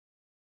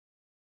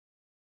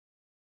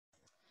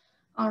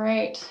All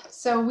right,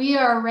 so we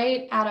are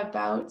right at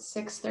about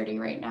 6:30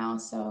 right now,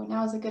 so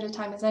now is as good a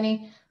time as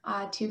any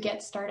to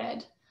get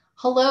started.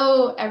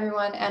 Hello,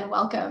 everyone, and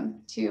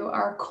welcome to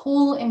our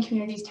Coal and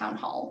Communities Town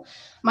Hall.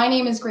 My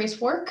name is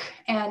Grace Work,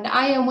 and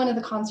I am one of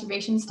the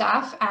conservation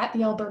staff at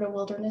the Alberta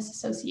Wilderness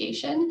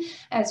Association,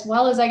 as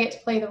well as I get to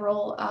play the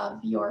role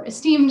of your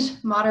esteemed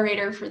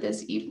moderator for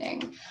this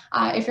evening.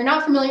 If you're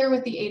not familiar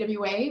with the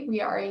AWA,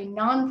 we are a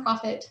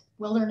nonprofit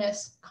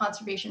wilderness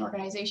conservation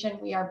organization.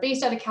 We are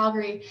based out of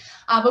Calgary,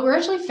 but we're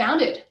actually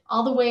founded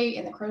all the way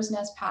in the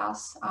Crowsnest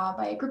Pass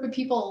by a group of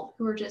people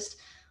who were just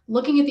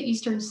looking at the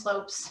eastern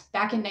slopes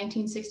back in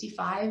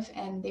 1965,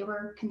 and they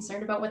were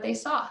concerned about what they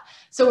saw.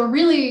 So we're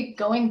really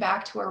going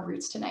back to our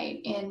roots tonight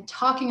in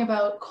talking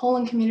about coal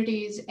and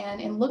communities and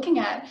in looking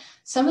at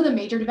some of the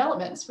major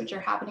developments which are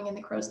happening in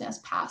the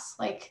Crowsnest Pass,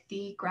 like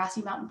the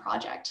Grassy Mountain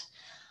Project.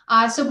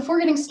 So before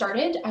getting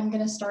started, I'm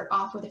going to start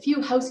off with a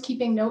few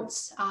housekeeping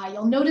notes.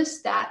 You'll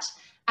notice that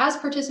as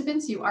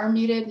participants, you are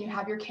muted and you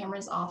have your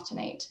cameras off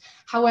tonight.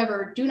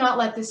 However, do not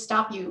let this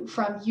stop you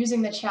from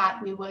using the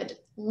chat. We would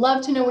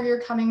love to know where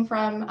you're coming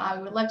from.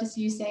 We would love to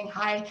see you saying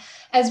hi,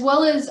 as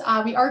well as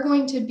we are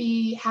going to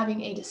be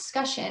having a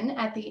discussion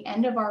at the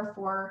end of our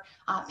four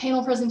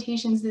panel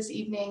presentations this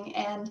evening.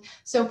 And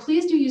so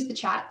please do use the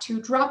chat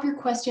to drop your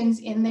questions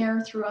in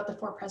there throughout the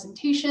four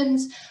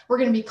presentations. We're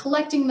going to be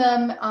collecting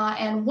them.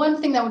 And one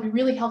thing that would be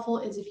really helpful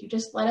is if you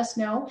just let us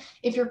know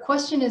if your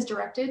question is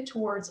directed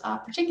towards a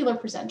particular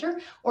presenter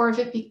or if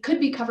it could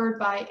be covered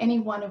by any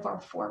one of our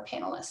four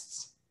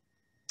panelists.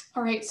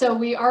 All right, so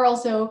we are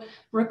also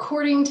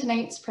recording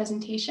tonight's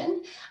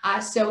presentation.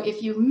 So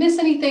if you miss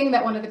anything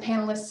that one of the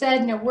panelists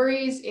said, no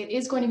worries. It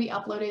is going to be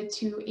uploaded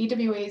to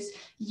AWA's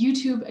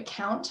YouTube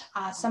account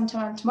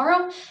sometime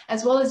tomorrow,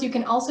 as well as you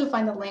can also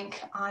find the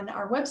link on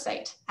our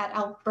website at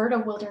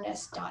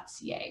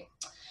albertawilderness.ca.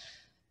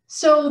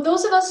 So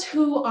those of us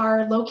who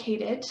are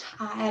located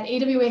at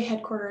AWA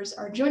headquarters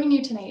are joining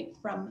you tonight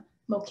from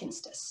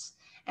Mohkinstsis.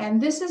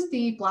 And this is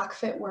the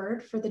Blackfoot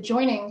word for the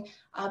joining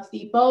of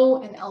the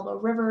Bow and Elbow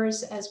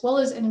rivers, as well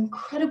as an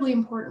incredibly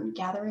important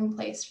gathering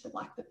place for the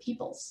Blackfoot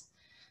peoples.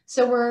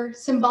 So we're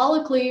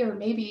symbolically, or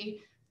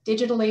maybe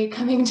digitally,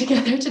 coming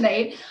together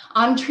tonight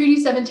on Treaty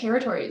 7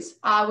 territories,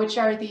 which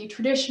are the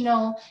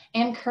traditional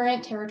and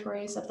current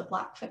territories of the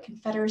Blackfoot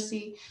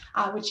Confederacy,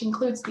 which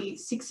includes the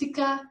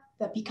Siksika,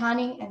 the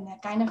Piikani, and the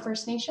Kainai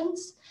First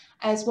Nations,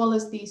 as well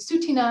as the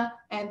Tsuut'ina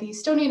and the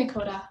Stoney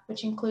Nakoda,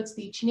 which includes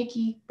the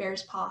Chiniki,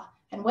 Bearspaw,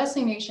 and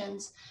Wesley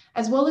Nations,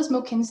 as well as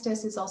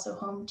Mohkinstsis is also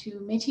home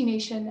to Métis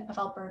Nation of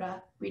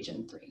Alberta,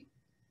 Region 3.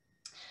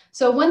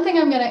 So one thing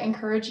I'm going to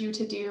encourage you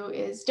to do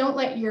is don't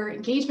let your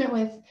engagement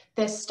with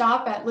this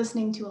stop at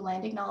listening to a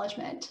land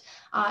acknowledgement.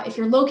 If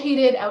you're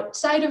located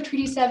outside of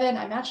Treaty 7,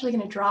 I'm actually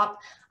going to drop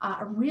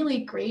a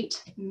really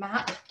great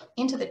map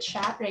into the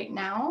chat right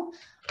now,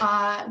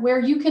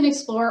 where you can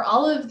explore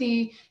all of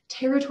the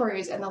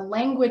territories and the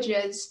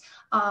languages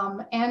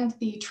and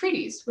the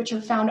treaties, which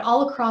are found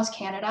all across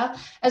Canada,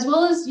 as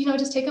well as,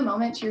 just take a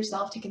moment to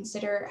yourself to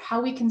consider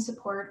how we can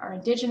support our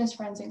Indigenous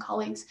friends and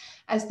colleagues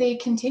as they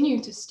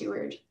continue to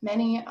steward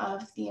many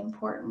of the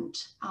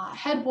important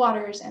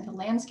headwaters and the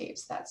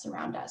landscapes that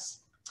surround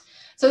us.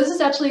 So this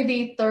is actually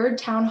the third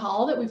town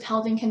hall that we've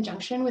held in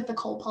conjunction with the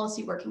Coal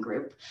Policy Working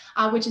Group,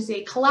 which is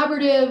a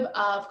collaborative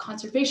of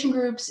conservation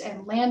groups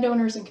and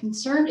landowners and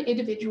concerned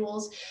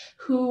individuals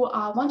who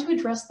want to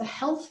address the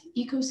health,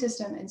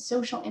 ecosystem, and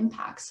social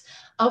impacts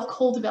of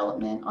coal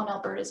development on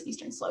Alberta's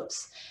eastern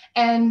slopes.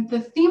 And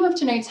the theme of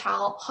tonight's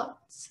town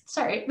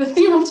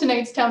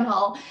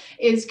hall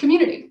is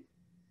community.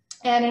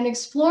 And in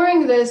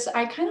exploring this,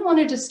 I kind of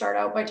wanted to start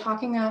out by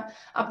talking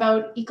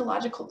about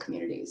ecological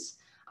communities.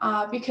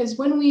 Because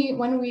when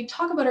we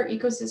talk about our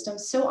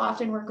ecosystems, so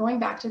often we're going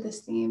back to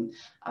this theme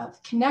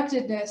of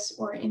connectedness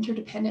or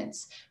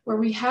interdependence, where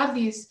we have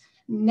these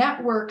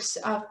networks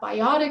of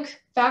biotic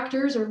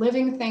factors or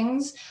living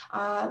things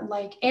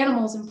like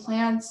animals and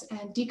plants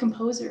and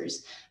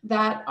decomposers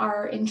that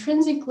are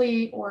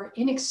intrinsically or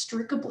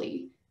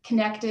inextricably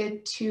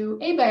connected to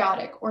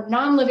abiotic or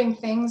non-living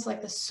things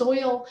like the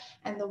soil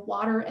and the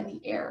water and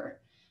the air.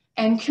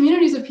 And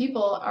communities of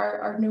people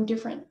are no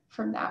different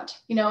from that.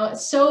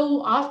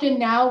 So often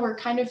now we're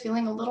kind of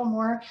feeling a little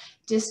more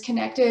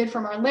disconnected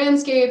from our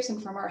landscapes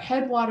and from our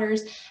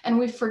headwaters, and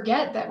we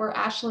forget that we're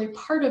actually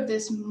part of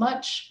this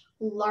much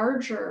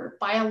larger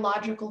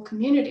biological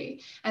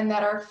community, and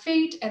that our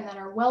fate and that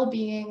our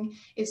well-being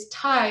is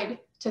tied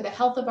to the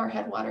health of our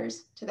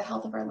headwaters, to the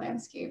health of our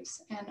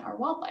landscapes and our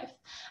wildlife.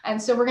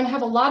 And so we're going to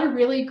have a lot of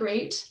really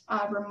great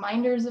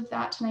reminders of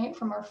that tonight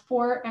from our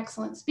four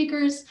excellent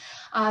speakers.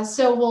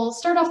 So we'll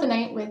start off the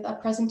night with a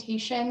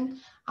presentation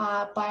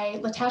by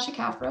Latasha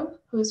Caffro,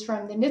 who's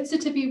from the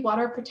Niitsitapi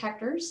Water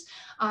Protectors.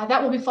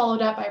 That will be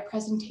followed up by a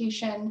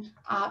presentation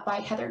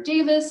by Heather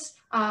Davis,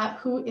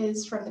 who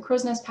is from the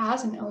Crowsnest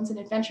Pass and owns an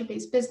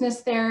adventure-based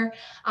business there.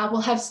 We'll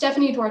have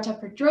Stephanie Duarte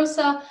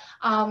Pedrosa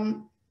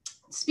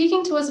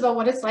speaking to us about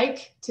what it's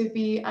like to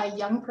be a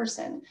young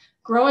person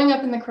growing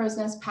up in the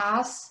Crowsnest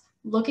Pass,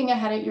 looking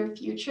ahead at your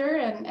future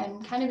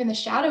and kind of in the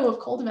shadow of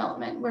coal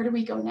development. Where do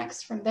we go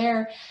next from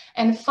there?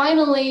 And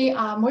finally,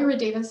 Moira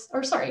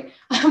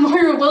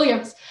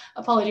Williams,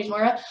 apologies,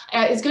 Moira,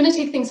 is going to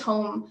take things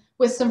home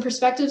with some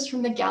perspectives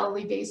from the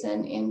Galilee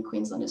Basin in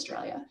Queensland,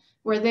 Australia,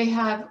 where they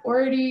have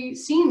already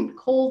seen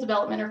coal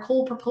development or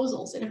coal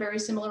proposals in a very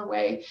similar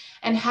way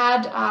and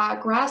had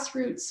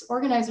grassroots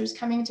organizers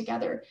coming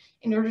together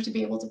in order to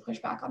be able to push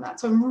back on that.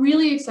 So I'm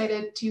really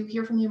excited to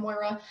hear from you,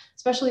 Moira,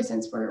 especially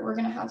since we're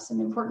going to have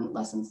some important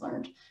lessons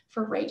learned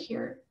for right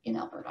here in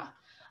Alberta.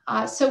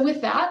 So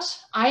with that,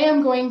 I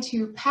am going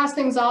to pass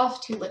things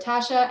off to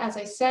Latasha. As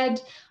I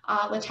said,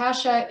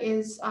 Latasha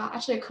is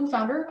actually a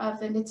co-founder of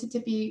the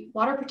Niitsitapi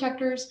Water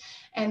Protectors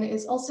and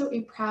is also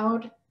a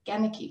proud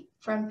Ganaki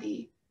from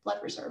the Blood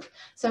Reserve.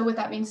 So with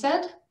that being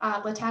said,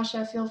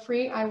 Latasha, feel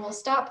free. I will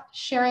stop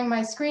sharing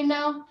my screen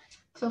now.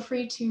 Feel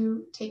free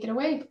to take it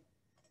away.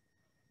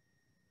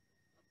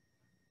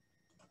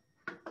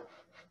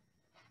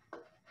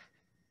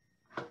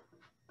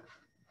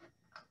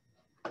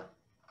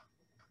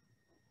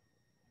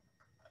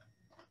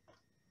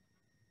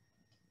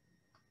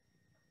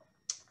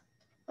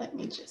 Let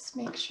me just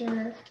make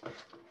sure.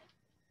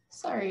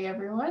 Sorry,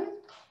 everyone.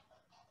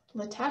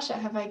 Latasha,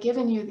 have I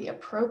given you the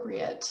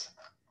appropriate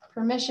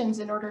permissions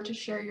in order to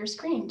share your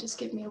screen? Just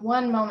give me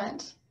one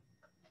moment.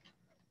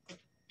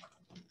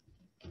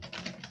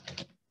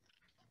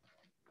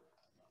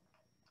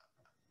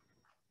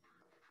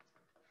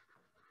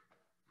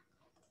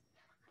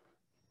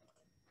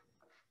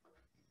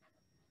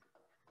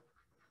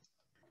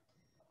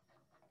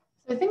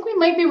 So I think we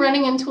might be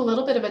running into a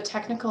little bit of a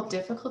technical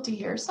difficulty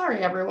here. Sorry,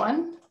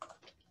 everyone.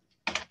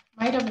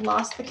 Might have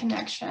lost the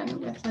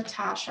connection with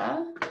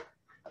Latasha.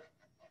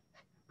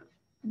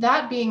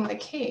 That being the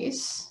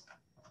case,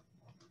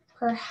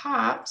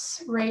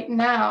 perhaps right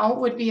now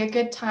would be a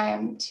good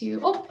time to,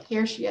 oh,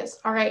 here she is.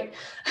 All right,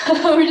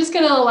 we're just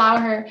gonna allow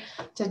her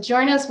to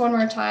join us one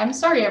more time.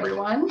 Sorry,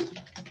 everyone.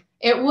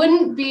 It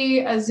wouldn't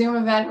be a Zoom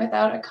event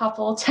without a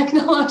couple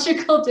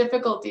technological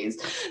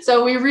difficulties.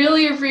 So we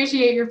really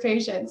appreciate your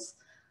patience.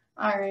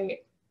 All right,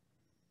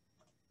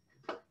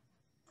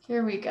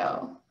 here we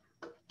go.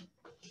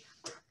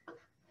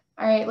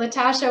 All right,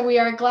 Latasha, we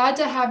are glad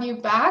to have you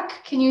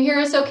back. Can you hear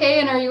us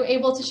okay? And are you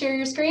able to share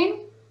your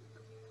screen?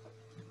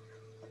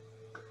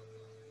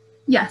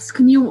 Yes,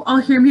 can you all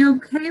hear me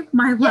okay?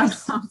 My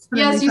laptop.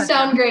 Yes, you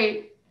sound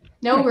great.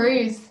 No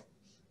worries.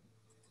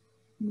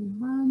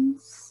 1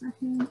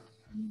 second.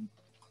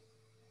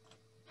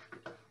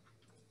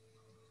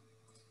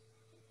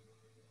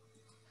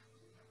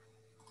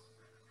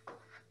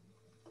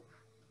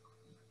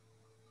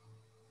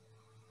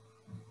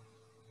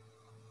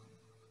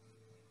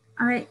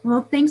 All right,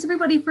 well, thanks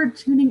everybody for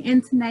tuning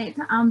in tonight.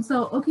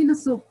 So, okay na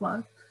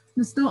sopwa,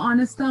 nusto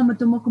honesta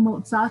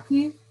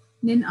matumokumotsaki,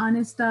 nin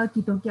honesta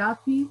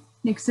kitogyapi,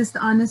 nixist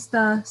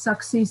honesta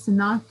saksi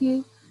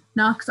sanaki,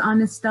 nox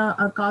honesta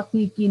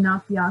agapi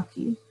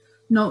ginapiaki,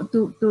 no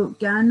tu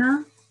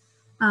gana.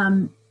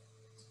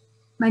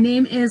 My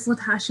name is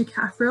Latasha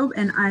Cathrobe,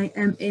 and I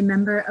am a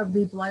member of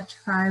the Blood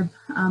Tribe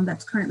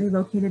that's currently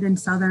located in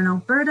southern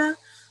Alberta.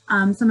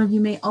 Some of you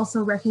may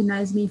also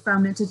recognize me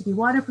from Niitsitapi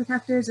Water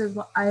Protectors, as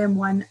well. I am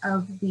one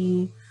of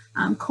the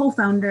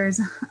co-founders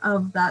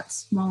of that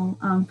small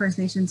First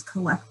Nations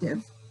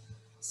collective.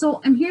 So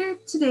I'm here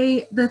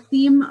today. The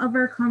theme of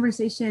our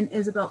conversation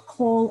is about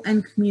coal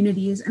and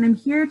communities, and I'm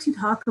here to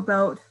talk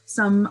about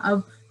some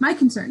of my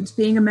concerns,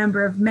 being a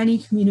member of many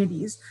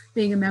communities,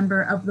 being a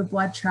member of the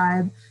Blood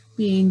Tribe,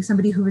 being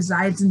somebody who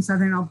resides in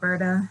southern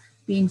Alberta,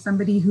 being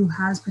somebody who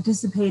has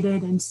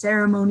participated in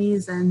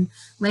ceremonies and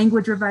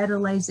language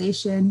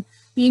revitalization,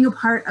 being a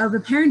part of a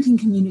parenting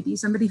community,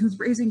 somebody who's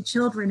raising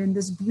children in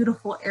this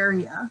beautiful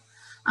area,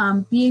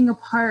 being a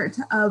part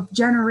of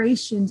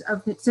generations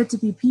of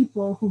Niitsitapi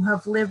people who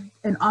have lived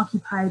and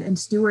occupied and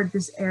stewarded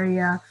this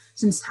area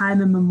since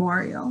time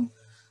immemorial.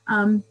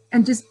 And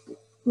just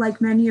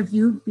like many of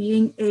you,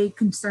 being a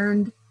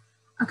concerned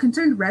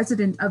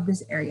resident of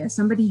this area,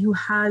 somebody who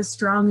has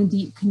strong and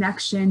deep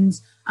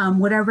connections,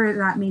 whatever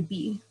that may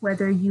be,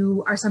 whether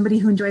you are somebody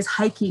who enjoys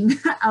hiking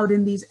out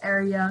in these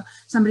area,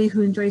 somebody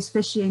who enjoys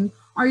fishing,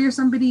 or you're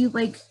somebody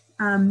like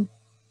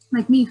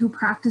me who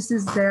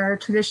practices their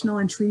traditional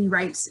and treaty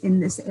rights in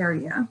this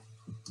area.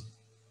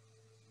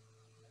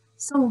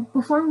 So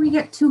before we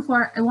get too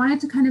far, I wanted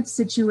to kind of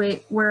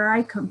situate where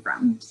I come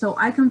from. So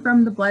I come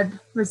from the Blood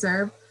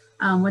Reserve,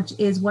 which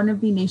is one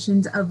of the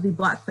nations of the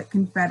Blackfoot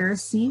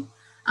Confederacy.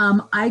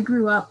 I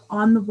grew up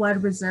on the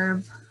Blood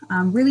Reserve,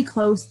 really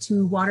close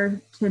to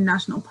Waterton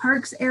National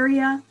Parks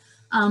area.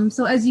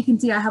 So as you can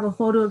see, I have a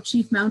photo of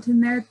Chief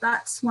Mountain there.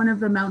 That's one of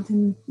the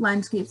mountain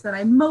landscapes that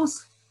I'm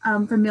most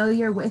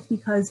familiar with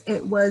because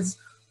it was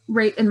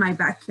right in my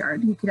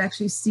backyard. You could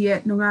actually see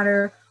it no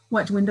matter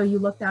what window you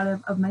looked out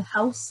of my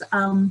house.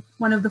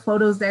 One of the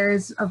photos there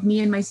is of me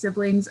and my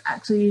siblings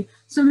actually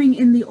swimming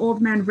in the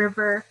Old Man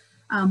River,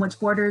 which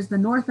borders the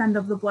north end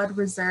of the Blood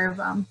Reserve.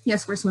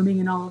 Yes, we're swimming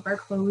in all of our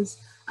clothes.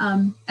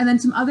 And then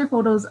some other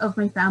photos of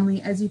my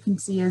family, as you can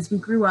see, as we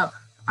grew up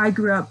I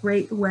grew up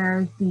right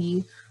where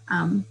the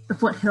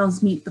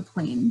foothills meet the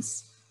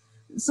plains.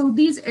 So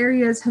these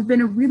areas have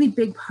been a really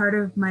big part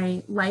of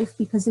my life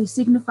because they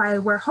signify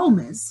where home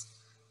is.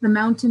 The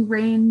mountain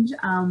range,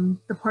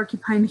 the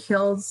Porcupine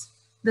Hills,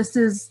 this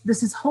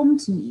is home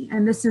to me,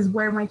 and this is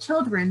where my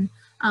children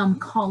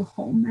call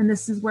home, and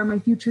this is where my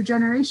future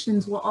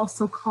generations will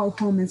also call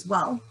home as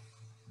well.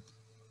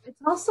 It's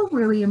also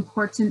really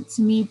important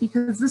to me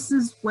because this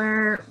is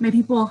where my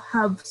people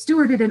have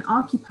stewarded and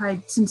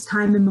occupied since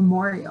time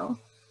immemorial.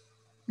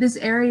 This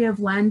area of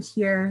land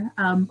here,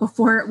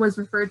 before it was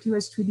referred to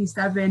as Treaty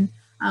 7,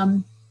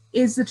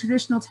 is the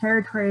traditional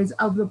territories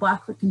of the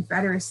Blackfoot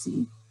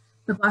Confederacy.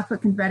 The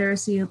Blackfoot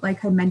Confederacy,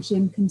 like I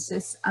mentioned,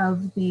 consists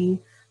of the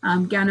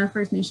Gana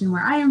First Nation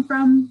where I am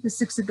from, the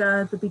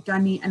Siksika, the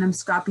Piikani, and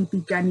Mskapi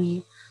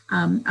Piikani,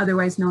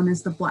 otherwise known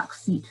as the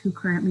Blackfeet, who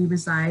currently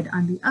reside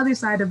on the other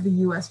side of the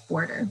US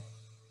border.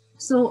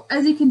 So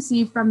as you can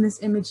see from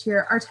this image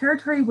here, our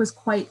territory was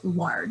quite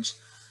large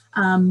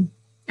and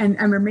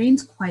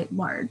remains quite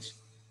large.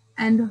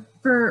 And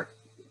for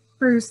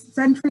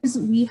centuries,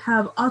 we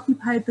have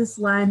occupied this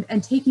land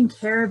and taken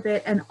care of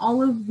it and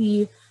all of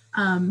the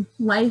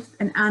life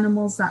and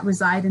animals that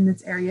reside in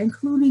this area,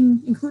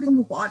 including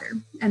the water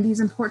and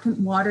these important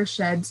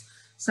watersheds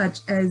such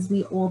as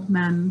the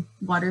Oldman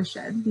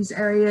watershed. These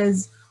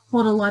areas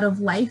hold a lot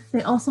of life.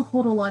 They also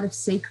hold a lot of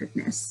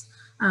sacredness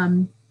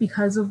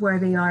because of where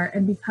they are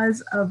and because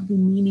of the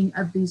meaning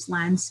of these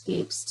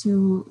landscapes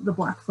to the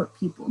Blackfoot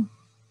people.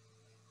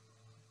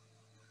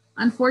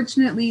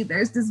 Unfortunately,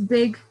 there's this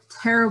big,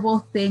 terrible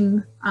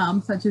thing,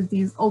 such as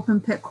these open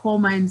pit coal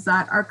mines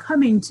that are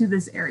coming to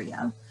this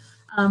area.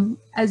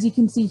 As you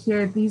can see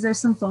here, these are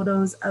some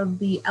photos of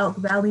the Elk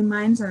Valley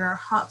mines that are a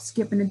hop,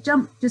 skip, and a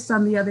jump just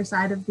on the other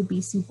side of the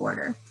BC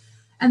border.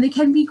 And they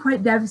can be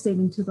quite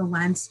devastating to the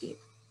landscape.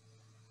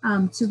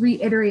 To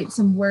reiterate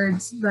some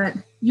words, that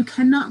you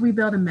cannot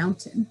rebuild a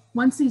mountain.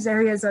 Once these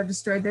areas are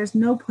destroyed, there's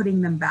no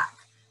putting them back.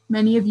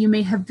 Many of you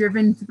may have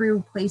driven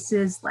through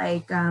places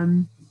like,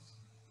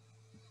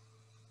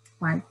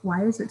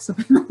 why is it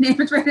slipping my name?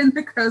 It's right in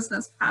the crow's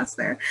nest past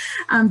there.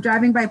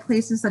 Driving by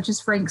places such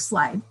as Frank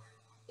Slide.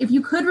 If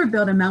you could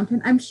rebuild a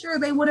mountain, I'm sure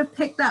they would have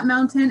picked that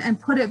mountain and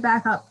put it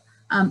back up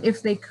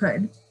if they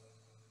could.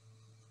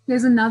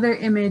 Here's another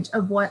image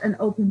of what an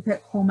open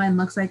pit coal mine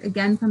looks like,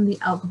 again from the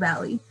Elk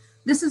Valley.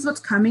 This is what's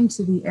coming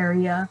to the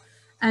area.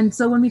 And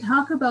so when we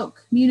talk about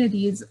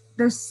communities,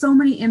 there's so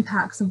many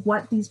impacts of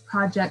what these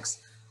projects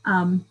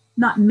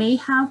not may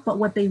have, but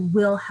what they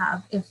will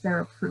have if they're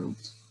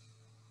approved.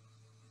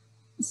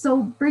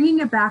 So bringing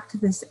it back to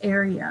this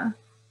area,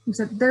 we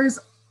said there's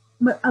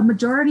a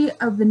majority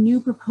of the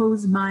new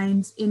proposed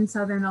mines in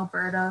southern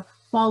Alberta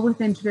fall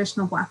within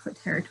traditional Blackfoot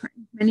territory,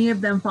 many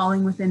of them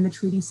falling within the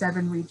Treaty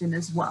 7 region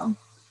as well.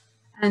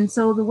 And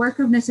so the work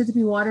of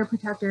Niitsitapi Water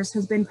Protectors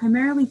has been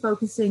primarily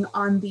focusing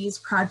on these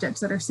projects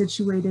that are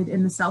situated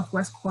in the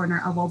southwest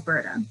corner of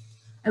Alberta.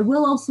 I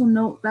will also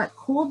note that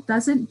coal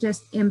doesn't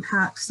just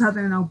impact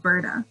southern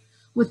Alberta.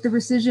 With the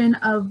rescission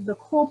of the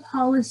coal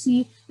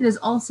policy, it has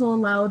also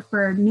allowed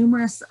for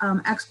numerous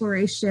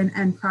exploration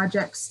and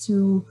projects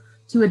to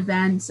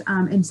advance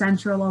in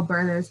central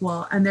Alberta as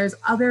well. And there's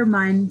other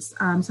mines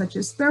such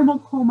as thermal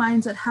coal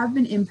mines that have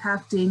been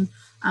impacting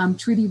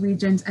treaty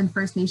regions and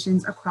First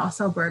Nations across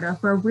Alberta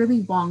for a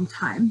really long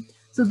time.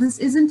 So this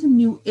isn't a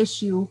new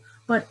issue,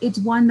 but it's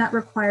one that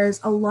requires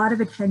a lot of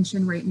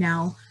attention right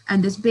now.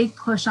 And this big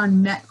push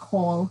on met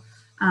coal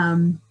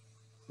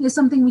is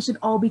something we should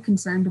all be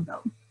concerned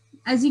about.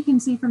 As you can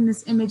see from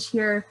this image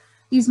here,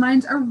 these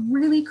mines are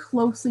really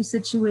closely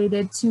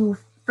situated to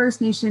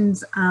First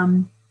Nations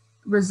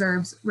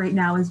reserves right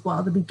now as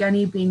well, the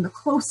Piikani being the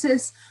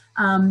closest,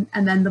 and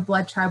then the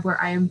Blood Tribe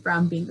where I am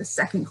from being the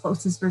second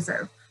closest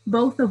reserve,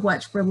 both of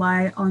which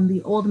rely on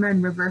the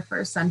Oldman River for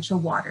essential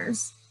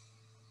waters.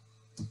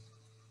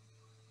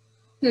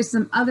 Here's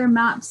some other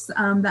maps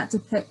that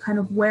depict kind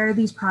of where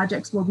these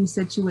projects will be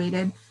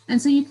situated.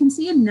 And so you can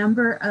see a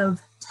number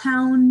of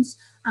towns,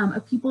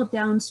 of people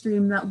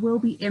downstream that will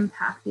be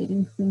impacted,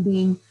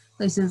 including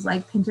places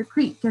like Pinter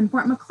Creek and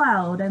Fort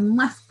Macleod and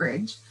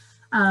Lethbridge.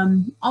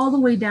 All the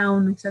way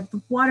down, like I said,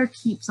 the water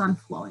keeps on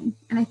flowing.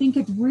 And I think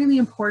it's really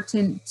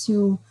important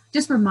to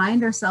just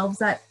remind ourselves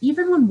that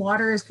even when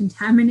water is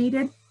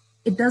contaminated,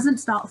 it doesn't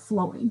stop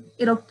flowing.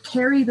 It'll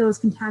carry those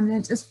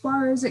contaminants as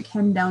far as it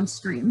can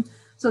downstream.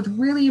 So it's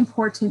really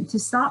important to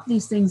stop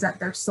these things at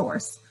their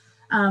source.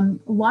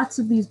 Lots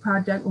of these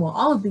projects, well,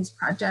 all of these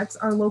projects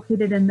are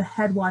located in the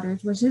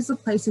headwaters, which is the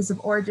places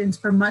of origins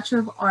for much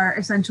of our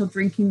essential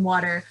drinking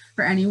water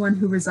for anyone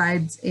who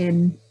resides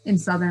in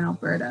southern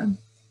Alberta.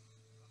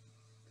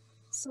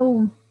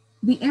 So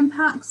the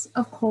impacts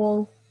of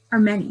coal are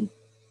many,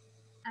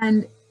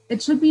 and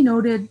it should be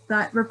noted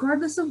that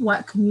regardless of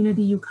what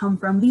community you come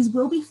from, these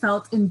will be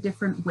felt in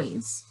different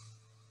ways.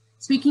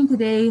 Speaking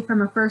today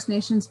from a First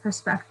Nations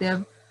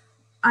perspective,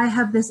 I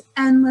have this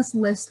endless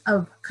list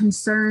of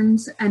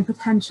concerns and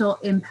potential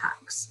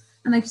impacts.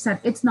 And like I said,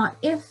 it's not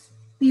if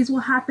these will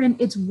happen,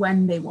 it's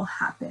when they will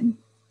happen.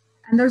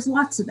 And there's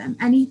lots of them,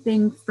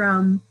 anything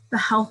from the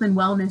health and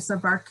wellness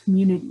of our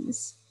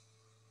communities,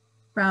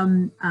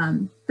 from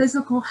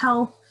physical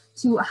health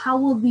to how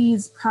will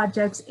these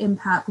projects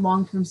impact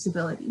long-term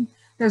stability.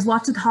 There's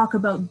lots of talk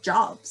about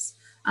jobs,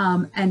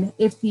 and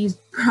if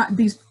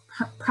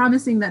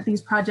promising that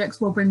these projects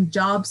will bring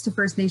jobs to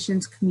First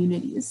Nations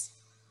communities.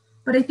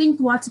 But I think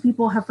lots of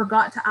people have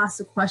forgot to ask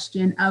the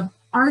question of,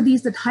 are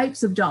these the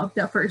types of jobs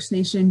that First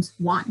Nations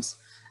want?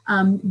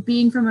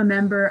 Being from a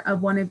member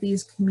of one of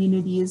these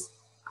communities,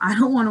 I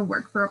don't want to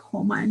work for a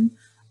coal mine.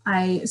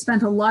 I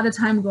spent a lot of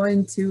time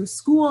going to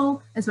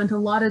school. I spent a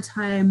lot of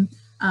time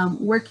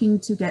working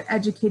to get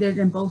educated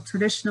in both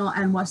traditional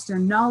and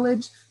Western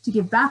knowledge to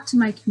give back to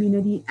my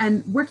community.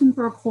 And working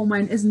for a coal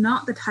mine is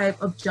not the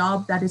type of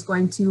job that is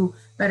going to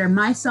better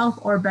myself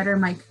or better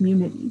my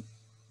community.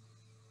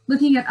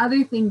 Looking at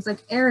other things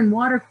like air and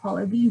water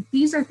quality,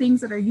 these are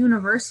things that are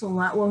universal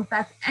that will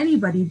affect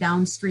anybody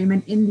downstream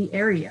and in the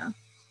area,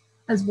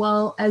 as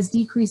well as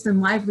decrease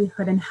in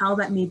livelihood and how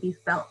that may be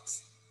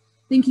felt.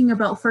 Thinking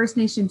about First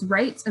Nations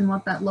rights and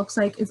what that looks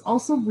like is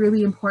also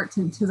really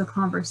important to the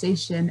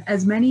conversation,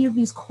 as many of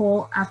these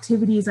coal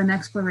activities and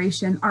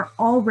exploration are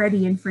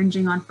already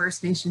infringing on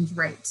First Nations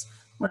rights,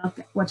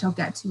 which I'll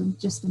get to in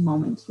just a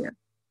moment here.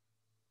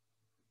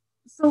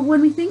 So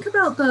when we think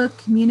about the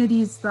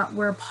communities that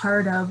we're a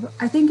part of,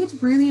 I think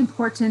it's really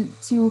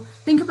important to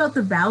think about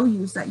the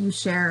values that you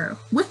share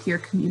with your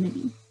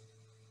community.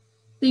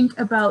 Think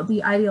about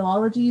the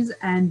ideologies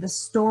and the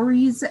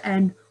stories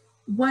and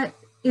what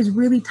is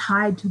really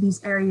tied to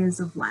these areas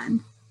of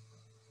land.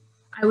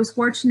 I was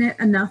fortunate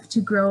enough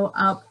to grow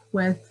up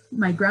with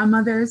my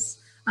grandmothers,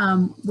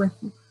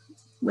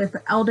 with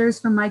elders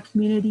from my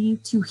community,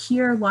 to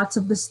hear lots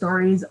of the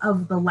stories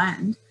of the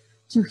land,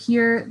 to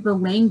hear the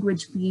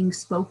language being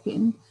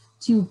spoken,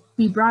 to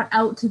be brought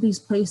out to these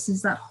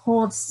places that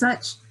hold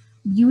such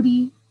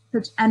beauty,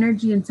 such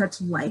energy, and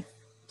such life,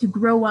 to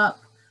grow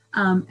up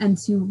and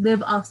to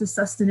live off the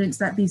sustenance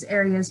that these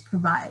areas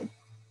provide.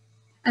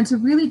 And to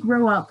really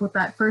grow up with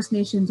that First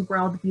Nations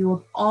worldview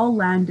of all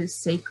land is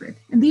sacred.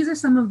 And these are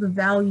some of the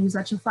values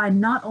that you'll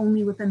find not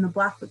only within the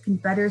Blackfoot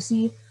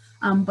Confederacy,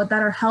 but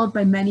that are held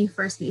by many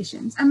First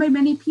Nations and by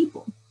many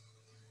people.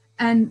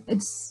 And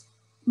it's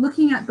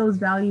looking at those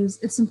values,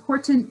 it's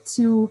important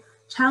to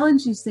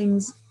challenge these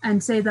things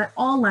and say that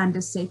all land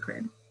is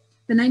sacred.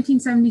 The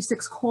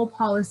 1976 coal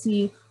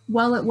policy,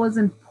 while it was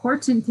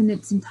important in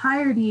its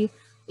entirety,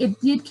 it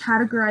did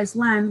categorize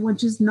land,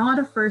 which is not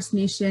a First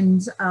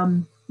Nations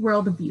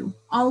worldview.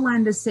 All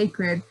land is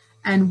sacred,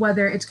 and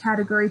whether it's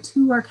category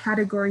 2 or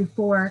category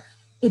 4,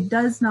 it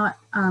does not,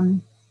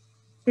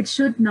 it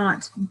should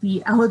not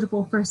be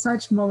eligible for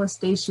such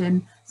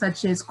molestation,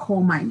 such as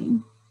coal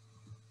mining.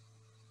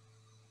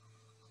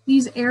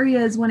 These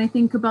areas, when I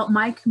think about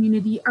my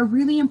community, are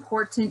really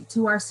important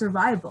to our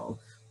survival,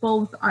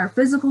 both our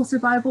physical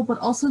survival, but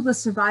also the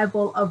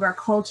survival of our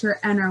culture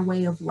and our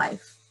way of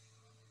life.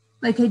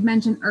 Like I'd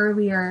mentioned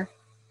earlier,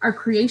 our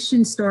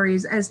creation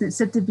stories as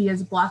Nitsitabi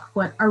as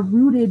Blackfoot are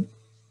rooted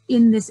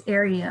in this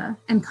area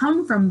and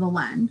come from the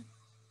land.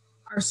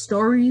 Our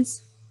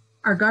stories,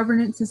 our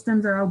governance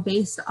systems are all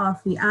based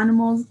off the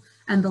animals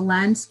and the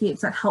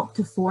landscapes that help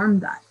to form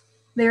that.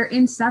 They're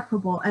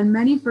inseparable, and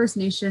many First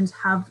Nations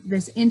have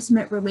this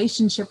intimate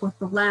relationship with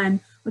the land,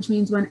 which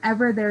means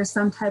whenever there's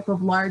some type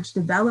of large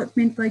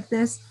development like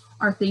this,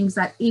 or things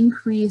that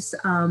increase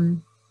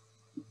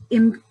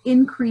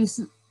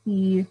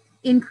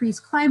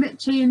climate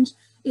change,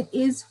 it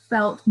is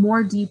felt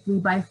more deeply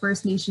by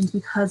First Nations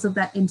because of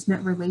that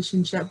intimate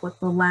relationship with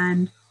the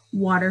land,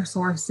 water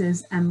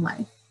sources, and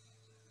life.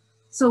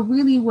 So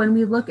really, when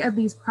we look at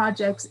these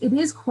projects, it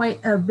is quite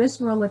a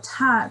visceral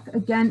attack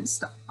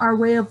against our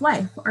way of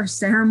life, our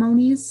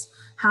ceremonies,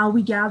 how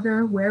we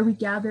gather, where we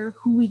gather,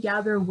 who we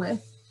gather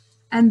with.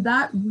 And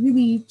that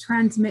really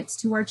transmits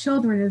to our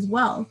children as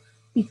well,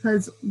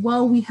 because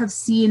while we have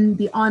seen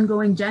the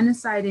ongoing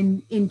genocide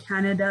in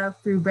Canada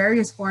through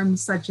various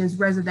forms such as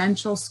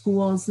residential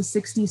schools, the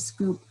 60s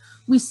Scoop,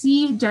 we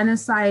see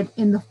genocide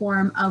in the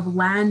form of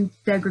land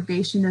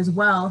degradation as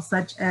well,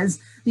 such as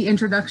the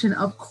introduction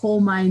of coal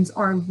mines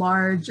or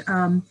large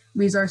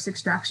resource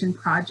extraction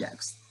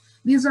projects.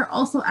 These are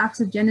also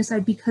acts of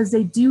genocide because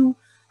they do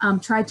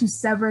try to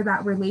sever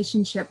that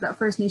relationship that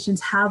First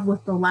Nations have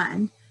with the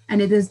land.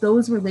 And it is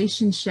those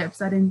relationships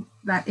that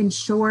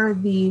ensure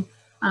the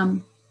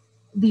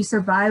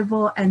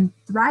survival and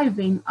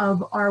thriving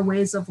of our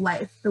ways of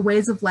life, the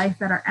ways of life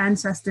that our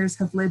ancestors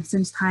have lived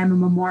since time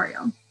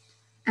immemorial.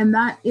 And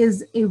that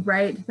is a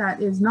right that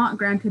is not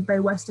granted by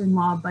Western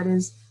law, but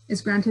is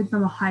granted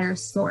from a higher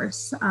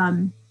source.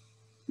 And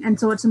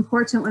so it's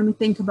important when we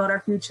think about our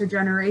future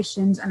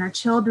generations and our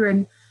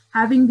children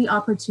having the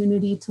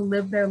opportunity to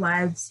live their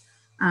lives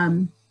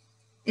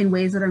in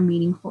ways that are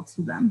meaningful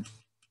to them.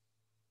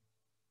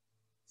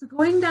 So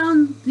going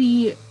down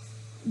the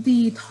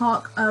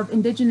talk of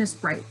Indigenous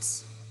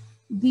rights,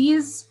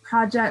 these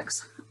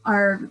projects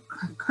are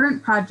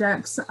current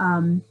projects,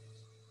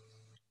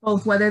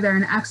 both whether they're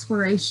in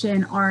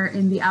exploration or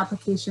in the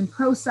application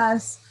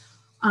process,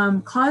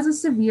 cause a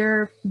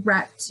severe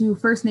threat to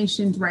First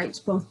Nations rights,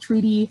 both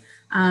treaty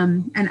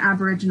and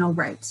Aboriginal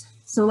rights.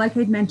 So like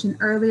I'd mentioned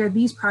earlier,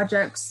 these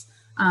projects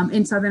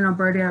in Southern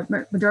Alberta,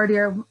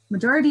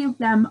 majority of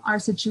them are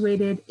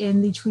situated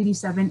in the Treaty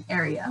 7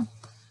 area.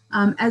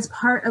 As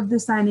part of the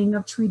signing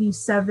of Treaty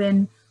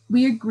 7,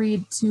 we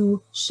agreed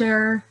to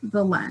share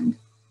the land,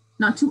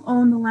 not to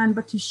own the land,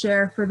 but to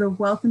share for the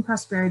wealth and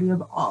prosperity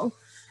of all.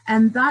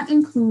 And that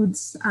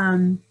includes,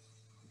 and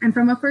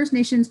from a First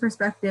Nations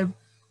perspective,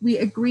 we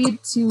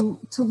agreed to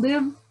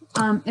live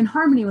in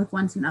harmony with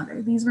one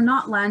another. These were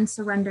not land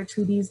surrender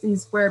treaties.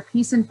 These were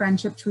peace and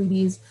friendship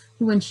treaties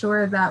to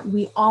ensure that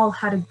we all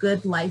had a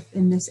good life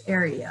in this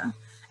area,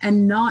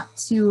 and not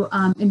to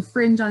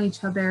infringe on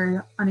each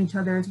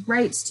other's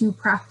rights to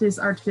practice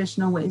our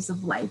traditional ways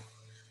of life.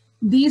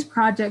 These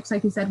projects,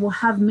 like I said, will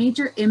have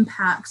major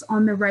impacts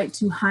on the right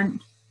to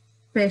hunt,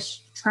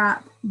 fish,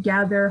 trap,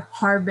 gather,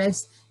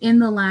 harvest in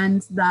the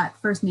lands that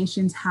First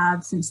Nations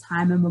have since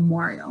time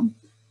immemorial.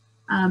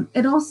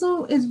 It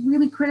also is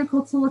really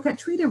critical to look at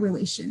treaty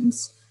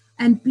relations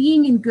and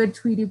being in good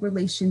treaty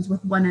relations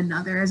with one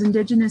another as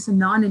Indigenous and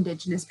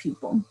non-Indigenous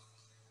people.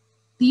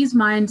 These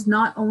mines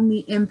not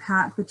only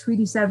impact the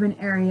Treaty 7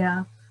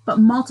 area, but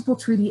multiple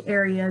treaty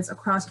areas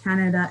across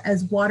Canada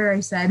as water, I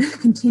said,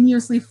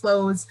 continuously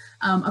flows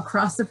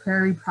across the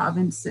prairie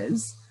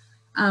provinces.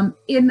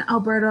 In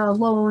Alberta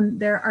alone,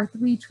 there are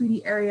 3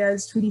 treaty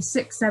areas, Treaty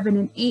 6, 7,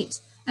 and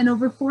 8, and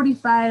over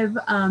 45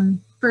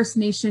 First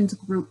Nations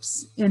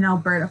groups in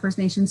Alberta, First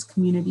Nations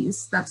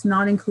communities. That's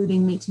not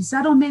including Métis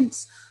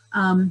settlements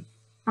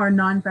or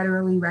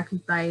non-federally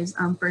recognized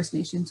First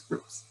Nations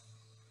groups.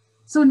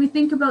 So when we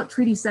think about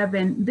Treaty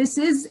 7, this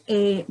is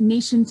a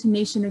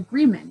nation-to-nation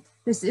agreement.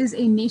 This is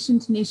a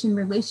nation-to-nation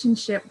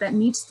relationship that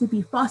needs to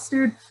be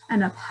fostered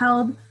and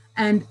upheld,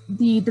 and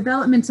the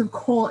developments of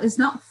coal is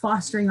not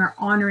fostering or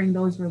honoring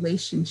those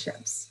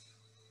relationships.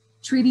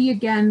 Treaty,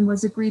 again,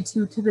 was agreed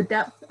to the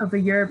depth of a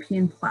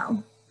European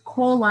plow.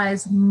 Coal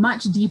lies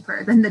much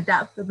deeper than the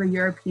depth of a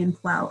European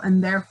plow,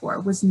 and therefore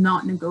was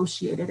not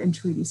negotiated in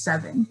Treaty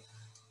 7.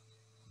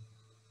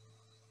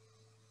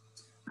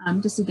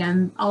 Just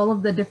again, all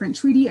of the different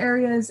treaty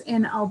areas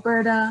in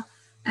Alberta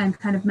and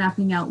kind of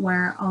mapping out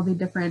where all the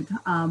different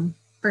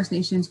First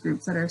Nations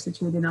groups that are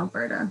situated in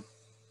Alberta.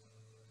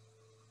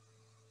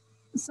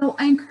 So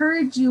I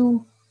encourage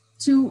you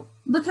to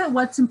look at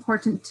what's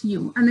important to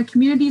you and the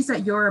communities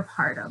that you're a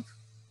part of.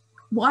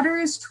 Water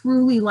is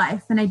truly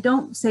life, and I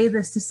don't say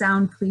this to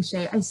sound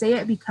cliche. I say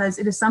it because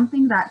it is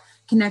something that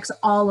connects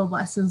all of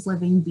us as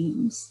living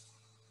beings.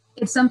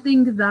 It's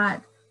something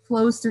that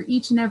flows through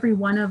each and every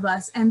one of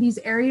us, and these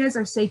areas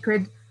are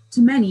sacred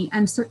to many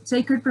and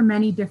sacred for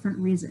many different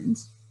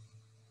reasons.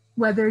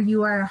 Whether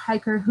you are a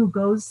hiker who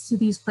goes to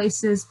these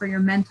places for your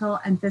mental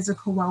and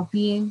physical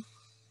well-being,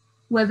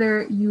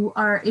 whether you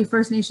are a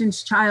First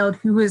Nations child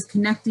who is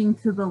connecting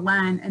to the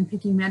land and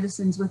picking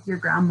medicines with your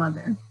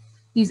grandmother.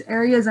 These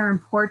areas are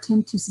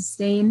important to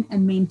sustain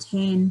and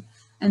maintain,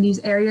 and these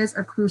areas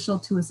are crucial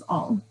to us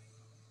all.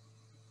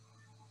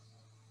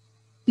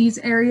 These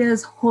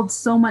areas hold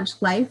so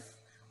much life,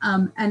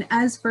 and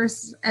as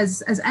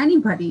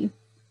anybody,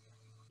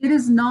 it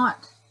is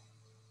not,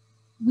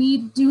 we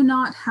do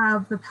not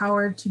have the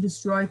power to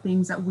destroy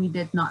things that we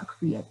did not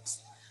create.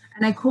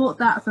 And I quote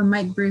that from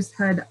Mike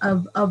Brucehead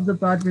of the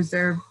Blood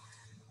Reserve,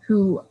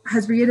 who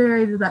has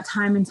reiterated that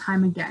time and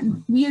time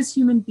again. We as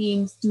human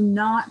beings do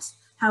not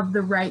have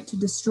the right to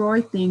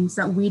destroy things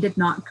that we did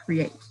not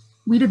create.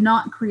 We did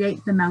not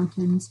create the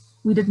mountains.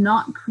 We did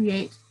not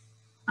create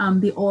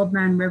the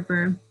Oldman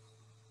River.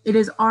 It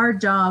is our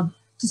job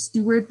to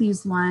steward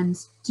these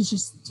lands,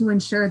 to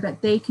ensure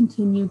that they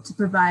continue to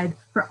provide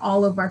for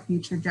all of our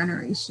future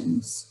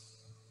generations.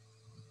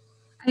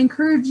 I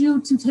encourage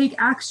you to take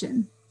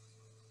action.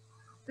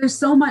 There's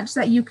so much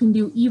that you can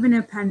do even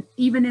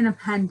in a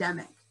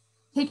pandemic.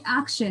 Take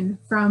action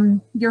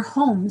from your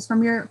homes,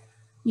 from your,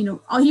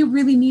 all you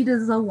really need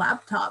is a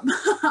laptop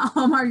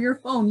or your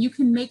phone. You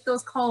can make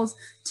those calls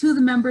to the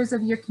members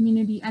of your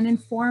community and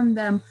inform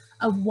them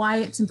of why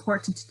it's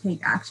important to take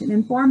action.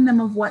 Inform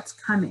them of what's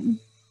coming.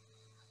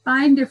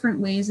 Find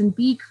different ways and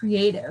be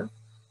creative.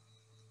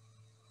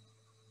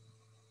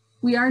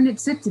 We are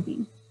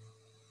Niitsitapi.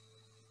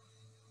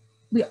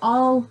 We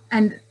all,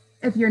 and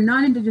if you're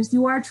non-Indigenous,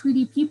 you are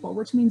treaty people,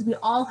 which means we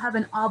all have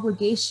an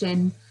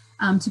obligation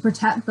to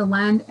protect the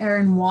land, air,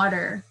 and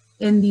water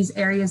in these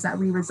areas that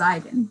we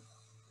reside in.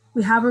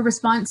 We have a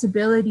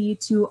responsibility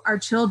to our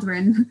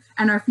children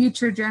and our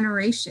future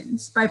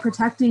generations. By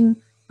protecting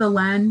the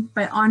land,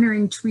 by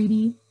honoring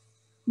treaty,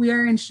 we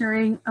are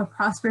ensuring a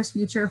prosperous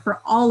future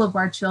for all of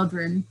our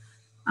children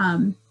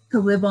to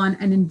live on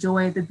and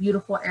enjoy the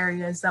beautiful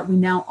areas that we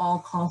now all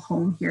call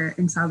home here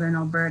in Southern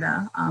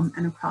Alberta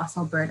and across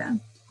Alberta.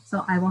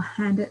 So I will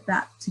hand it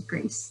back to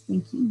Grace.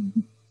 Thank you.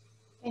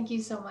 Thank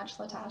you so much,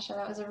 Latasha.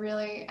 That was a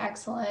really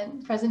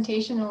excellent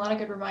presentation and a lot of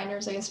good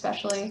reminders. I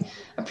especially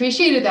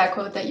appreciated that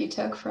quote that you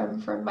took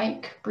from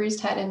Mike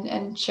Brucehead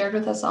and shared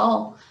with us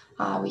all.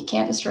 We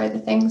can't destroy the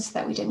things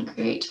that we didn't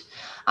create.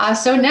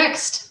 So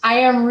next, I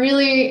am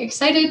really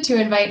excited to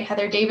invite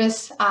Heather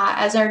Davis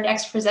as our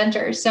next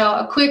presenter. So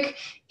a quick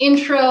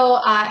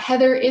intro,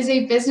 Heather is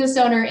a business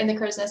owner in the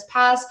Crow's Nest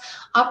Pass,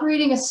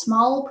 operating a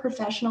small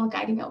professional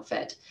guiding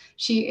outfit.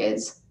 She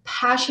is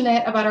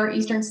passionate about our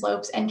Eastern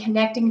Slopes and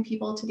connecting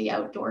people to the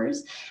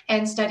outdoors,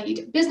 and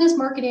studied business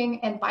marketing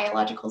and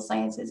biological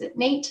sciences at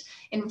NAIT,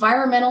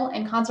 environmental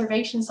and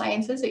conservation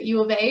sciences at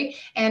U of A,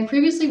 and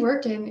previously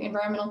worked in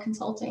environmental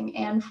consulting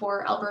and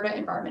for Alberta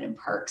Environment and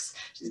Parks.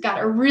 She's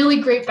got a really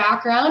great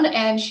background,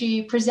 and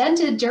she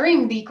presented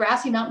during the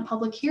Grassy Mountain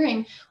public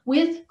hearing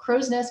with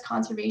Crow's Nest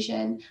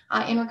Conservation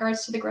in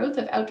regards to the growth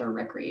of outdoor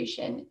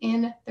recreation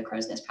in the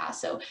Crow's Nest Pass.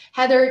 So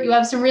Heather, you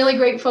have some really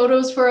great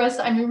photos for us.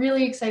 I'm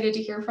really excited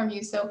to hear from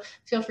you, so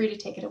feel free to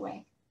take it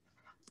away.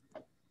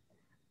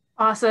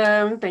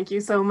 Awesome. Thank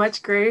you so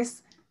much,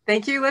 Grace.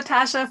 Thank you,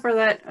 Latasha, for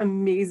that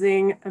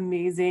amazing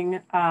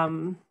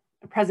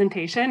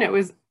presentation. It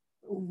was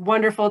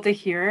wonderful to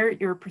hear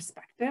your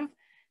perspective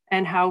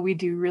and how we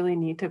do really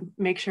need to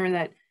make sure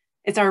that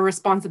it's our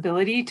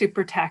responsibility to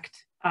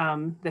protect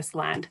this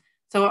land.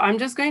 So I'm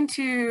just going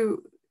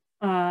to,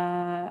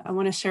 I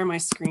want to share my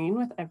screen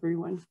with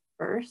everyone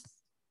first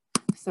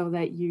so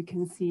that you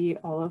can see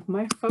all of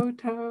my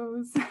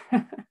photos.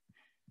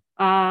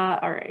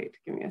 All right,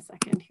 give me a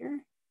second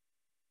here.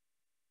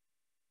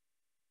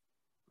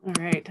 All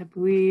right, I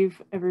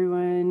believe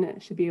everyone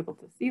should be able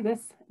to see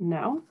this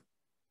now.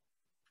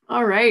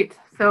 All right,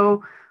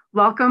 so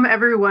welcome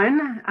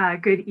everyone.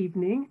 Good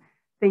evening.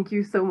 Thank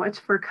you so much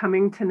for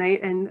coming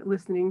tonight and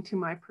listening to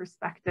my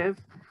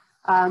perspective.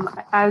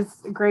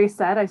 As Grace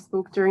said, I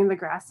spoke during the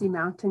Grassy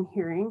Mountain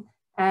hearing,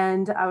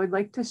 and I would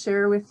like to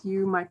share with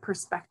you my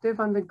perspective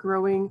on the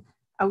growing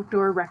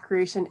outdoor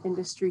recreation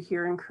industry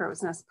here in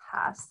Crow's Nest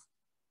Pass.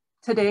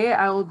 Today,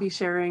 I will be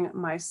sharing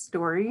my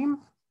story,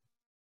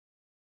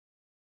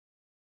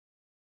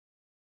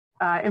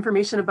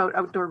 information about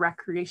outdoor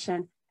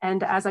recreation,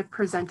 and as I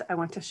present, I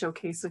want to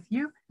showcase with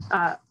you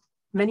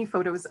many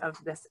photos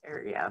of this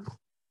area.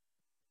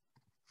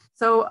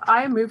 So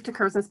I moved to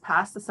Crow's Nest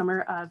Pass the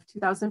summer of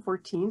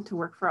 2014 to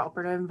work for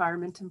Alberta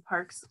Environment and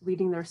Parks,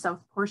 leading their south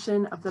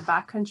portion of the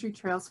Backcountry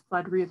Trails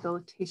Flood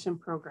Rehabilitation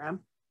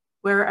Program,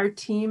 where our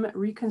team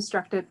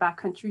reconstructed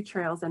backcountry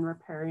trails and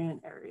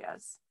riparian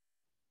areas.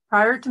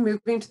 Prior to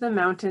moving to the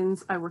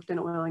mountains, I worked in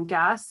oil and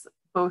gas,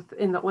 both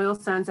in the oil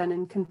sands and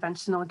in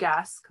conventional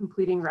gas,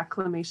 completing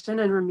reclamation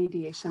and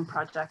remediation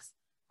projects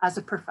as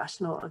a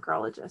professional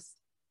agrologist.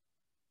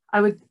 I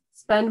would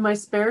spend my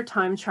spare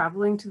time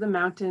traveling to the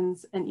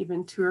mountains and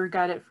even tour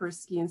guide it for a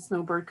ski and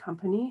snowboard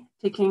company,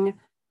 taking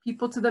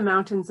people to the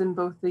mountains in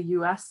both the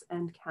US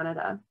and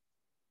Canada.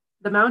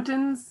 The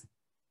mountains,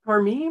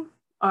 for me,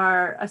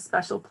 are a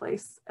special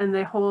place, and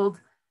they hold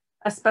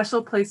a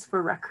special place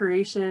for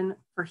recreation,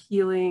 for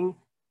healing,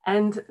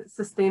 and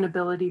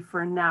sustainability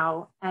for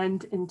now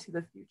and into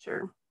the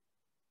future.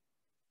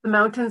 The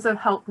mountains have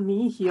helped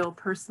me heal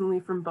personally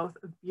from both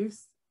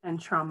abuse and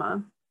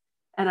trauma,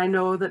 and I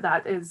know that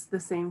that is the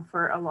same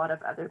for a lot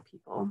of other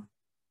people.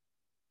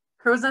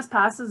 Crow's Nest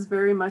Pass is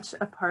very much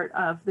a part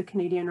of the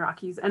Canadian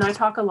Rockies, and I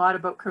talk a lot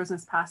about Crow's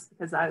Nest Pass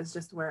because that is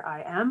just where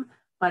I am,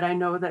 but I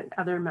know that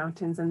other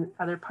mountains and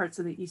other parts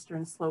of the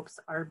Eastern Slopes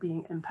are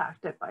being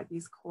impacted by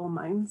these coal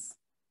mines.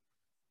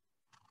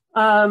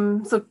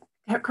 So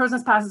Crow's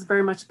Nest Pass is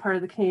very much part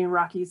of the Canadian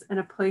Rockies and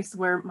a place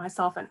where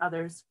myself and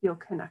others feel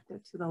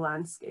connected to the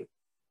landscape.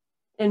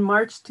 In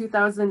March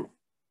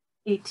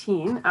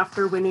 2018,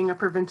 after winning a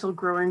provincial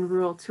Growing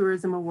Rural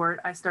Tourism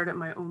Award, I started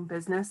my own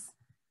business.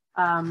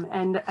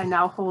 And I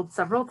now hold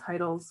several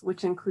titles,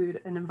 which include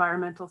an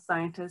environmental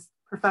scientist,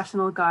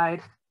 professional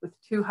guide with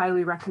 2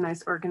 highly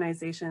recognized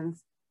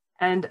organizations,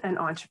 and an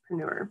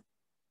entrepreneur.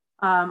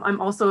 I'm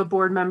also a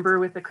board member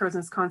with the Crow's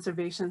Nest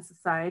Conservation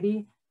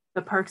Society,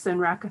 the Parks and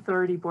Rec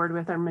Authority board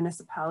with our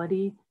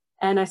municipality,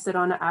 and I sit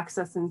on an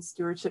Access and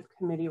Stewardship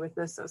Committee with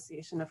the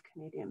Association of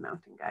Canadian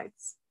Mountain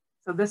Guides.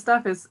 So this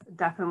stuff is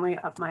definitely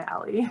up my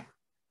alley.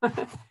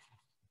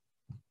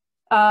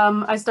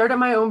 I started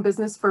my own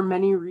business for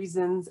many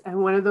reasons,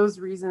 and one of those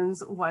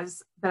reasons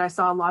was that I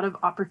saw a lot of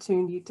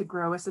opportunity to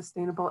grow a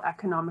sustainable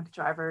economic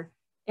driver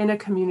in a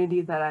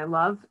community that I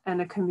love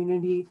and a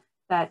community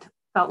that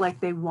felt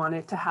like they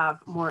wanted to have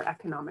more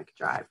economic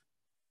drive.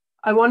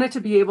 I wanted to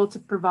be able to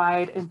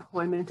provide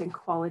employment and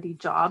quality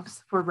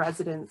jobs for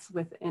residents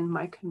within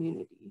my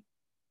community.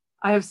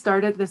 I have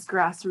started this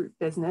grassroots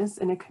business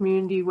in a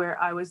community where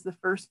I was the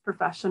first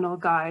professional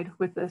guide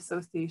with the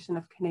Association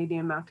of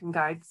Canadian Mountain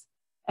Guides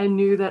and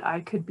knew that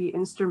I could be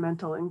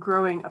instrumental in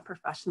growing a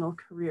professional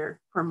career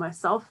for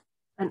myself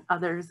and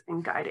others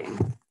in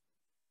guiding.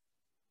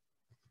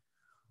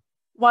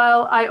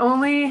 While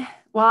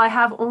I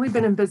have only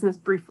been in business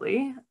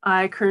briefly,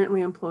 I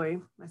currently employ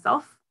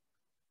myself.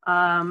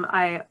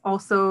 I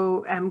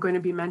also am going to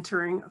be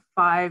mentoring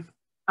 5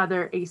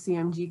 other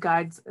ACMG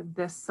guides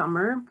this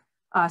summer.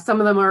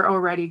 Some of them are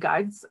already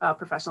guides,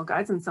 professional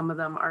guides, and some of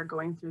them are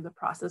going through the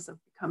process of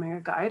becoming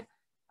a guide.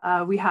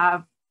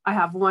 I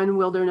have 1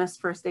 wilderness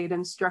first aid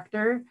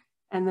instructor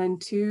and then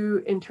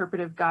 2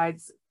 interpretive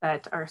guides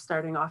that are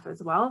starting off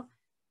as well.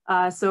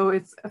 So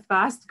it's a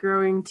fast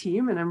growing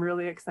team, and I'm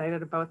really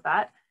excited about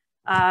that.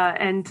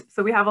 And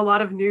so we have a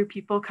lot of new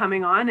people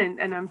coming on,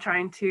 and I'm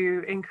trying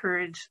to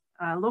encourage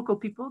local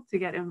people to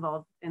get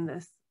involved in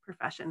this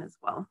profession as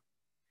well.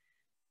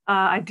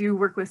 I do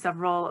work with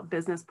several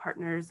business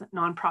partners,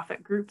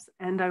 nonprofit groups,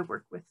 and I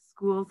work with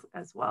schools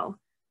as well.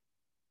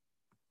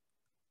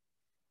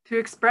 To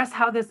express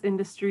how this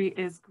industry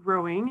is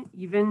growing,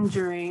 even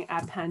during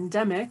a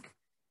pandemic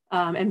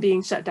and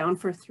being shut down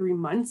for 3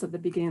 months at the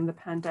beginning of the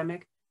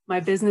pandemic, my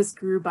business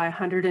grew by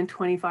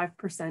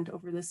 125%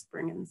 over the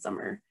spring and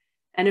summer.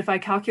 And if I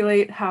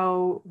calculate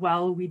how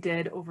well we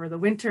did over the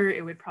winter,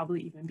 it would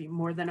probably even be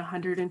more than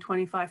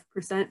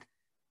 125%.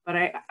 But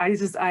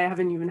I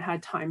haven't even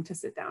had time to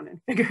sit down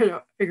and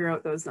figure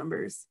out those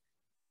numbers.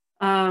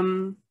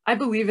 I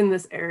believe in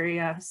this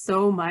area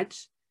so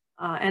much,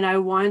 and I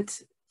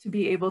want to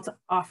be able to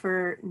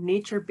offer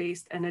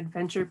nature-based and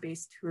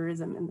adventure-based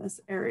tourism in this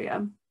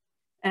area.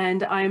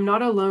 And I am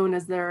not alone,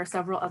 as there are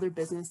several other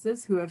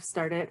businesses who have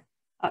started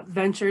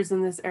ventures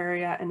in this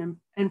area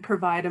and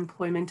provide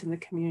employment in the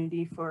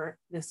community for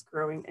this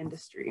growing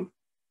industry.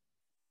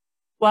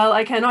 While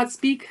I cannot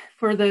speak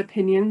for the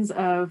opinions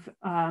of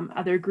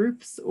other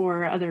groups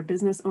or other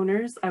business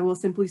owners, I will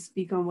simply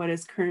speak on what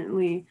is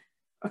currently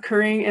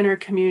occurring in our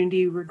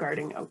community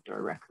regarding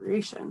outdoor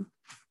recreation.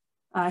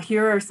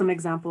 Here are some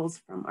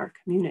examples from our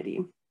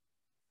community.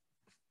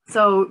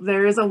 So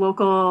there is a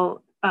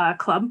local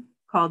club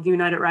called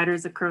United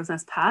Riders of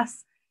Crowsnest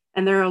Pass,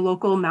 and they're a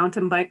local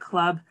mountain bike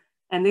club,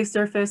 and they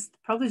surfaced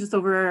probably just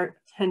over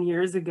 10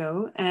 years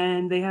ago,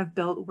 and they have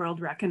built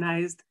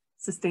world-recognized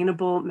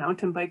sustainable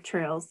mountain bike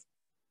trails.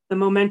 The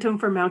momentum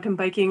for mountain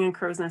biking in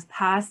Crowsnest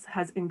Pass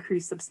has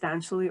increased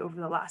substantially over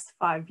the last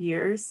 5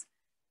 years.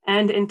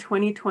 And in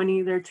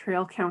 2020, their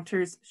trail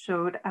counters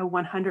showed a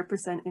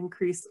 100%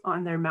 increase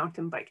on their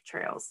mountain bike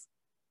trails.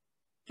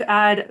 To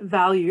add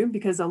value,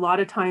 because a lot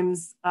of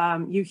times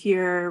you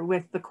hear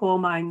with the coal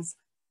mines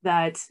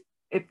that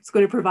it's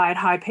going to provide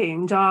high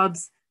paying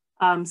jobs.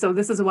 So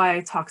this is why I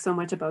talk so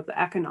much about the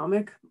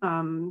economic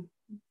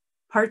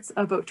parts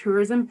about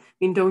tourism. I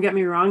mean, don't get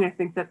me wrong, I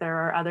think that there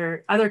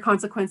are other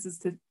consequences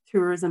to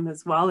tourism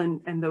as well,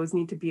 and those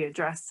need to be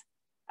addressed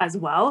as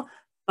well.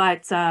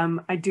 But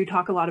I do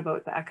talk a lot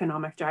about the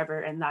economic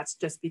driver, and that's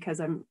just because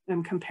I'm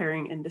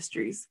comparing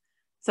industries.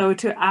 So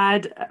to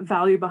add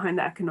value behind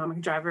the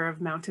economic driver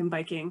of mountain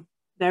biking,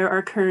 there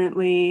are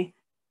currently,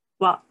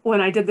 well,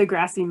 when I did the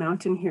Grassy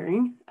Mountain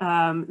hearing,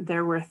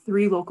 there were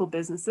 3 local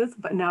businesses,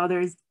 but now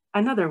there's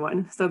another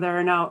one. So there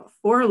are now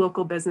 4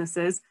 local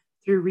businesses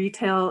through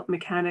retail,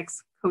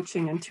 mechanics,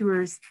 coaching, and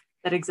tours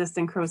that exist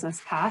in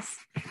Crowsnest Pass.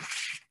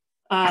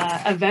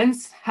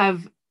 Events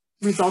have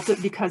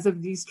resulted because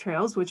of these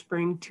trails, which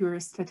bring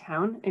tourists to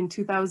town. In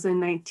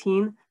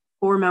 2019,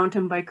 4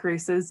 mountain bike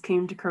races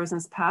came to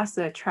Crowsnest Pass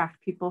that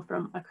attract people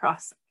from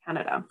across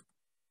Canada.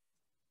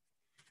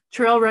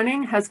 Trail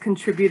running has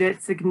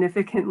contributed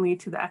significantly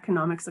to the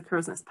economics of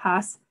Crowsnest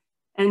Pass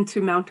and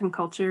to mountain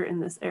culture in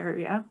this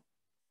area.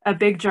 A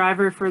big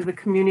driver for the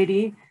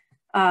community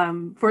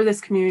for this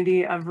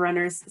community of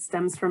runners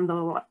stems from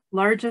the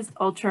largest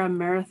ultra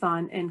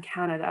marathon in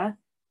Canada.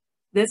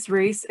 This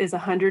race is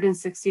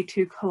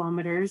 162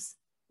 kilometers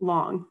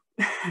long,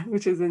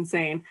 which is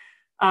insane.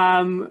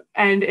 And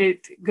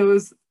it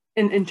goes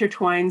and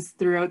intertwines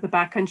throughout the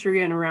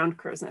backcountry and around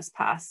Crowsnest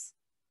Pass.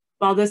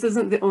 While this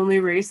isn't the only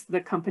race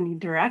the company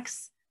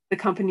directs, the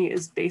company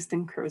is based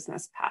in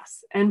Crowsnest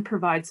Pass and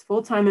provides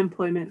full-time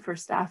employment for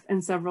staff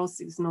and several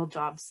seasonal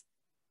jobs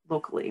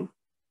locally.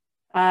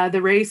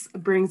 The race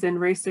brings in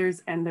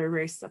racers and their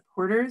race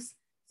supporters,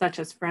 such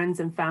as friends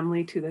and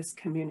family, to this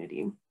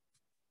community.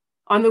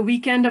 On the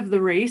weekend of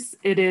the race,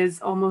 it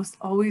is almost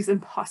always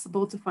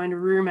impossible to find a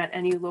room at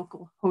any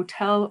local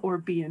hotel or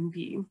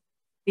B&B.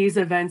 These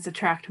events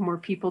attract more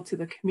people to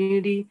the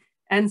community,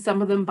 and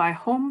some of them buy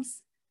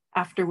homes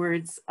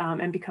afterwards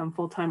and become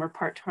full-time or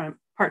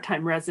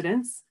part-time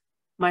residents.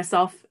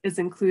 Myself is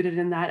included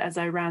in that, as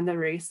I ran the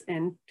race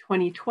in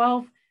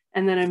 2012,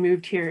 and then I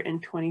moved here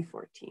in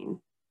 2014.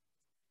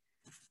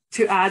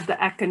 To add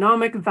the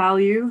economic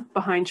value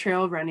behind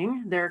trail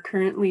running, there are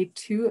currently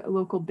 2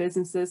 local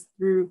businesses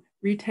through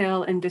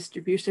retail and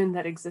distribution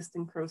that exist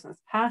in Crowsnest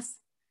Pass.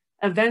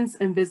 Events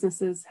and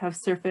businesses have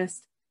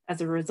surfaced as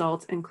a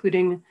result,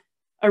 including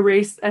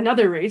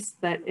another race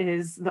that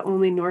is the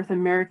only North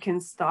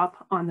American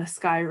stop on the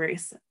Sky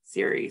Race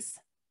series.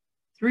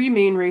 3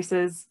 main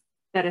races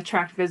that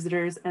attract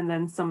visitors, and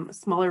then some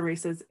smaller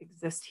races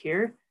exist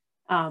here,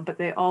 but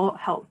they all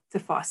help to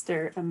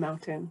foster a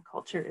mountain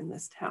culture in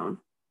this town.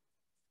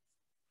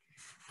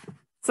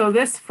 So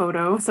this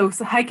photo, so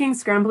hiking,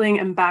 scrambling,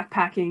 and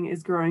backpacking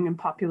is growing in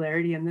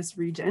popularity in this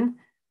region.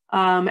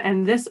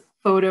 And this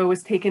photo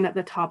was taken at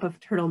the top of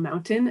Turtle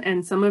Mountain,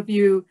 and some of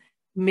you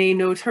may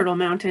know Turtle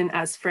Mountain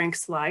as Frank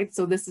Slide.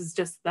 So this is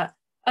just the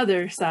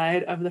other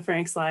side of the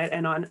Frank Slide,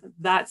 and on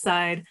that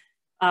side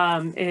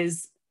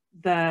is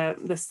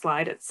the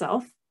slide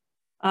itself.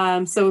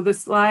 So the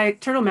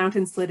slide, Turtle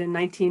Mountain slid in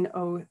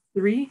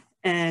 1903,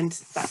 and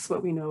that's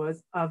what we know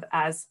of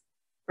as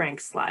Frank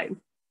Slide.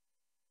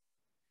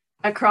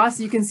 Across,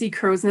 you can see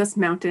Crow's Nest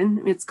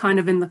Mountain. It's kind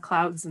of in the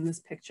clouds in this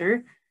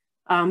picture.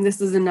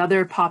 This is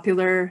another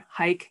popular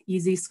hike,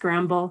 easy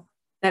scramble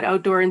that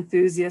outdoor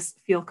enthusiasts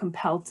feel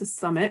compelled to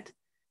summit.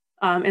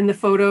 In the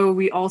photo,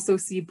 we also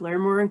see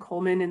Blairmore and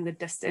Coleman in the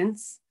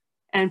distance,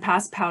 and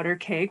past Powder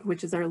Keg,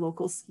 which is our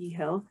local ski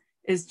hill,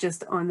 is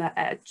just on the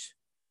edge.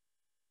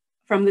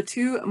 From the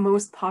two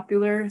most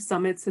popular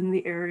summits in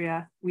the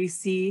area, we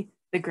see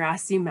the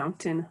Grassy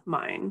Mountain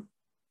Mine.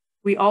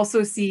 We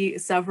also see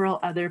several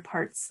other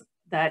parts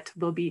that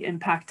will be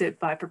impacted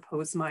by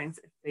proposed mines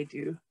if they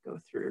do go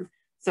through.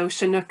 So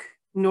Chinook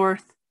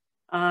North,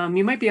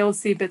 you might be able to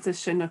see bits of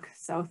Chinook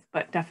South,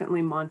 but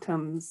definitely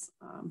Montum's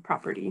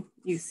property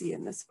you see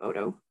in this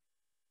photo.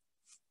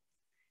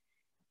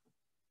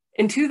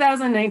 In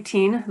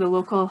 2019, the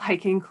local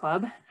hiking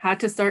club had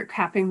to start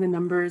capping the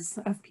numbers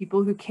of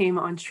people who came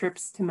on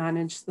trips to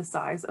manage the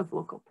size of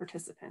local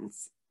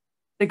participants.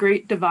 The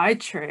Great Divide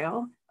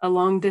Trail, a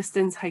long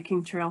distance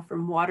hiking trail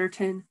from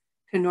Waterton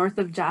to north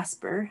of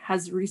Jasper,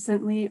 has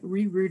recently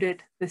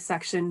rerouted the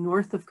section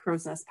north of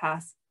Crow's Nest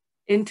Pass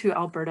into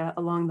Alberta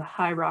along the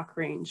High Rock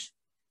Range.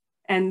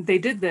 And they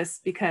did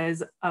this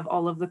because of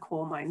all of the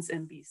coal mines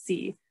in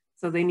BC.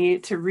 So they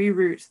needed to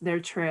reroute their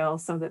trail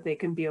so that they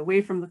can be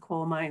away from the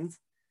coal mines.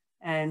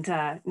 And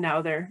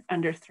now they're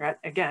under threat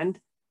again,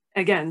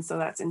 so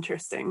that's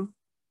interesting.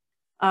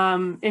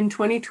 In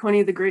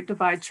 2020, the Great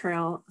Divide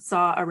Trail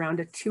saw around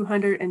a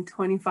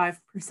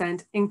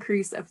 225%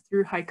 increase of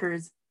through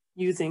hikers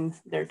using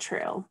their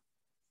trail.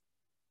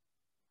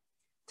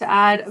 To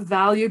add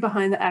value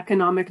behind the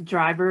economic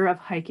driver of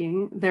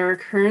hiking, there are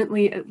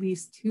currently at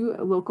least 2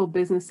 local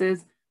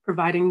businesses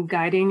providing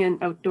guiding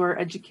and outdoor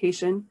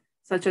education,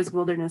 such as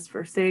wilderness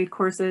first aid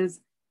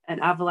courses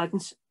and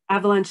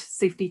avalanche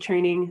safety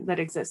training that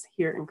exists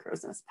here in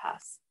Crow's Nest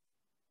Pass.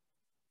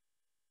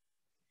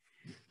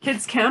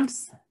 Kids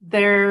camps.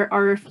 There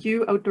are a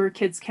few outdoor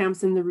kids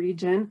camps in the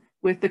region,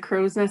 with the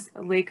Crow's Nest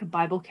Lake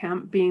Bible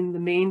Camp being the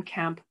main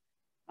camp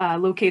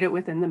located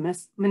within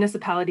the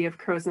municipality of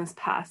Crow's Nest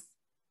Pass.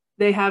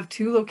 They have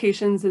 2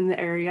 locations in the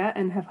area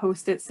and have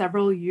hosted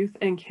several youth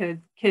and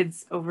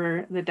kids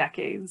over the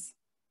decades.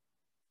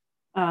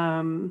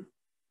 And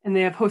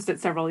they have hosted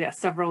several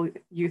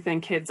youth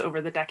and kids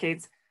over the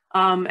decades.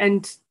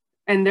 And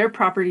their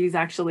properties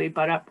actually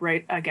butt up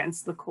right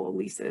against the coal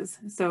leases.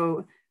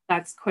 So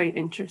that's quite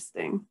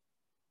interesting.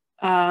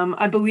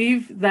 I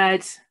believe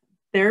that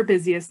their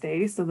busiest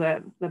day, so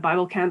the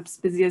Bible Camp's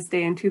busiest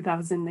day in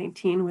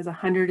 2019 was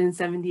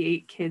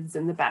 178 kids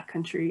in the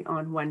backcountry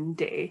on one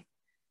day.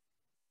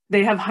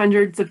 They have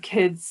hundreds of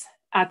kids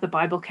at the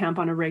Bible Camp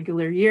on a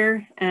regular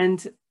year,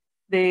 and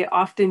they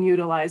often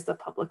utilize the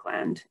public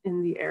land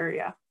in the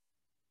area.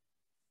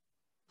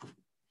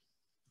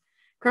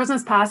 Crow's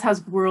Nest Pass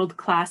has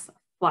world-class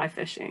fly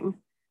fishing.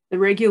 The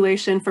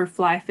regulation for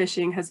fly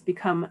fishing has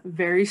become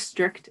very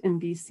strict in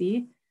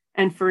BC,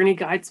 and Fernie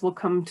guides will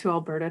come to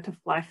Alberta to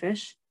fly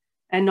fish,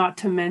 and not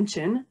to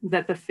mention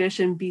that the fish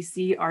in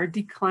BC are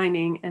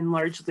declining and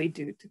largely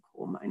due to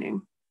coal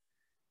mining.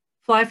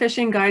 Fly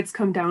fishing guides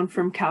come down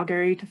from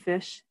Calgary to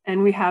fish,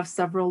 and we have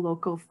several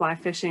local fly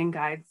fishing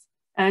guides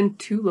and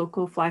 2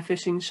 local fly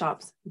fishing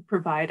shops who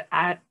provide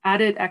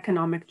added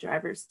economic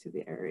drivers to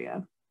the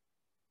area.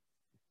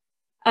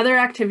 Other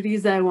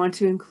activities that I want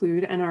to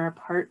include and are a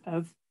part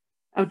of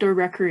outdoor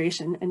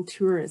recreation and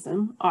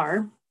tourism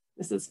are,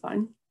 this is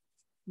fun,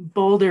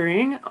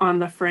 bouldering on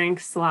the Frank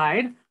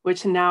Slide,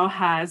 which now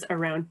has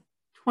around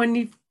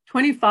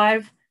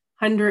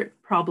 2,500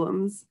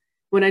 problems.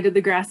 When I did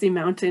the Grassy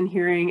Mountain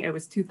hearing, it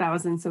was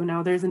 2,000. So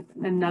now there's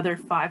another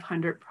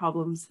 500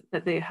 problems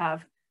that they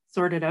have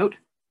sorted out.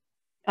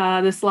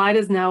 The slide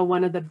is now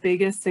one of the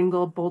biggest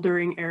single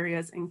bouldering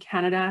areas in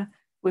Canada,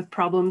 with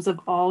problems of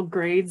all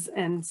grades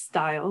and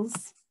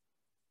styles.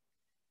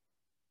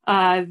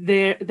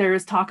 There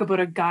is talk about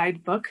a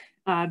guidebook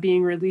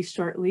being released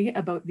shortly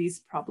about these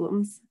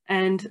problems.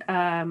 And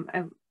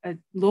a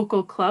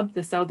local club,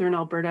 the Southern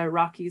Alberta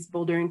Rockies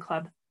Bouldering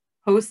Club,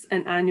 hosts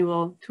an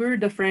annual Tour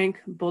de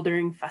Frank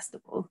Bouldering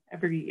Festival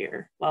every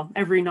year, well,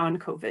 every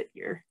non-COVID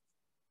year.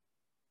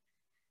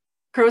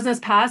 Crow's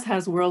Nest Pass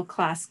has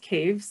world-class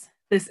caves.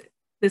 This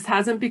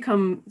hasn't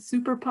become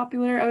super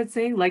popular, I would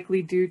say,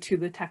 likely due to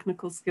the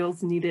technical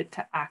skills needed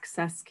to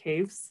access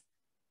caves.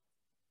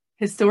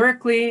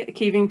 Historically,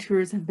 caving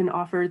tours have been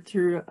offered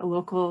through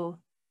local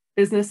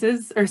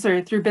businesses,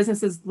 through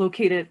businesses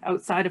located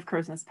outside of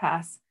Crow's Nest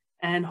Pass.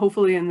 And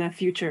hopefully in the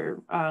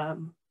future,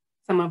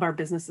 some of our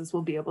businesses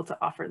will be able to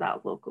offer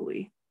that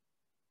locally.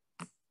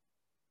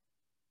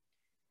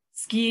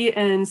 Ski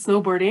and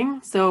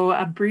snowboarding. So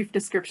a brief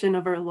description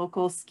of our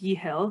local ski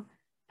hill,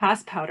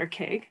 past Powder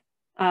Keg.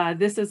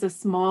 This is a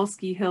small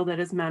ski hill that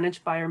is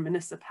managed by our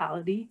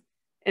municipality.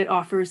 It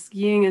offers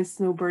skiing and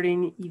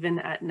snowboarding even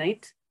at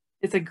night.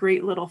 It's a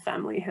great little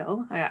family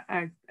hill.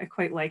 I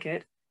quite like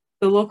it.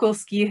 The local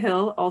ski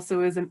hill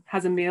also has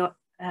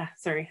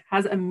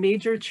a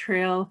major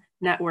trail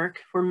network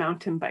for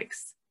mountain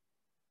bikes.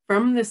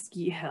 From the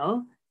ski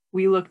hill,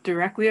 we look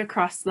directly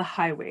across the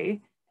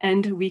highway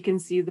and we can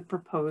see the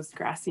proposed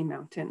Grassy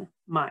Mountain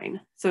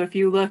mine. So if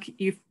you look,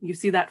 you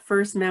see that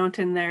first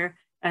mountain there,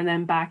 and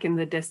then back in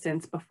the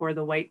distance before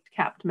the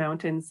white-capped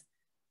mountains,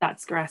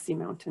 that's Grassy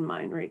Mountain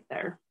mine right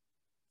there.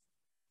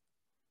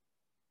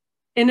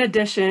 In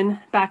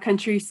addition,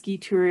 backcountry ski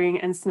touring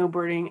and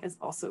snowboarding is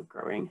also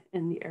growing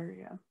in the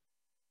area.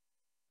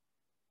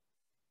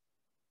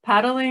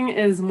 Paddling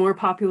is more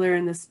popular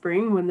in the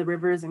spring when the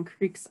rivers and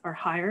creeks are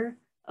higher.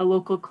 A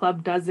local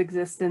club does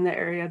exist in the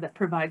area that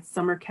provides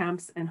summer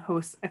camps and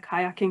hosts a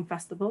kayaking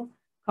festival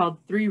called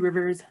Three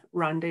Rivers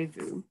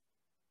Rendezvous.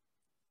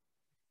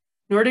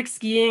 Nordic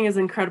skiing is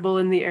incredible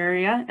in the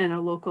area and a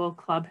local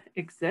club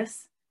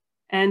exists.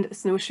 And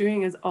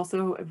snowshoeing is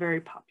also very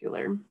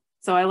popular.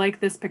 So I like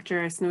this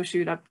picture. I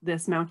snowshoed up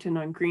this mountain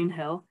on Green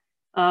Hill.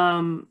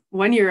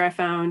 One year I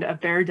found a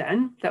bear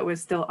den that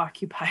was still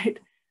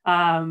occupied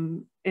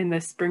in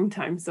the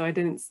springtime, so I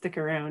didn't stick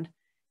around.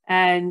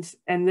 And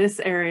this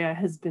area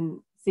has been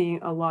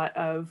seeing a lot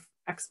of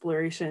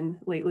exploration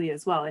lately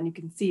as well. And you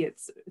can see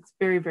it's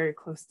very, very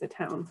close to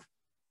town.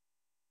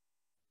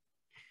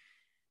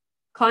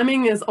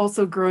 Climbing is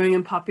also growing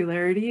in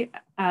popularity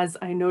as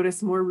I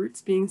notice more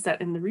routes being set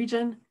in the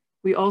region.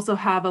 We also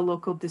have a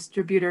local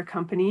distributor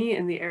company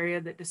in the area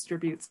that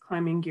distributes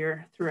climbing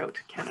gear throughout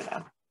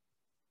Canada.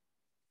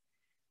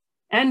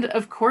 And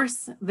of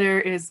course, there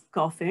is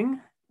golfing,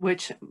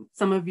 which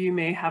some of you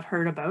may have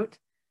heard about.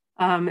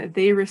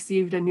 They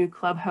received a new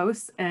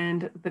clubhouse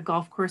and the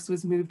golf course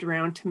was moved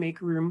around to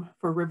make room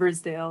for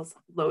Riversdale's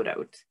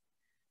loadout.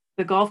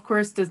 The golf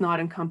course does not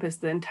encompass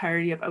the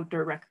entirety of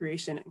outdoor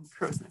recreation in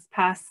Crowsnest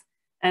Pass.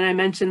 And I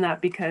mention that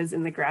because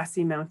in the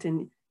Grassy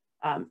Mountain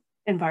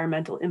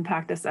environmental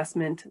impact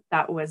assessment,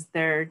 that was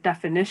their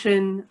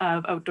definition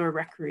of outdoor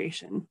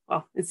recreation.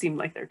 Well, it seemed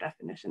like their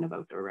definition of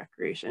outdoor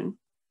recreation.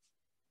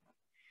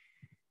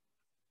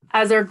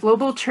 As our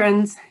global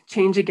trends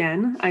change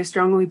again, I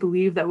strongly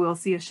believe that we'll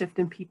see a shift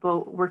in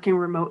people working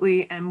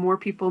remotely and more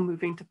people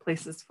moving to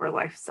places for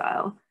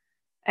lifestyle.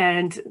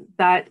 And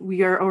that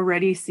we are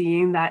already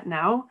seeing that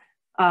now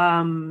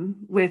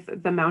with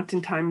the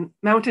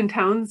mountain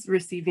towns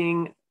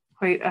receiving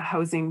quite a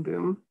housing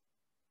boom.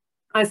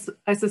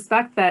 I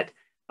suspect that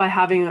by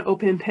having an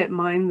open pit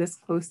mine this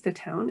close to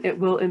town, it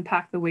will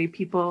impact the way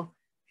people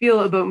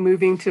feel about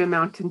moving to a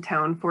mountain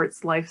town for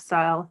its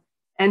lifestyle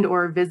and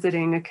or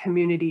visiting a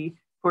community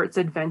for its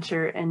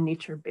adventure and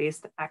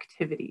nature-based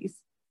activities.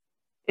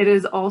 It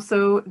is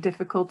also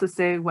difficult to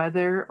say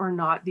whether or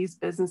not these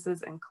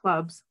businesses and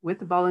clubs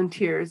with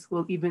volunteers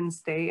will even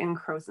stay in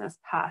Crowsnest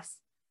Pass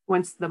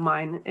once the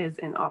mine is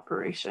in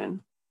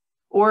operation,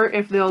 or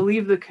if they'll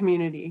leave the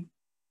community.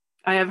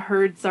 I have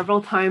heard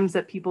several times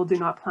that people do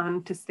not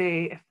plan to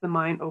stay if the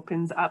mine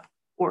opens up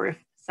or if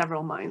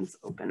several mines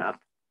open up.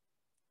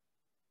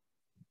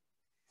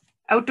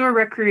 Outdoor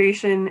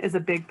recreation is a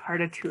big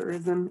part of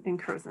tourism in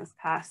Crowsnest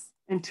Pass,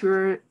 and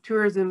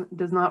tourism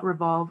does not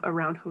revolve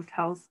around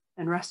hotels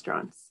and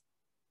restaurants.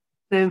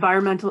 The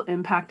environmental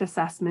impact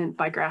assessment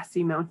by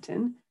Grassy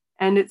Mountain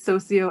and its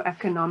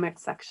socioeconomic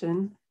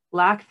section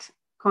lacked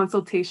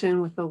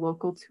consultation with the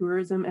local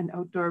tourism and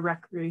outdoor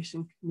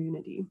recreation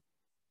community.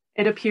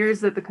 It appears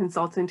that the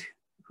consultant,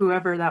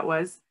 whoever that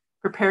was,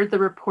 prepared the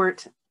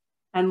report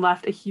and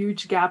left a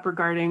huge gap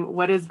regarding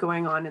what is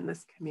going on in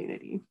this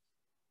community.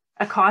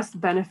 A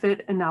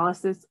cost-benefit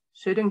analysis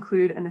should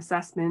include an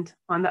assessment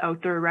on the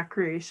outdoor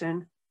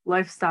recreation,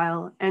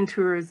 lifestyle, and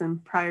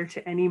tourism prior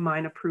to any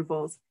mine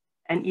approvals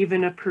and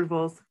even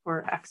approvals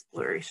for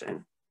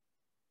exploration.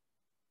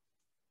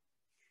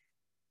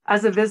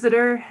 As a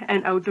visitor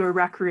and outdoor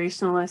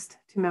recreationalist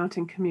to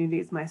mountain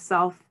communities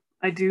myself,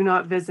 I do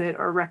not visit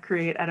or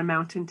recreate at a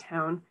mountain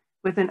town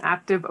with an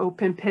active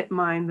open pit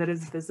mine that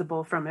is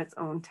visible from its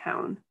own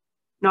town,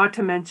 not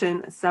to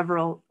mention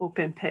several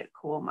open pit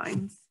coal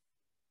mines.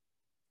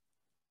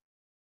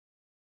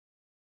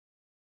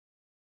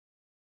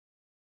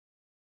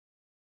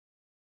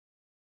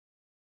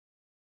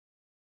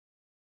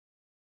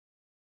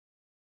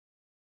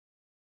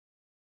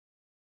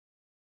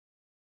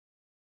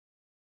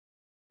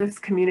 This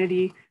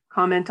community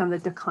comment on the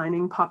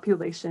declining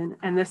population,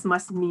 and this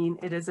must mean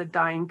it is a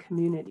dying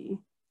community.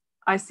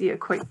 I see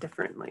it quite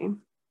differently.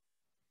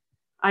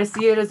 I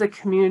see it as a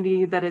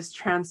community that is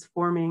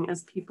transforming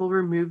as people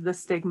remove the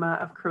stigma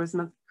of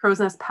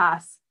Crowsnest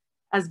Pass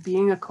as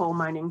being a coal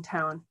mining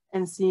town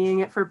and seeing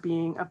it for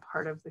being a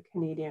part of the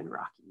Canadian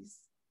Rockies.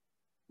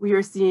 We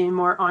are seeing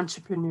more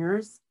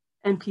entrepreneurs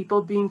and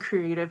people being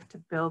creative to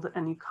build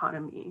an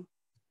economy.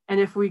 And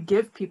if we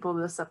give people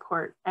the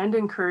support and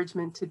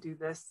encouragement to do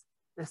this,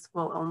 this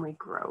will only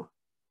grow.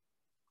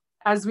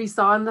 As we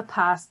saw in the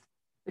past,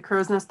 the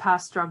Crowsnest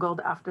Pass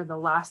struggled after the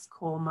last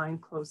coal mine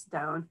closed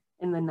down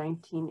in the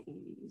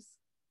 1980s.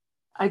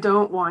 I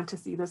don't want to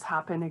see this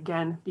happen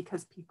again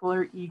because people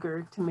are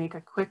eager to make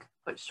a quick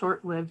but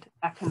short-lived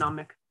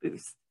economic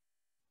boost.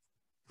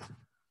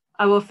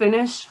 I will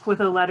finish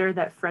with a letter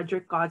that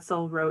Frederick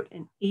Godsoll wrote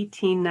in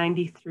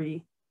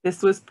 1893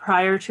 This was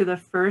prior to the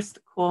first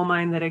coal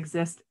mine that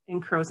exists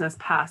in Crowsnest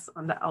Pass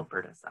on the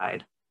Alberta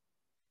side.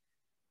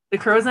 The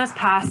Crowsnest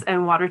Pass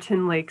and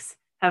Waterton Lakes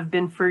have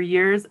been for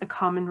years a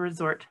common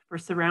resort for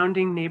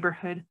surrounding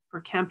neighborhood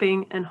for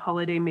camping and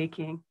holiday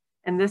making,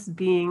 and there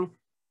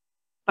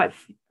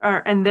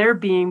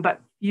being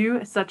but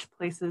few such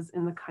places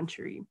in the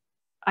country.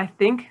 I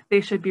think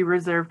they should be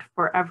reserved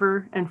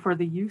forever and for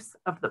the use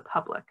of the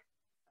public.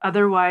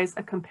 Otherwise,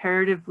 a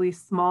comparatively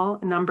small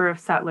number of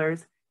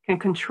settlers can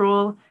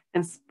control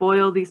and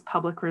spoil these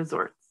public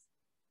resorts.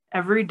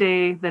 Every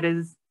day that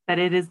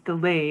it is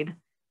delayed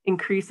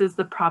increases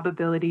the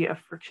probability of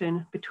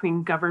friction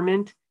between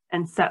government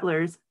and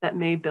settlers that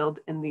may build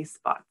in these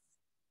spots.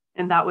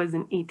 And that was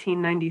in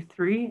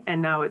 1893,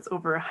 and now it's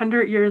over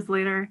 100 years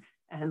later,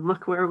 and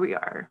look where we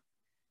are.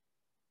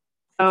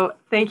 So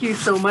thank you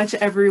so much,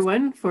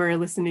 everyone, for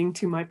listening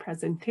to my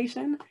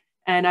presentation.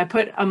 And I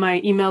put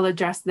my email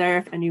address there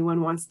if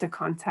anyone wants to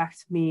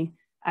contact me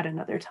at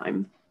another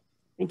time.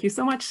 Thank you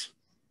so much.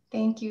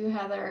 Thank you,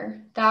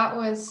 Heather. That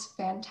was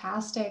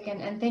fantastic.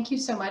 And thank you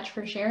so much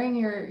for sharing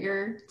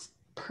your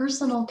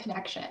personal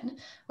connection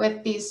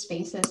with these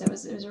spaces. It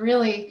was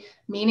really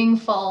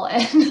meaningful.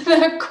 And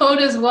the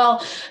quote as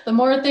well, the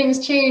more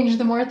things change,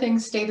 the more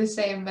things stay the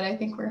same. But I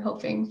think we're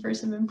hoping for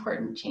some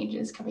important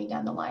changes coming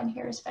down the line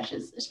here,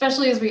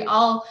 especially as we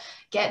all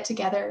get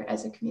together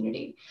as a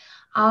community.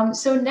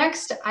 So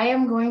next, I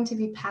am going to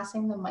be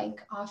passing the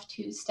mic off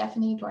to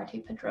Stephanie Duarte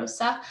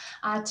Pedrosa.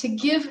 To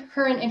give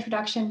her an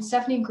introduction,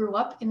 Stephanie grew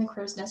up in the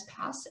Crowsnest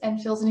Pass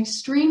and feels an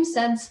extreme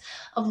sense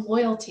of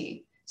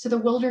loyalty to the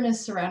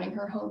wilderness surrounding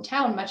her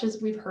hometown, much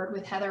as we've heard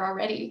with Heather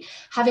already.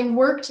 Having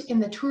worked in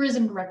the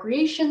tourism and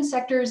recreation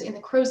sectors in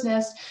the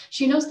Crowsnest,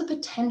 she knows the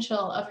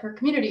potential of her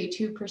community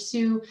to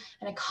pursue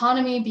an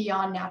economy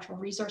beyond natural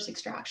resource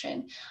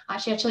extraction.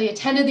 She actually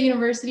attended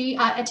university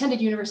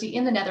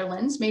in the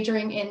Netherlands,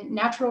 majoring in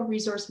natural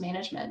resource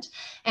management.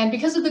 And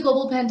because of the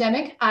global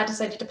pandemic,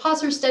 decided to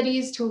pause her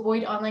studies to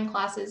avoid online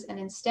classes, and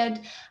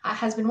instead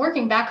has been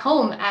working back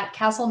home at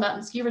Castle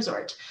Mountain Ski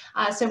Resort.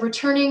 So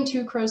returning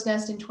to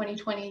Crowsnest in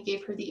 2020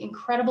 gave her the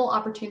incredible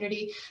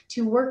opportunity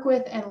to work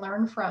with and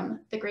learn from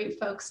the great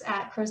folks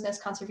at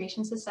Crowsnest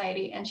Conservation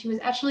Society. And she was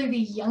actually the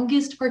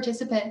youngest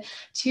participant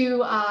to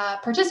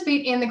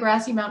participate in the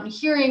Grassy Mountain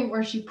hearing,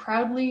 where she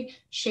proudly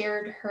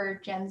shared her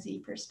Gen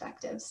Z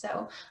perspective.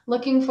 So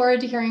looking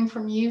forward to hearing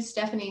from you,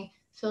 Stephanie.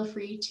 Feel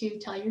free to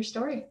tell your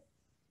story.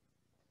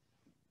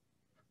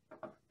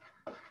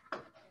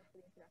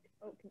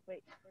 Oh,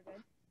 wait, we're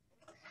good.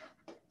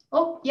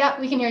 Oh,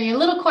 yeah, we can hear you. A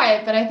little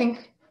quiet, but I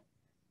think.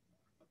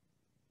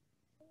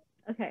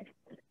 Okay.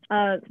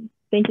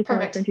 Thank you so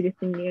much for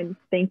introducing me, and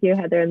thank you,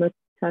 Heather and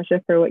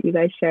Latasha, for what you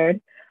guys shared.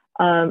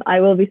 I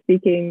will be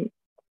speaking,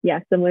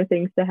 similar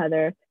things to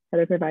Heather.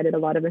 Heather provided a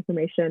lot of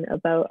information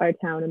about our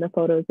town, and the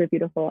photos were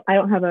beautiful. I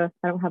don't have a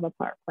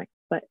PowerPoint,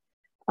 but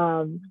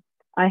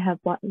I have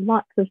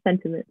lots of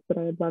sentiments that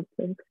I would love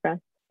to express.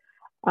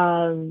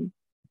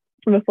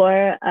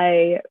 Before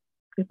I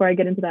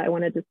get into that, I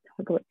want to just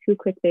talk about two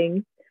quick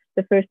things.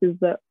 The first is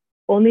the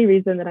only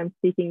reason that I'm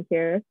speaking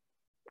here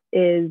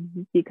is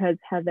because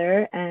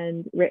Heather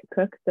and Rick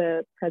Cook,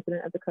 the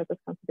president of the Crowsnest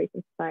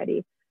Conservation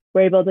Society,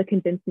 were able to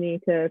convince me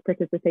to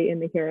participate in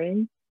the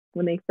hearing.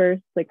 When they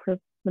first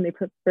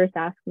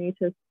asked me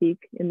to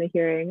speak in the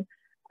hearing,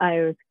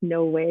 I was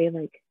no way,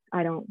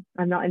 I'm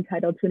not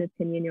entitled to an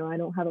opinion. I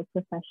don't have a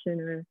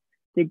profession or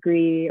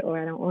degree, or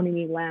I don't own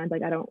any land.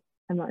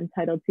 I'm not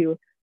entitled to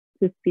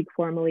speak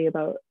formally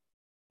about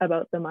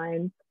the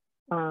mines.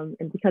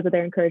 And because of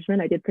their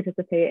encouragement, I did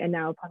participate. And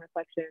now upon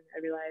reflection,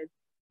 I realized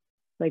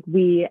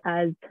we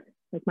as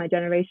my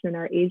generation and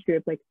our age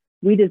group,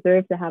 we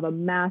deserve to have a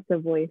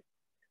massive voice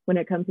when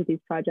it comes to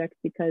these projects,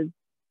 because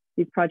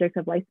these projects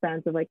have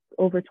lifespans of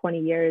over 20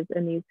 years,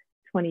 and these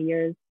 20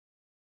 years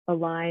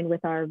align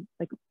with our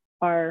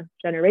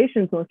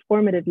generation's most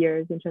formative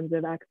years in terms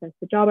of access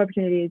to job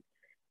opportunities.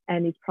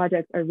 And these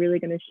projects are really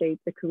going to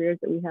shape the careers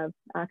that we have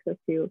access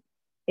to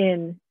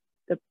in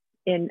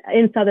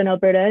Southern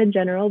Alberta in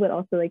general, but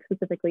also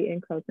specifically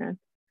in Crowsnest.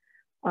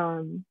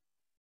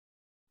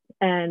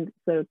 And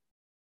so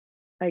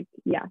I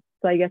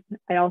guess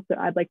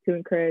I'd like to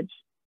encourage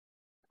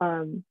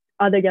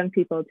other young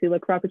people to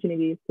look for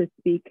opportunities to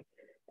speak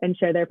and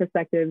share their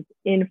perspectives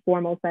in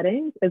formal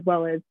settings, as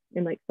well as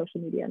in social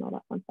media and all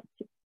that fun stuff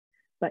too.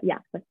 But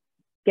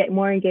get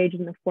more engaged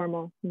in the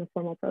formal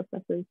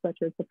processes,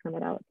 such as the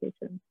permit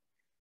allocation.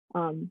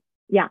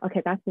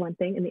 Okay, that's one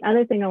thing. And the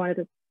other thing I wanted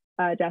to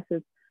address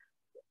is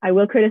I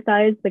will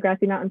criticize the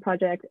Grassy Mountain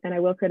project, and I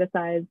will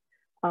criticize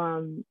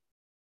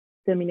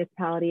the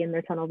municipality and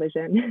their tunnel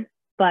vision,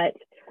 but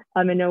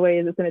in no way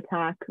is this an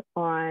attack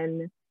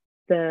on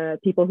the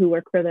people who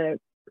work for the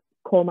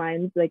coal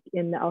mines,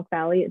 in the Elk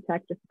Valley at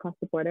Teck, just across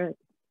the border.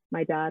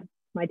 My dad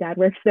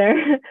works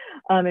there.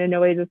 And in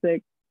no way is this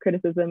a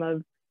criticism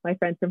of my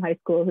friends from high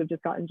school who've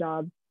just gotten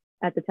jobs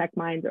at the Teck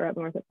mines or up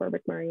north at Fort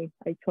McMurray.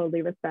 I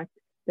totally respect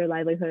their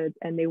livelihoods,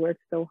 and they work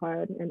so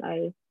hard. And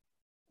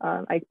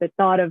the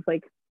thought of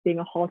being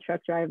a haul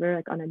truck driver,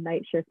 like on a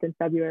night shift in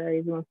February,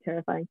 is the most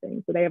terrifying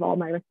thing. So they have all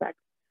my respect.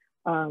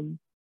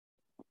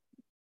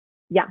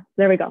 Yeah,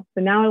 there we go.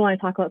 So now I want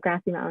to talk about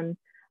Grassy Mountain.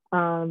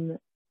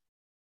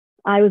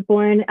 I was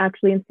born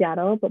actually in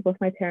Seattle, but both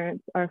my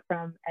parents are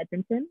from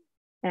Edmonton.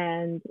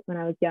 And when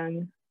I was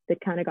young, they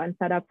kind of gotten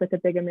fed up with the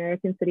big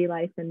American city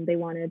life, and they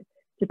wanted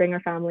to bring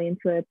our family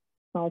into a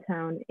small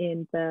town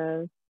in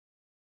the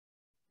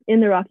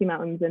Rocky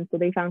Mountains. And so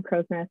they found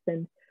Crow's Nest,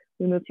 and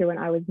we moved here when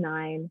I was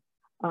 9.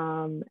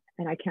 And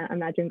I can't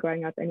imagine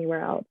growing up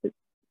anywhere else. It's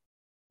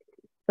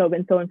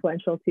been so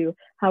influential to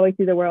how I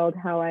see the world,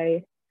 how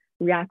I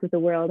react with the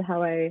world,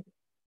 how I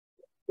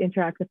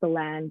interact with the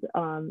land,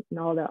 and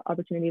all the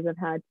opportunities I've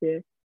had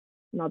to,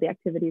 and all the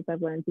activities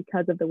I've learned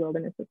because of the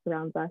wilderness that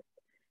surrounds us.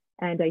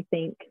 And I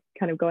think,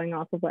 kind of going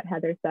off of what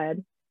Heather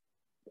said,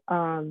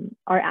 our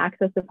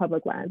access to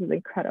public lands is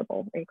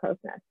incredible in Crow's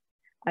Nest.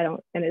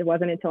 And it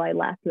wasn't until I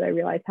left that I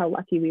realized how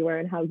lucky we were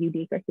and how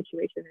unique our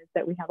situation is,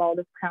 that we have all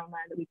this crown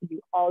land, that we can do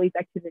all these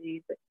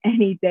activities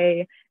any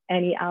day,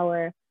 any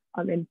hour,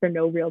 and for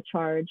no real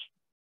charge.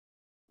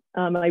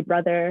 My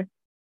brother,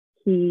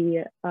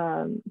 he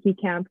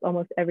camps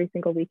almost every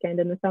single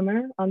weekend in the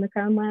summer on the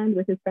crown land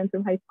with his friends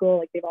from high school.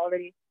 Like they've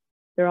already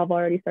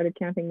started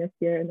camping this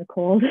year in the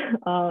cold.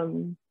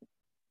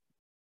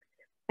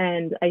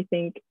 And I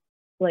think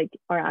like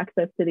our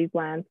access to these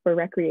lands for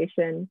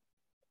recreation,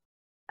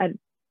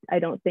 I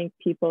don't think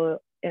people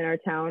in our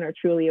town are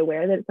truly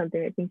aware that it's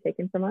something that's being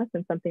taken from us,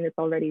 and something that's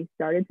already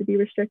started to be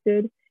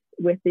restricted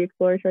with the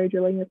exploratory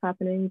drilling that's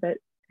happening that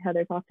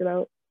Heather talked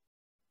about.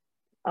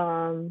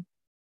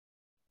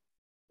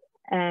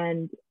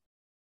 And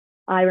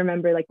I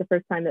remember like the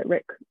first time that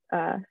Rick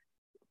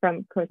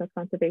from Crow's Nest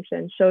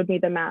Conservation showed me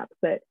the maps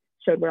that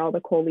showed where all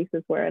the coal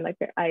leases were, and like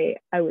I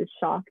was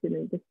shocked and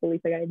in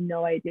disbelief. Like I had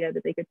no idea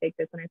that they could take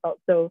this, and I felt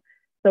so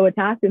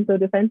attacked and so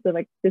defensive.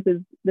 Like this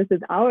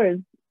is ours,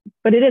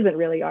 but it isn't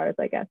really ours,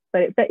 I guess.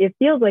 But it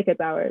feels like it's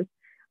ours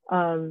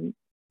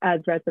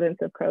as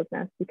residents of Crow's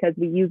Nest, because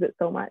we use it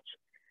so much.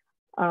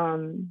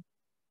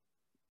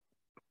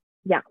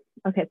 Yeah.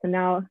 Okay. So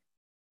now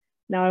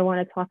I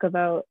want to talk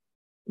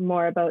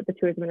more about the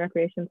tourism and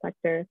recreation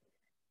sector,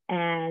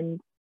 and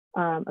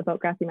about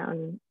Grassy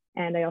Mountain.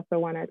 And I also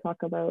want to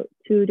talk about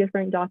 2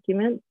 different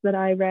documents that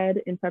I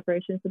read in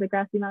preparation for the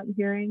Grassy Mountain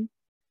hearing.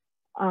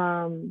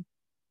 And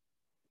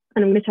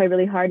I'm going to try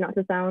really hard not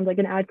to sound like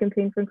an ad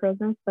campaign from Crow's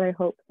Nest, but I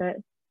hope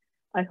that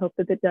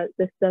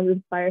this does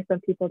inspire some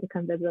people to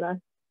come visit us.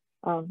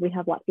 We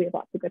have lots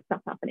of good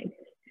stuff happening.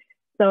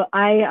 So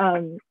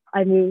I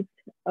moved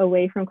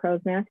away from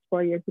Crow's Nest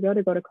 4 years ago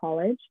to go to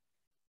college.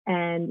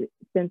 And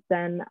since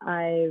then,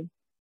 I've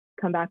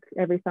come back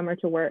every summer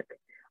to work.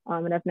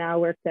 And I've now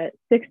worked at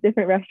 6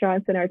 different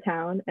restaurants in our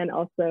town. And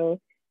also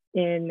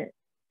in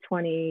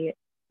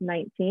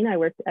 2019, I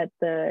worked at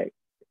the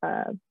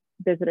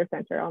visitor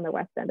center on the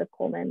west end of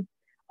Coleman,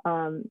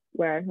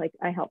 where like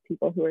I helped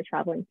people who were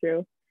traveling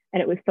through.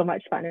 And it was so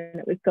much fun, and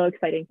it was so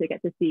exciting to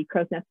get to see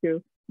Crow's Nest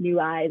through new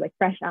eyes, like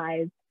fresh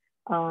eyes.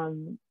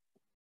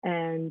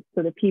 And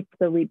so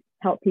we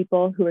help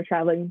people who are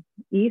traveling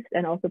east,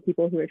 and also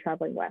people who are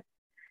traveling west.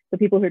 So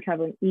people who are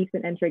traveling east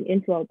and entering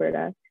into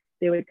Alberta,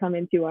 they would come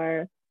into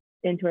our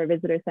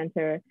visitor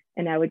center,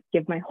 and I would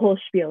give my whole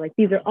spiel. Like,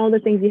 these are all the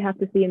things you have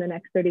to see in the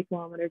next 30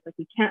 kilometers. Like,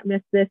 you can't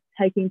miss this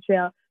hiking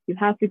trail. You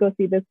have to go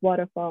see this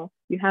waterfall.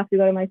 You have to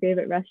go to my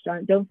favorite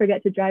restaurant. Don't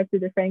forget to drive through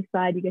the Frank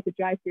side. You get to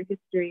drive through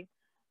history.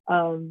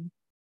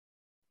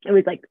 It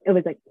was like,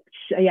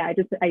 yeah,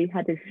 I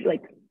had to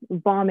like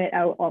vomit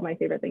out all my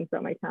favorite things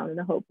about my town in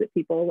the hope that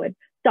people would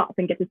stop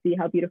and get to see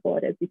how beautiful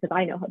it is, because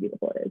I know how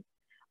beautiful it is.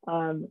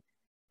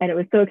 And it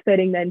was so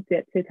exciting then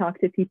to talk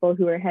to people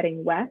who are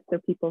heading west, so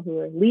people who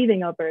are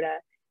leaving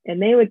Alberta,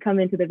 and they would come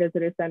into the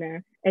visitor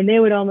center and they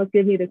would almost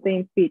give me the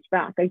same speech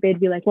back. Like, they'd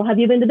be like, well, have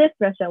you been to this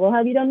restaurant? Well,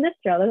 have you done this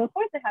trail? Like, of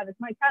course I have, it's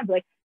my town. But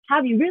like,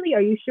 have you really?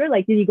 Are you sure?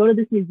 Like, did you go to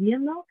this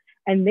museum though?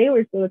 And they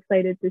were so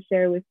excited to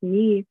share with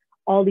me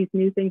all these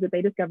new things that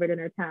they discovered in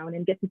our town,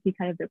 and get to see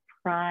kind of the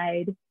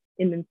pride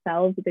in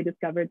themselves that they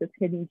discovered this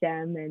hidden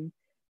gem, and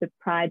the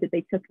pride that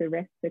they took the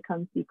risk to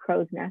come see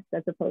Crow's Nest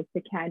as opposed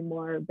to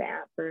Canmore or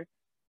Banff or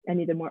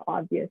any of the more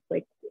obvious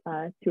like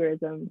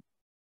tourism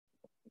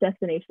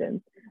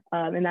destinations.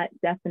 And that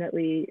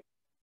definitely,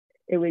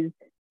 it was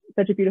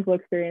such a beautiful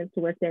experience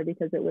to work there,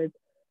 because it was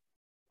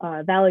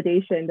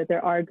validation that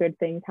there are good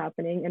things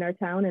happening in our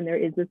town, and there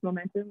is this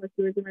momentum with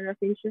tourism and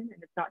recreation,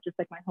 and it's not just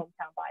like my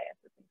hometown bias.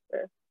 I think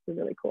they're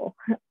really cool.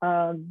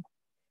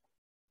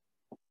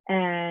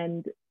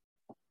 And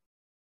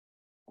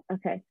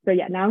okay, so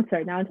yeah, now I'm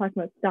talking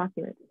about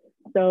documents.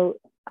 So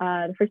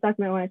the first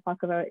document I want to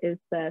talk about is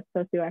the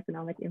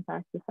socioeconomic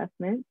impact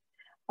assessment.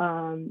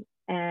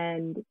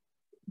 And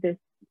this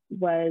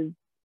was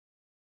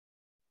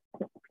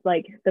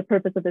like, the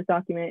purpose of this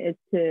document is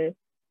to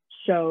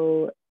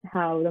show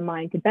how the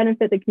mine could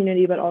benefit the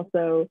community, but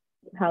also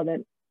how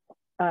that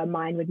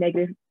mine would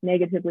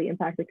negatively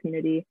impact the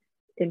community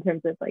in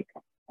terms of like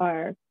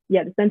our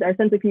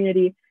sense of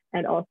community,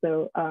 and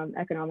also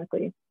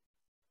economically.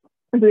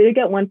 So we did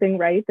get one thing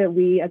right, that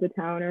we as a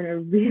town are in a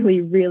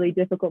really, really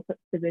difficult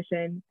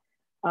position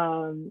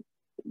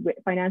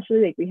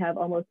financially. Like we have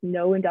almost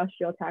no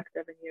industrial tax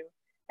revenue,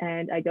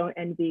 and I don't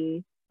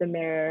envy the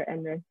mayor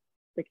and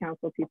the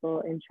council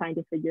people in trying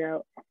to figure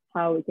out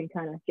how we can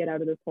kind of get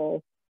out of this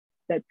hole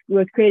that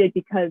was created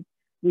because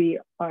we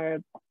are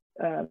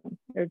there's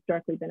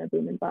historically been a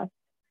boom and bust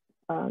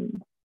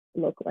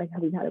local, like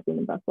we've had a boom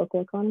and bust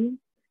local economy.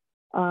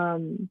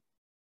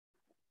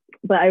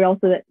 But I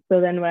also,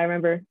 so then when I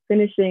remember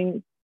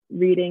finishing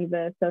reading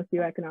the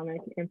socioeconomic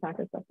impact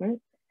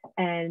assessment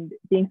and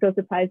being so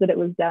surprised that it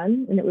was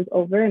done and it was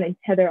over, and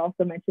Heather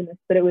also mentioned this,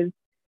 but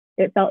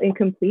it felt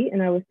incomplete,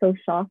 and I was so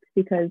shocked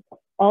because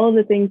all of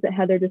the things that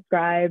Heather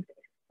described,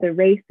 the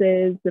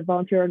races, the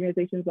volunteer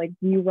organizations like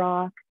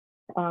VROC,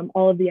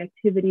 all of the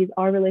activities,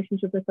 our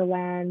relationship with the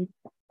land,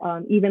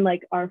 even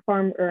like our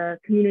farm or our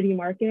community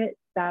market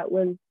that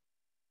was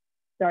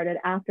started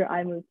after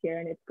I moved here,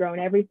 and it's grown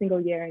every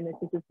single year, and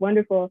it's just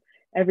wonderful.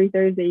 Every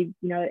Thursday,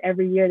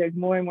 every year there's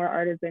more and more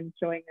artisans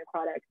showing their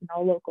products, and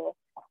all local.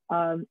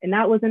 And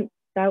that wasn't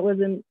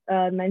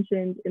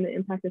mentioned in the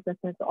impact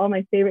assessment. So all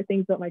my favorite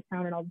things about my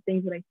town and all the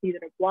things that I see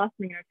that are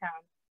blossoming in our town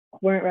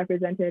weren't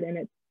represented, and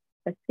it's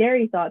a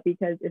scary thought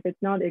because if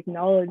it's not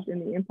acknowledged in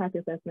the impact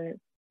assessment,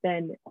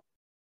 then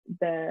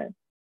the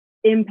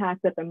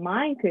impact that the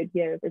mine could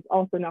give is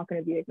also not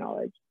going to be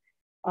acknowledged.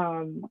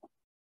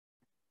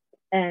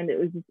 And it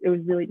was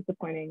really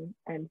disappointing,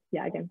 and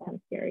yeah, again, kind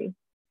of scary.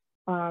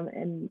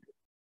 And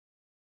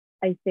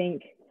I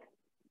think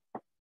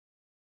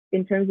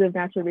in terms of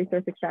natural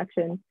resource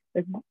extraction,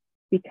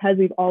 because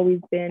we've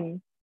always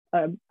been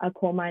a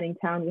coal mining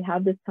town, we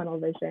have this tunnel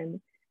vision,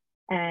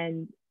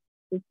 and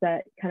it's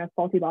that kind of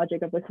faulty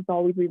logic of this is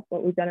always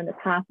what we've done in the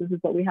past, this is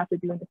what we have to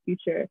do in the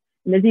future.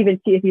 And there's even,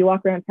 if you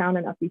walk around town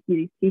enough, you see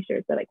these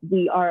t-shirts that like,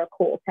 we are a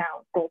coal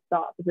town, full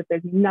stop, as if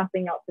there's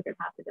nothing else that could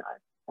happen to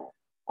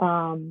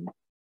us.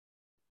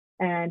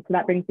 And so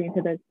that brings me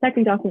to the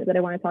second document that I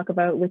want to talk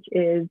about, which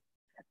is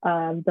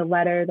the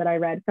letter that I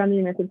read from the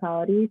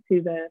municipality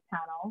to the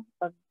panel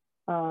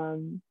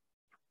and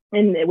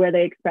where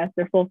they expressed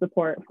their full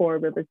support for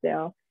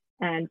Riversdale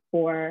and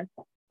for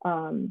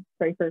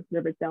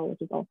Riversdale,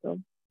 which is also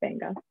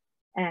Banga,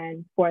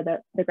 and for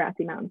the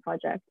Grassy Mountain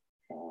project.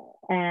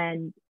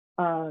 And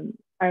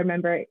I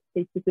remember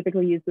they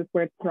specifically used this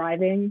word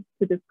thriving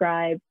to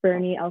describe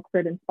Fernie,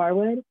 Elkford, and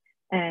Sparwood.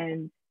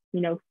 And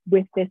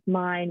with this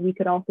mine, we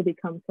could also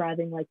become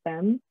thriving like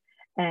them.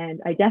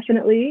 And I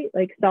definitely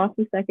stopped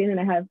a second, and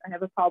I have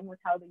a problem with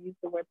how they use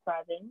the word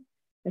thriving.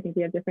 I think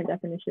we have different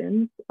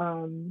definitions.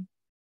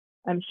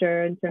 I'm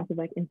sure in terms of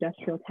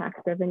industrial tax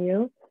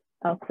revenue,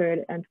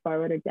 Elkford and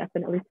Sparwood are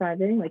definitely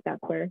thriving.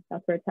 That's where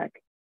tech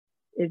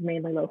is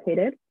mainly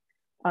located.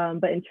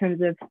 But in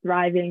terms of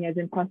thriving as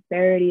in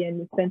prosperity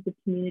and the sense of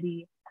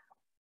community,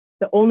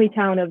 the only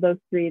town of those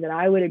three that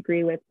I would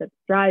agree with that's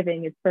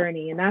thriving is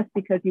Fernie. And that's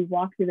because you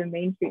walk through the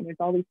main street and there's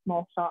all these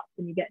small shops,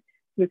 and you get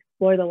to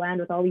explore the land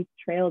with all these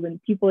trails, and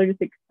people are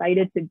just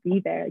excited to be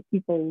there.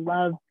 People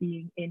love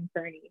being in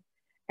Fernie.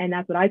 And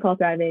that's what I call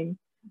thriving.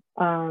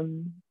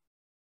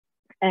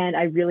 And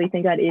I really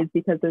think that is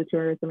because of the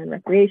tourism and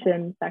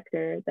recreation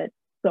sector that's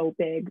so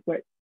big,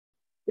 and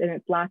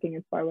it's lacking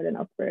in Sparwood and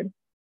Elkford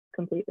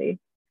completely.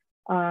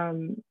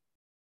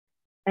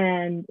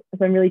 And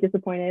so I'm really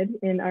disappointed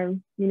in our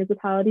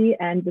municipality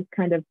and this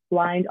kind of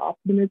blind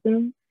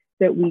optimism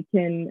that we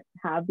can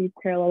have these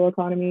parallel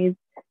economies,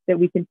 that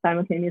we can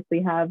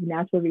simultaneously have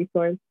natural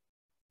resource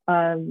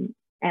and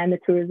the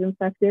tourism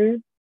sector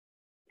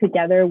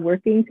together,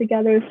 working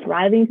together,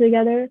 thriving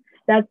together.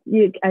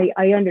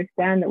 I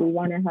understand that we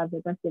want to have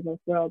the best of both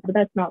worlds, but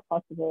that's not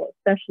possible,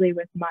 especially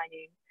with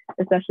mining,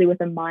 especially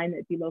with a mine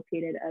that's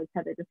located, as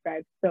Heather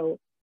described, so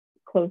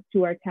close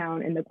to our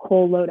town, and the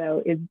coal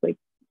loadout is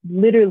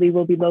literally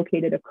will be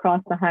located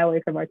across the highway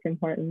from our Tim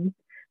Hortons.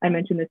 I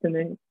mentioned this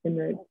in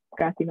the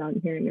Grassy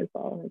Mountain hearing as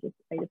well. And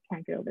I just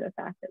can't get over the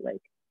fact that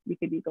you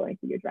could be going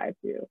through your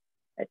drive-through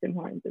at Tim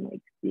Hortons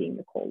and seeing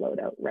the coal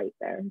loadout right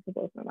there to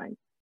blows my mind.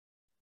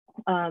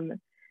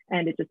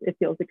 And it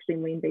feels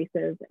extremely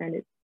invasive, and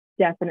it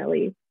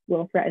definitely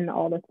will threaten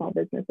all the small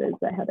businesses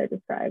that Heather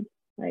described.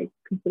 I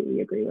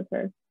completely agree with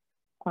her.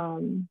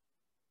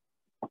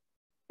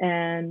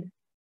 And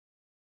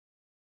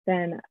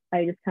then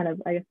I just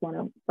want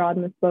to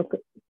broaden the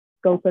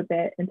scope a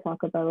bit and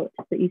talk about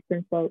the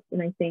Eastern Slopes.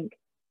 And I think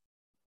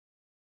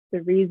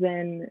the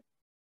reason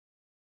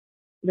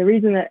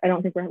that I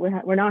don't think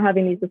we're not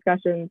having these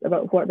discussions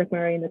about Fort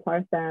McMurray and the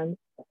tar sands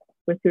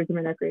with tourism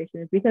and recreation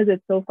is because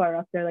it's so far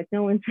up there.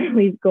 No one's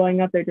really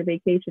going up there to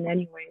vacation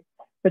anyways.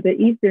 But the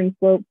Eastern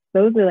Slopes,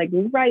 those are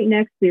right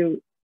next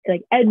to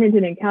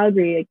Edmonton and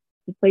Calgary,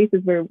 the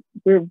places where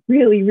we're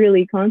really,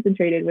 really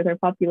concentrated with our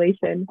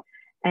population.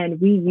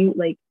 And we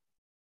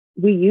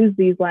use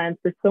these lands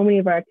for so many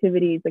of our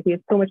activities. We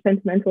have so much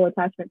sentimental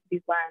attachment to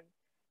these lands.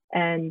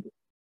 And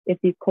if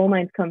these coal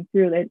mines come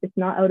through, it's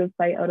not out of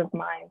sight, out of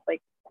mind,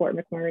 like Fort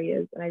McMurray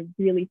is. And I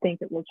really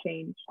think it will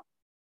change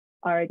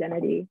our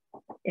identity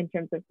in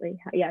terms of like,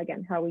 yeah,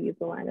 again, how we use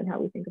the land and how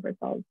we think of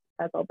ourselves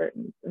as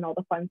Albertans and all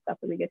the fun stuff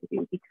that we get to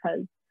do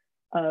because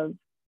of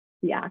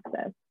the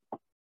access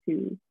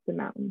to the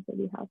mountains that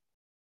we have.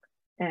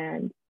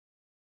 And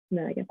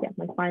then I guess, yeah,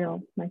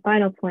 my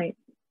final point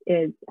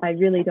is I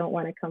really don't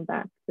want to come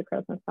back to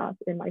Crowsnest Pass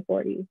in my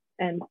 40s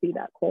and see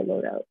that coal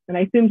loadout. And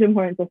I assume Tim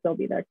Hortons will still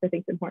be there because I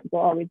think Tim Hortons will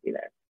always be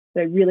there.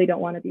 But I really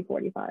don't want to be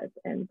 45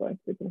 and going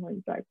to the Tim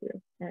Hortons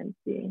drive-through and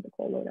seeing the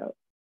coal loadout.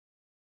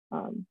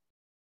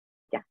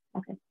 Yeah,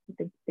 okay.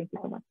 Thank you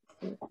so much.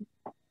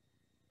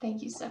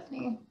 Thank you,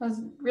 Stephanie. That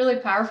was really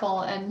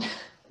powerful and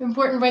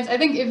important points. I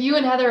think if you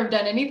and Heather have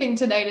done anything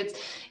tonight,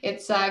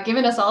 it's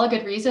given us all a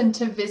good reason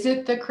to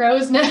visit the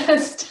Crow's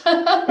Nest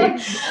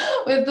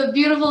with the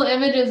beautiful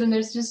images, and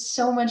there's just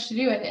so much to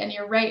do. And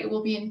you're right, it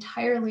will be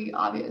entirely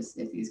obvious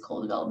if these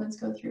coal developments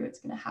go through. It's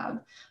going to have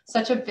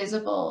such a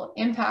visible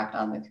impact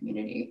on the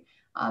community.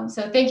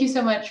 So thank you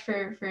so much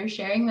for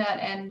sharing that.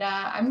 And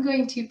I'm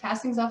going to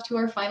pass things off to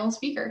our final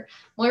speaker,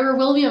 Moira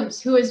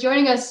Williams, who is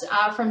joining us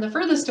from the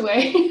furthest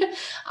away.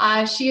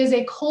 She is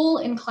a coal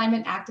and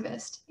climate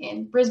activist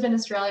in Brisbane,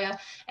 Australia,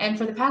 and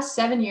for the past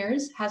 7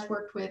 years has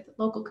worked with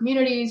local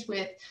communities,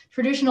 with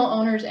traditional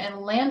owners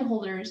and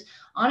landholders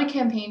on a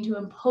campaign to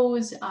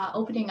impose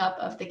opening up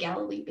of the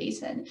Galilee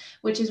Basin,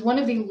 which is one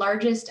of the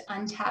largest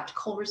untapped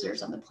coal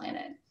reserves on the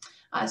planet.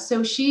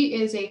 So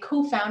she is a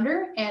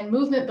co-founder and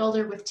movement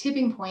builder with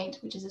Tipping Point,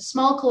 which is a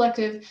small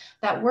collective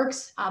that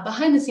works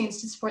behind the scenes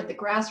to support the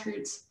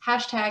grassroots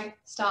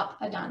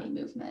 #StopAdani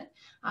movement.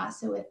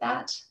 So with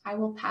that, I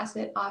will pass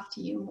it off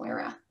to you,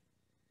 Moira.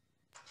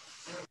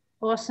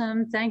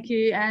 Awesome, thank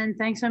you. And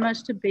thanks so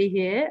much to be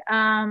here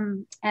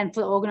and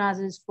for the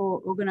organisers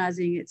for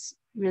organising. It's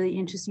really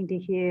interesting to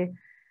hear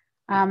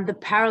the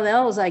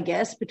parallels, I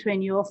guess,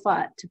 between your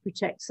fight to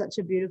protect such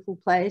a beautiful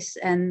place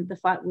and the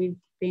fight we've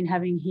been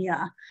having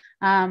here.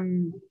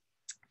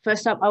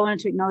 First up, I wanted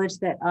to acknowledge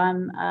that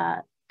I'm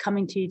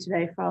coming to you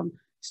today from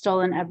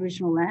stolen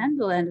Aboriginal land,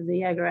 the land of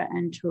the Yagara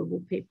and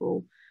Turrbal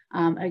people.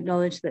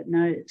 Acknowledge that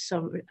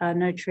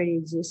no treaty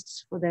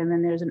exists for them,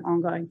 and there's an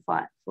ongoing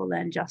fight for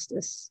land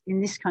justice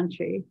in this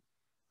country.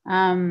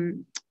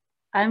 I'm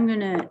going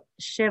to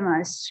share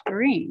my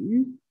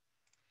screen.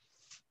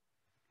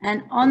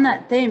 And on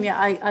that theme, yeah,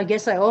 I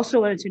guess I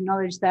also wanted to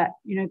acknowledge that,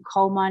 you know,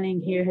 coal mining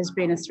here has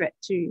been a threat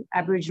to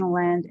Aboriginal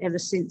land ever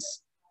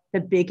since the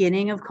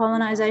beginning of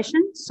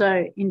colonisation.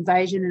 So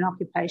invasion and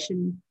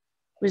occupation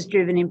was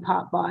driven in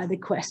part by the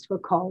quest for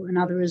coal and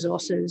other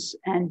resources.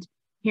 And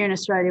here in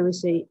Australia, we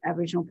see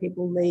Aboriginal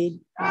people lead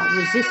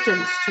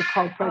resistance to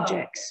coal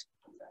projects.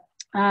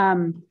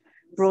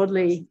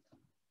 Broadly,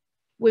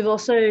 we've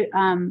also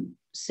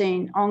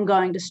seen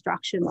ongoing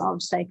destruction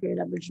of sacred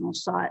Aboriginal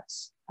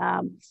sites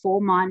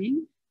for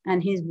mining.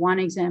 And here's one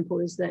example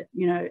is that,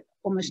 you know,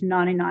 almost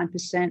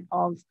 99%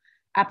 of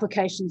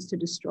applications to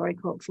destroy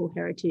cultural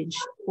heritage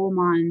for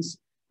mines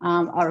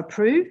are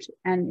approved.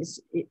 And it's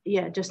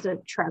just a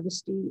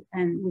travesty.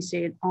 And we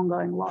see an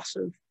ongoing loss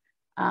of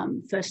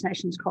First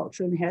Nations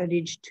culture and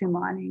heritage to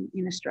mining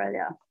in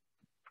Australia.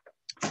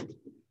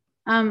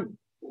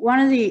 One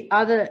of the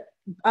other,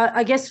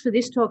 I guess for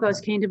this talk, I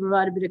was keen to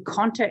provide a bit of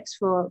context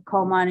for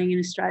coal mining in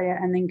Australia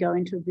and then go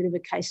into a bit of a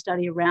case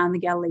study around the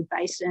Galilee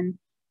Basin,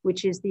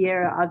 which is the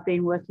area I've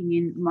been working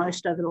in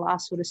most over the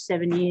last sort of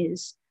 7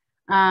 years.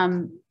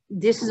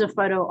 This is a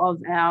photo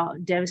of our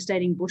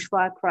devastating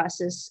bushfire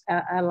crisis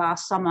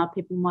last summer.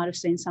 People might have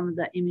seen some of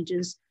the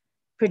images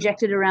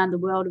projected around the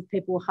world of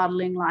people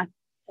huddling like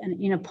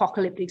in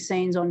apocalyptic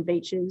scenes on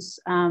beaches.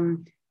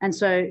 And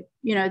so,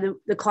 you know,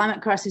 the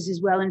climate crisis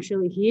is well and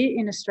truly here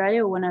in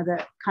Australia, one of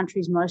the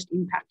countries most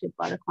impacted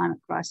by the climate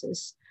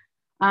crisis.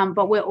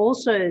 But we're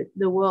also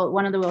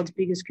one of the world's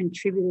biggest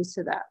contributors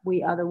to that.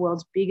 We are the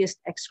world's biggest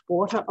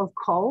exporter of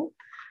coal.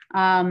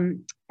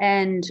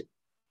 And,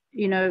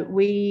 you know,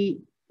 we're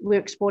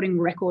exporting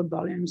record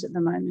volumes at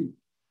the moment.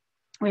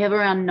 We have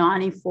around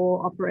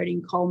 94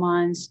 operating coal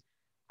mines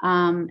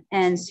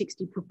and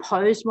 60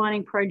 proposed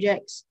mining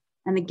projects.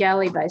 And the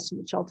Galilee Basin,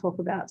 which I'll talk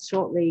about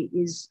shortly,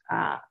 is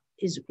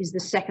the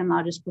second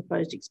largest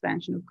proposed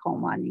expansion of coal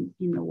mining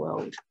in the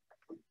world.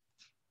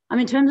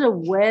 In terms of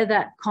where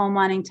that coal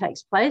mining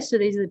takes place, so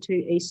these are the two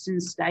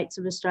eastern states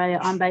of Australia.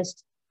 I'm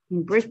based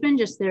in Brisbane,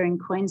 just there in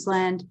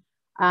Queensland.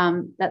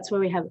 That's where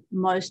we have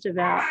most of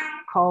our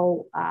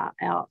coal,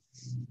 our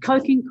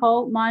coking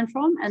coal mined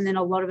from, and then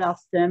a lot of our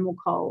thermal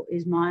coal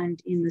is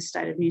mined in the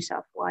state of New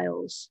South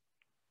Wales.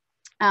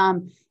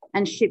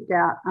 And shipped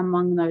out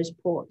among those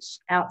ports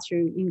out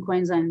through, in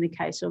Queensland, in the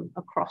case of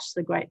across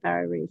the Great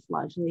Barrier Reef,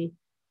 largely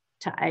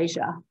to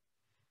Asia.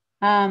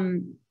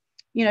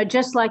 You know,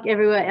 just like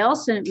everywhere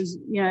else, and it was,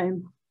 you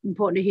know,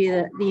 important to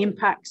hear the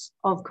impacts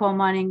of coal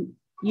mining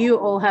you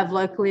all have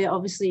locally,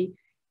 obviously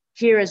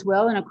here as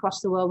well, and across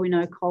the world, we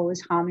know coal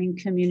is harming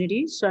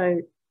communities. So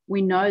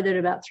we know that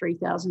about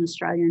 3,000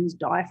 Australians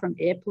die from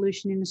air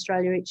pollution in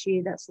Australia each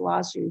year. That's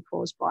largely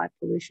caused by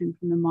pollution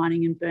from the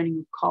mining and burning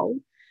of coal.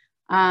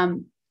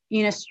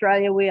 In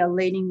Australia, we are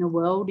leading the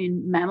world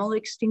in mammal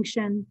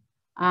extinction.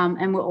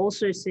 And we're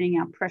also seeing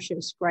our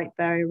precious Great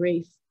Barrier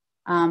Reef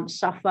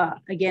suffer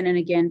again and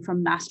again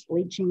from mass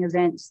bleaching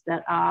events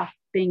that are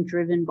being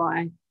driven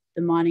by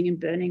the mining and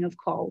burning of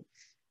coal.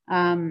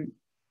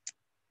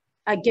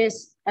 I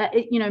guess,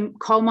 you know,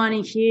 coal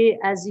mining here,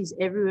 as is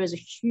everywhere, is a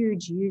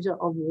huge user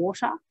of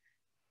water.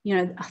 You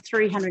know,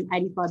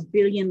 385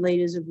 billion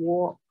litres of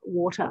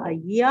water a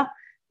year,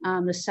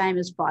 the same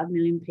as 5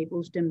 million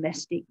people's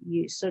domestic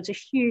use. So it's a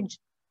huge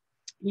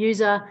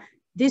user.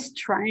 This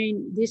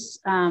train, this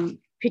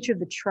picture of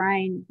the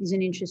train is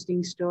an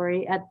interesting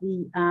story. At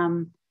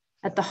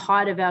the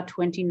height of our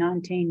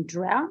 2019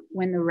 drought,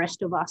 when the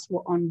rest of us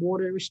were on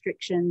water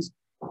restrictions,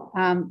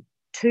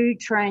 2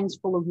 trains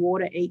full of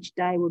water each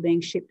day were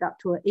being shipped up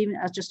to even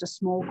just a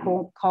small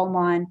coal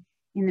mine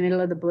in the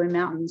middle of the Blue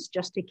Mountains,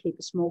 just to keep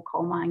a small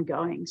coal mine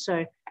going.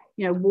 So,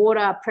 you know,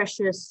 water,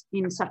 precious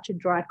in such a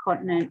dry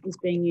continent, is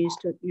being used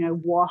to, you know,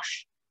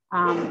 wash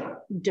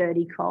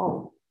dirty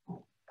coal.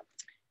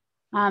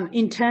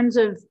 In terms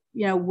of,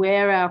 you know,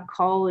 where our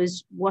coal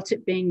is, what's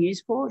it being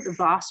used for? The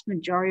vast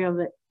majority of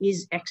it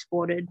is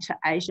exported to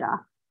Asia.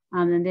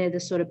 And they're the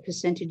sort of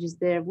percentages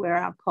there of where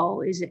our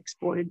coal is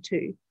exported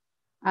to.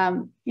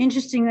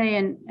 Interestingly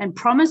and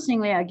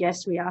promisingly, I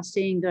guess, we are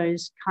seeing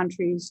those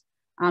countries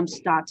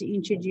start to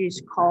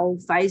introduce coal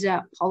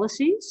phase-out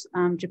policies.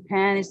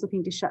 Japan is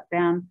looking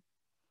to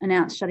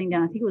announced shutting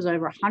down, I think it was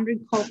over 100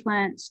 coal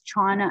plants.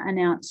 China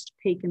announced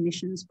peak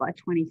emissions by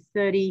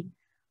 2030.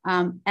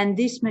 And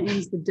this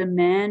means the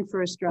demand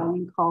for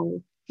Australian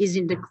coal is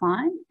in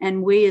decline,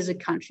 and we as a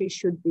country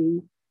should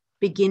be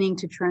beginning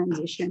to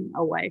transition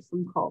away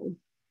from coal.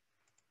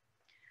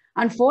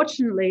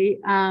 Unfortunately,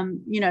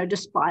 you know,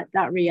 despite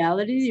that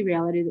reality, the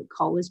reality that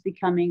coal is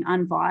becoming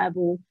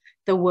unviable,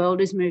 the world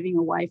is moving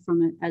away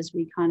from it as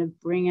we kind of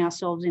bring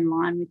ourselves in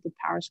line with the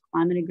Paris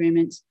climate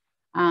agreements.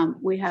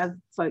 We have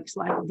folks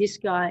like this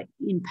guy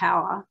in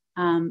power,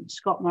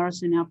 Scott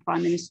Morrison, our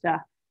Prime Minister,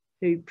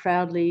 who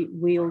proudly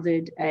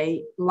wielded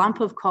a lump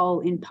of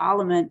coal in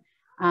Parliament,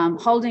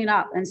 holding it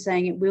up and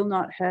saying it will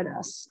not hurt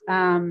us.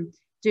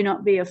 Do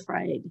not be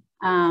afraid.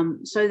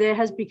 So there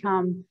has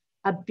become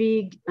a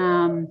big,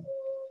 you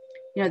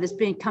know, there's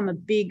become a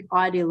big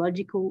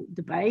ideological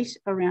debate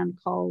around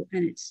coal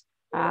and its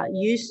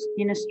use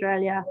in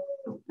Australia.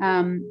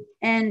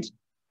 And,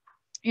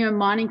 you know,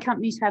 mining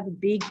companies have a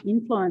big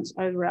influence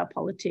over our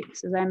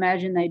politics, as I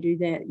imagine they do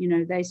there. You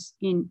know,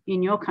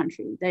 in your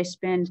country, they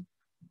spend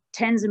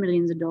tens of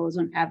millions of dollars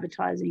on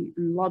advertising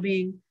and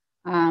lobbying.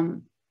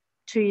 2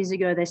 years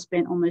ago, they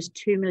spent almost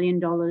 $2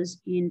 million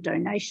in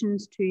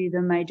donations to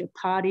the major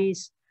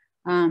parties.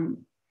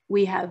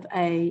 We have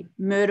a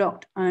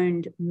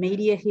Murdoch-owned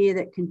media here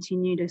that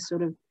continue to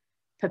sort of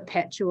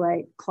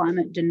perpetuate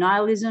climate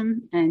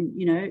denialism and,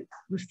 you know,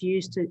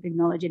 refuse to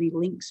acknowledge any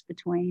links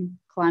between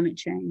climate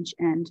change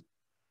and,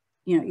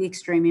 you know, the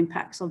extreme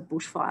impacts of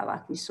bushfire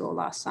like we saw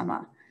last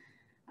summer.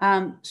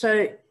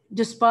 So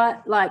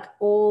despite like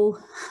all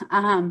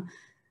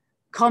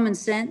common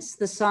sense,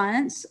 the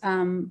science,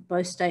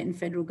 both state and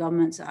federal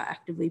governments are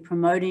actively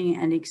promoting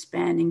and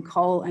expanding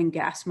coal and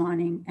gas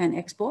mining and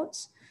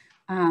exports,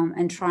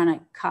 and trying to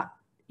cut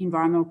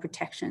environmental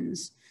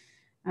protections.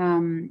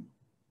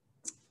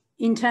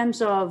 In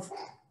terms of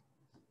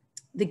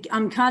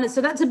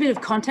so that's a bit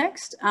of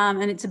context,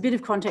 and it's a bit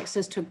of context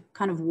as to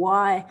kind of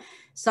why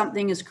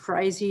something as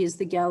crazy as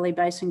the Galilee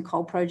Basin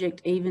Coal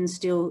Project even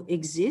still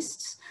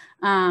exists.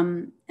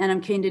 And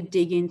I'm keen to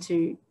dig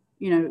into,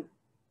 you know,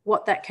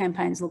 what that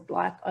campaign's looked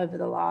like over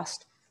the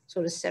last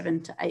sort of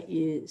 7 to 8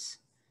 years.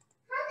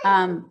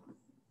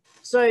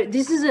 So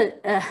this is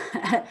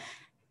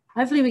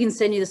hopefully we can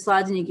send you the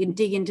slides and you can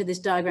dig into this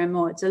diagram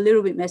more. It's a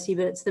little bit messy,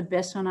 but it's the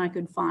best one I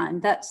could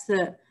find. That's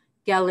the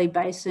Galilee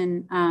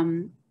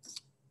Basin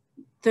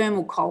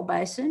thermal coal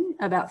basin,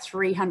 about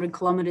 300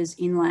 kilometres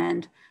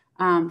inland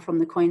from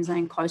the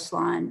Queensland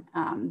coastline.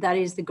 That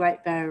is the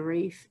Great Barrier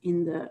Reef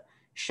in the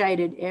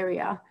shaded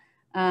area.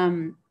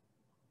 And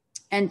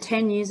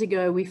 10 years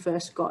ago, we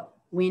first got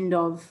wind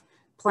of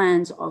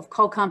plans of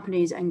coal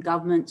companies and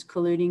governments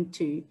colluding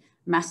to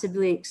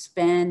massively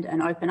expand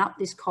and open up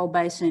this coal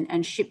basin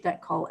and ship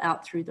that coal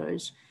out through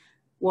those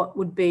what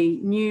would be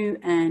new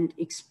and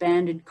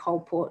expanded coal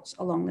ports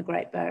along the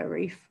Great Barrier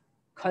Reef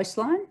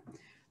coastline.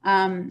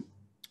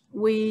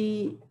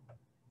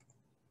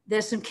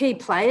 There's some key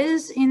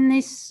players in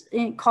this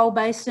coal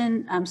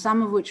basin,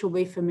 some of which will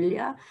be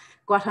familiar.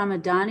 Gautam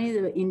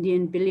Adani, the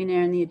Indian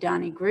billionaire in the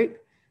Adani Group.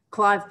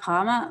 Clive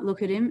Palmer,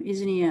 look at him,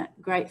 isn't he a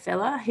great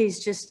fella?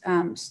 He's just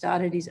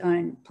started his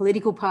own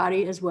political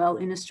party as well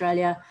in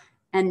Australia,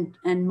 and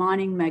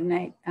mining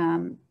magnate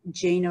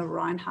Gina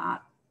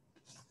Rinehart.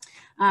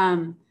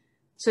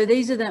 So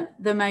these are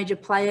the major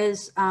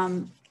players.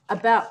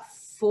 About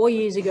 4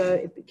 years ago,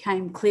 it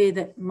became clear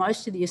that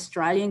most of the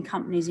Australian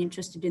companies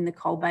interested in the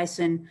coal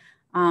basin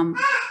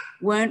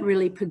weren't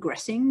really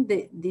progressing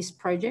this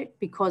project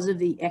because of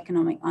the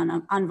economic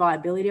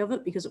unviability of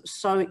it, because it was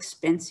so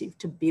expensive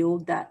to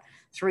build that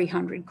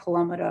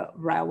 300-kilometre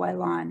railway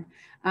line.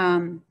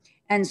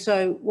 And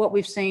so what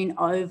we've seen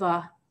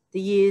over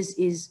the years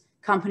is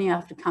company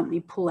after company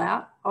pull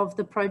out of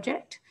the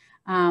project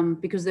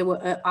because there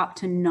were up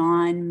to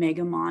 9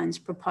 mega mines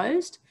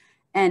proposed,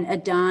 and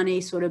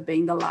Adani sort of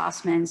being the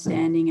last man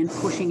standing and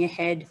pushing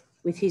ahead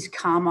with his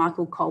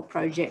Carmichael coal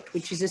project,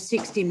 which is a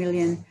 60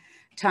 million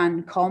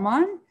tonne coal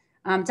mine.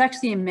 It's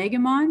actually a mega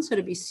mine, so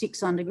it'll be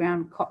 6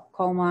 underground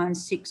coal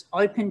mines, 6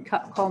 open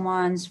cut coal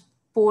mines,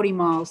 40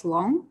 miles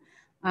long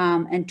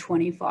and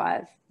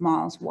 25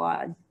 miles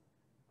wide.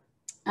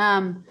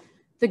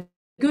 The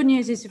good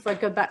news is, if I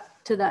go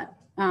back to that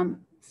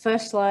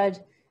first slide,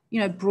 you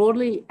know,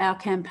 broadly our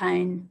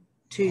campaign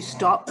to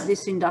stop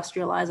this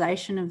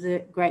industrialisation of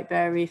the Great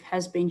Barrier Reef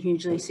has been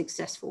hugely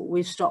successful.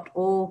 We've stopped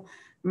all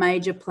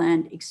major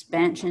planned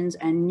expansions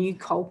and new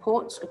coal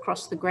ports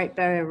across the Great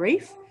Barrier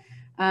Reef.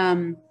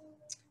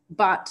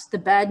 But the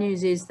bad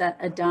news is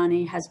that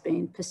Adani has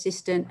been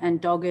persistent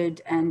and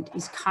dogged and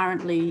is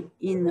currently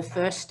in the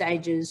first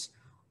stages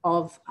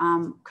of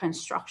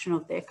construction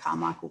of their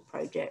Carmichael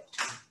project.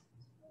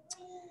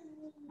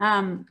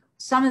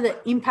 Some of the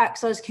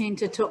impacts I was keen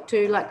to talk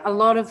to, like a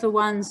lot of the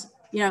ones,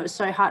 you know, it was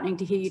so heartening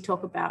to hear you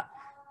talk about,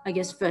 I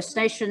guess, First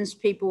Nations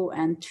people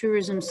and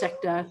tourism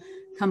sector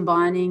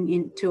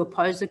combining to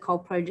oppose the coal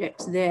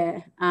projects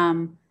there.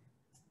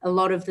 A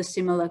lot of the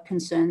similar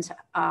concerns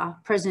are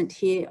present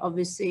here.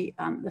 Obviously,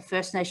 the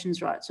First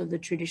Nations rights of the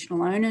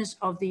traditional owners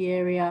of the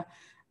area.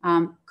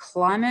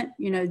 Climate,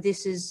 you know,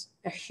 this is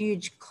a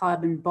huge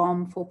carbon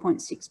bomb,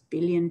 4.6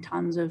 billion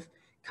tonnes of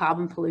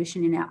carbon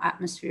pollution in our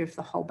atmosphere if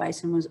the whole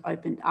basin was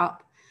opened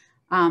up.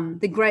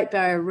 The Great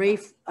Barrier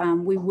Reef,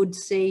 we would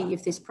see,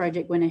 if this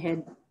project went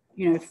ahead,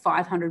 you know,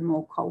 500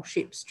 more coal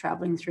ships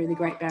travelling through the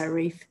Great Barrier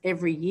Reef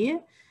every year.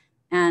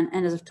 And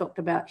as I've talked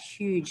about,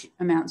 huge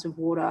amounts of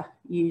water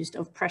used,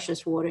 of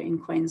precious water in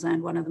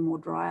Queensland, one of the more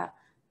drier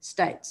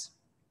states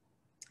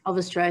of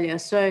Australia.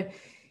 So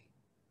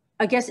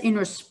I guess in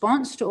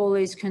response to all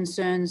these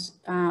concerns,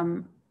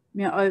 you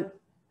know,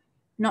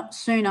 not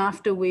soon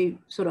after we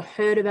sort of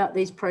heard about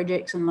these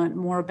projects and learned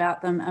more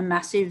about them, a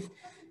massive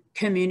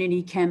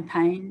community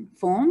campaign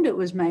formed. It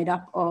was made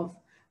up of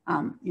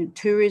you know,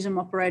 tourism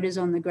operators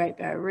on the Great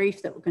Barrier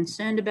Reef that were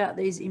concerned about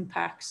these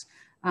impacts.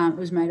 It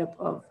was made up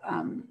of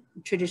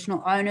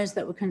traditional owners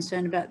that were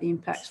concerned about the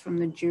impacts from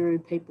the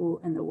Juru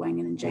people and the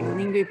Wangan and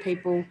Jagalingou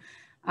people,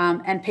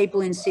 and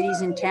people in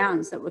cities and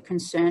towns that were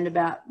concerned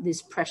about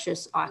this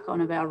precious icon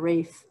of our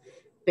reef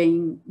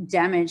being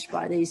damaged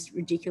by these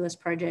ridiculous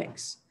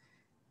projects.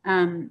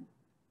 One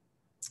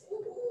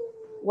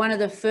of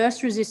the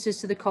first resistors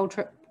to the coal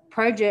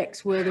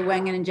projects were the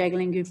Wangan and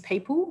Jagalingou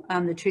people,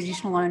 the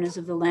traditional owners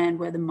of the land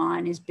where the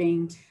mine is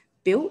being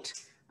built.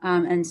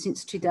 And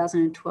since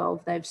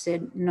 2012, they've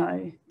said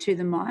no to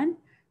the mine.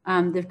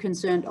 They've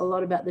concerned a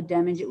lot about the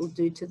damage it will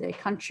do to their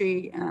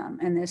country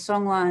and their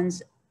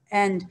songlines.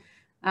 And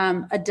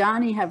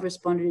Adani have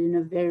responded in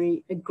a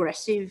very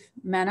aggressive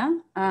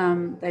manner.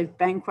 They've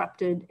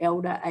bankrupted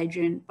Elder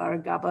Adrian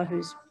Baragaba,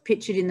 who's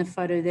pictured in the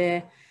photo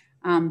there,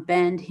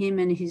 banned him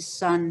and his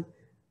son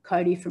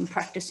Cody from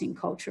practicing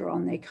culture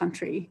on their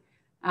country.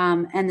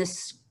 And the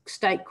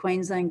state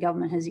Queensland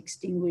government has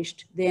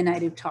extinguished their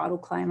native title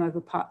claim over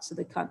parts of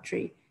the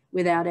country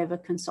without ever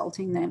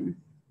consulting them.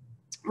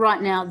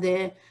 Right now,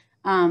 their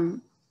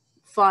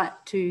fight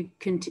to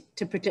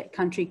protect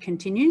country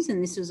continues,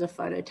 and this was a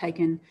photo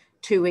taken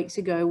 2 weeks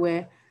ago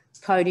where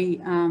Cody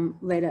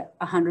led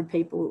 100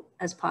 people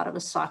as part of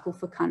a cycle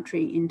for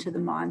country into the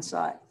mine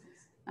site.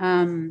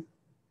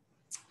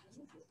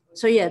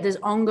 So yeah, there's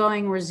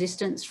ongoing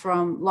resistance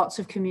from lots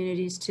of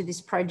communities to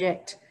this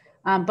project.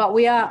 But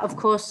we are, of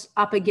course,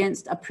 up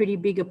against a pretty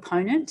big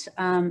opponent.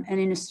 And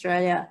in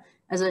Australia,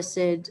 as I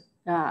said,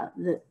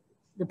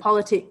 the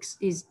politics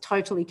is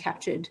totally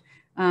captured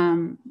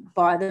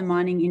by the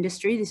mining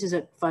industry. This is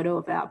a photo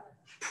of our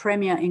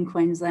Premier in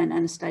Queensland,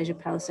 Anastasia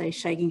Palaszczuk,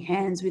 shaking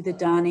hands with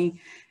Adani.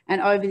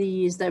 And over the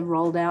years, they've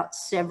rolled out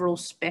several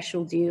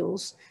special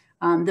deals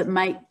that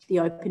make the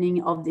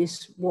opening of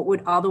this, what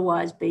would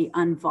otherwise be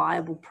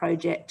unviable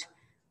project,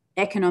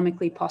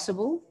 economically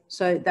possible.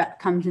 So that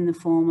comes in the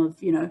form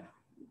of, you know,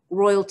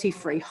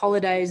 royalty-free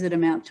holidays that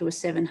amount to a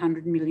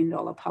 $700 million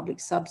public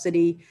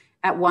subsidy.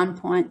 At one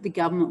point, the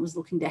government was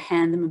looking to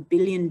hand them $1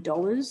 billion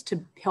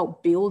to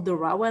help build the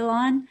railway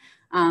line.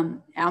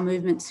 Our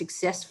movement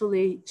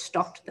successfully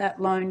stopped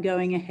that loan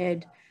going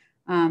ahead.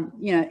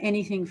 You know,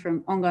 anything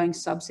from ongoing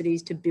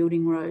subsidies to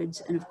building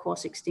roads and, of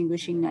course,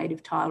 extinguishing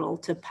native title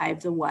to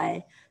pave the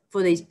way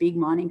for these big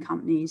mining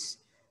companies.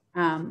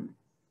 And,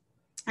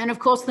 of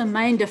course, the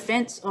main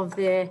defence of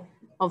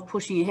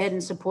pushing ahead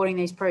and supporting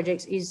these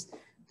projects is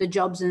the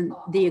jobs and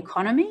the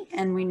economy.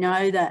 And we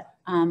know that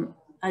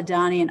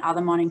Adani and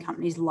other mining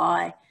companies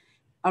lie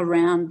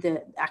around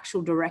the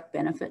actual direct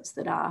benefits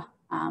that are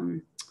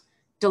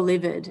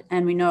delivered.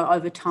 And we know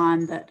over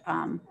time that,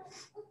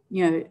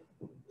 you know,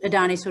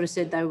 Adani sort of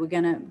said they were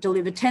going to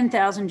deliver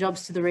 10,000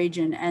 jobs to the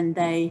region, and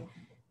they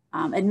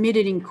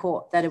admitted in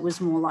court that it was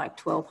more like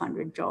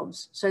 1,200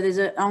 jobs. So there's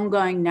an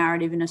ongoing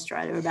narrative in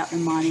Australia about the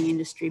mining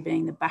industry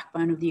being the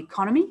backbone of the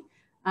economy.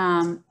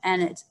 And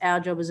it's our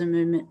job as a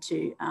movement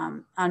to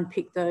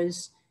unpick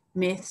those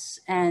myths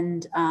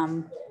and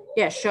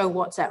yeah, show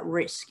what's at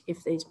risk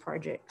if these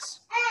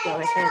projects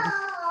go ahead.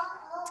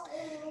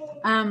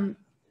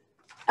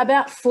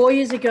 About 4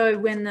 years ago,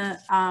 when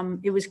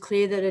it was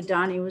clear that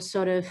Adani was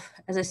sort of,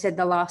 as I said,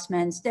 the last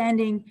man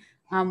standing,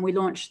 we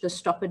launched the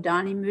Stop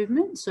Adani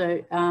movement.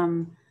 So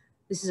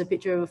this is a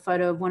picture of a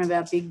photo of one of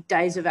our big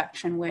days of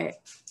action where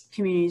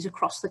communities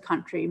across the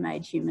country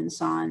made human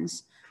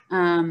signs.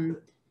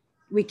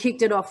 We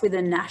kicked it off with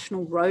a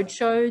national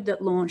roadshow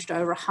that launched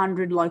over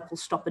 100 local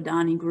Stop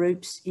Adani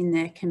groups in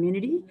their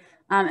community.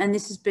 And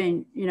this has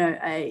been, you know,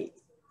 a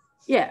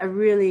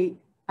really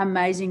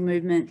amazing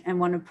movement and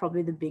one of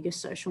probably the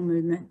biggest social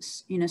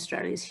movements in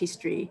Australia's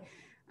history.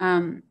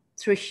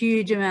 Through a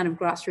huge amount of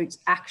grassroots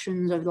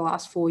actions over the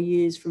last 4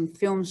 years, from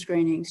film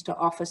screenings to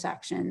office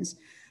actions,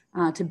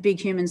 to big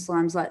human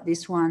slams like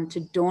this one,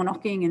 to door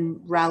knocking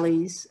and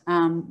rallies,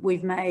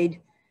 we've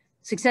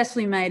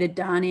successfully made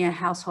Adani a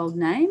household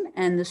name,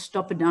 and the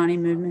Stop Adani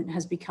movement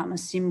has become a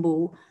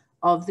symbol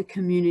of the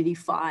community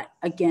fight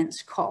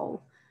against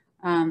coal.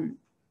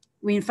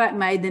 We in fact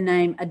made the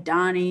name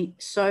Adani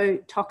so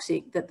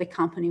toxic that the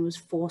company was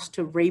forced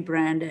to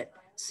rebrand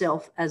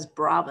itself as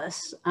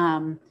Bravus.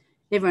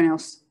 Everyone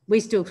else, we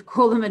still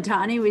call them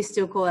Adani, we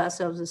still call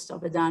ourselves the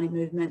Stop Adani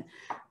movement.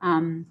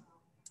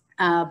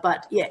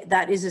 But yeah,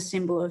 that is a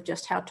symbol of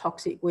just how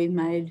toxic we've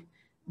made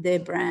their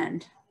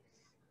brand.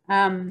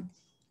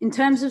 In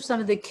terms of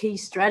some of the key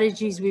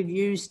strategies we've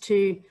used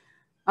to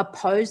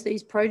oppose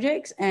these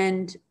projects,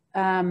 and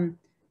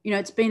you know,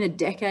 it's been a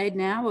decade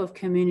now of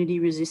community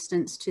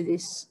resistance to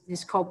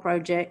this coal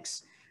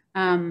projects.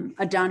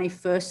 Adani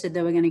first said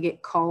they were going to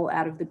get coal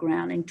out of the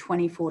ground in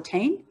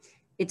 2014.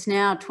 It's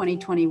now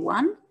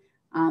 2021.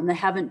 They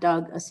haven't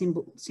dug a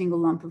single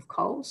lump of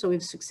coal. So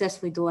we've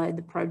successfully delayed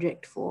the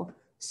project for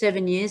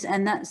 7 years.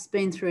 And that's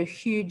been through a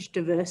huge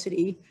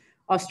diversity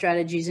of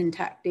strategies and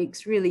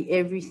tactics, really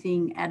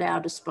everything at our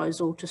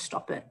disposal to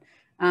stop it.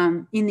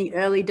 In the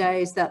early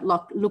days, that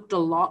looked a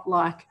lot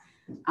like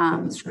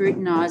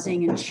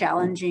scrutinising and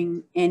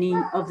challenging any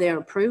of their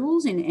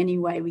approvals in any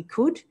way we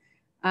could.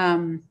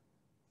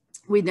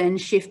 We then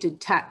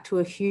shifted tack to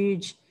a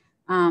huge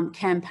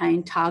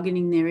campaign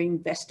targeting their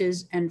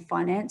investors and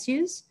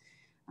financiers.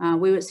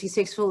 We were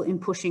successful in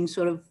pushing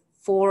sort of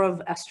 4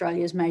 of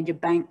Australia's major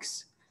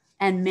banks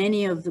and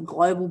many of the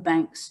global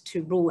banks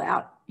to rule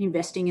out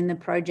investing in the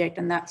project,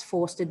 and that's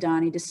forced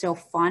Adani to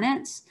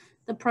self-finance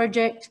the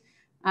project.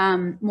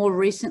 More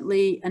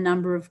recently, a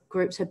number of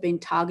groups have been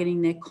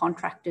targeting their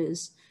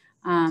contractors,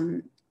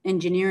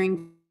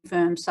 engineering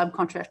firms,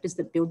 subcontractors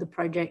that build the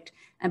project,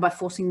 and by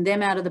forcing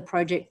them out of the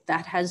project,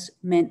 that has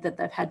meant that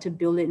they've had to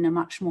build it in a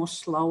much more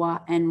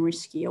slower and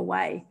riskier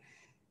way.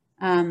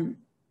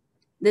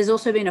 There's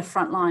also been a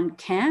frontline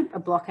camp, a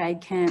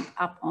blockade camp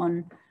up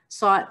on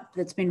site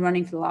that's been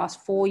running for the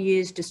last 4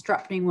 years,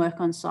 disrupting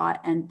work on site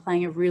and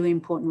playing a really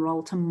important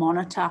role to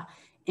monitor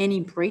any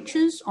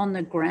breaches on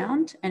the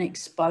ground and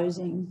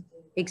exposing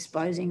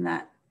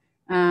that.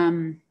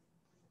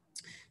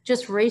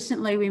 Just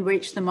recently, we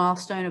reached the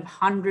milestone of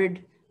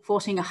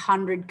forcing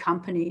 100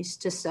 companies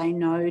to say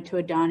no to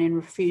Adani and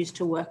refuse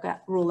to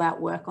rule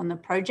out work on the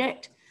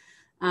project.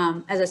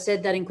 As I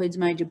said, that includes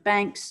major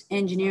banks,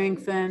 engineering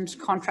firms,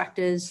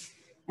 contractors,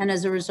 and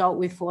as a result,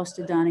 we've forced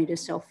Adani to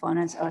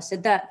self-finance. I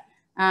said that.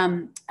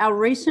 Our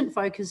recent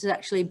focus has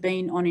actually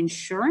been on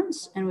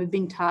insurance, and we've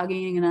been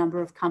targeting a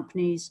number of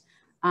companies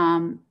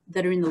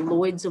that are in the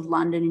Lloyd's of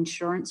London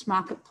insurance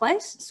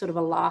marketplace, sort of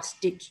a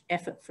last-ditch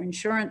effort for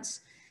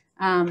insurance.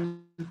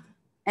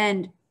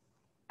 And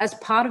as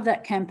part of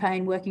that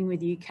campaign, working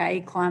with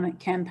UK climate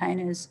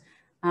campaigners,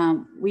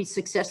 we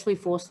successfully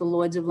forced the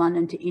Lloyd's of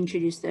London to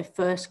introduce their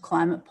first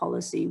climate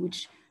policy,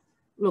 which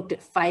looked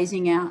at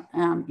phasing out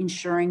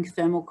insuring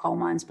thermal coal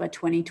mines by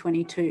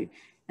 2022.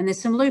 And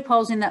there's some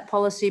loopholes in that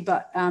policy,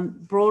 but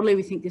broadly,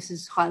 we think this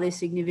is highly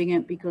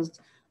significant because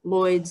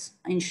Lloyd's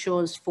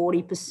insures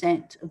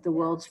 40% of the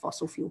world's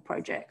fossil fuel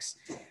projects.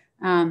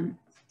 And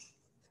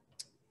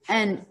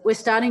we're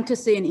starting to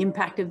see an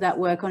impact of that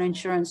work on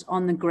insurance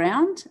on the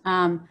ground.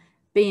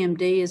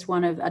 BMD is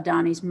one of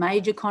Adani's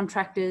major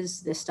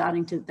contractors.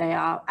 They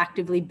are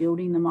actively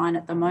building the mine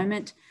at the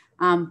moment.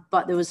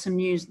 But there was some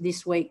news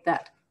this week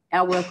that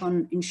our work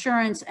on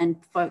insurance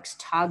and folks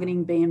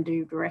targeting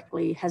BMD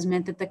directly has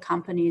meant that the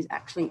company is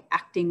actually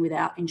acting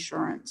without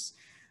insurance.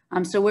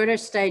 So we're at a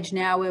stage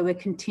now where we're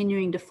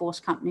continuing to force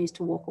companies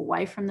to walk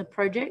away from the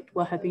project.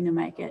 We're hoping to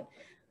make it,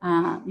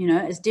 you know,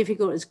 as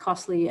difficult, as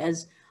costly,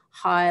 as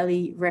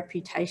highly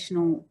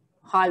reputational,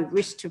 high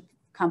risk to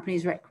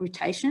companies'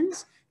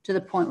 reputations, to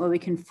the point where we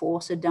can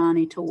force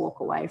Adani to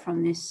walk away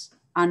from this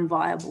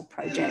unviable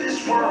project.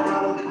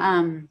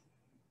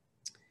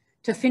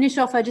 To finish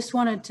off, I just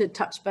wanted to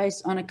touch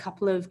base on a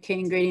couple of key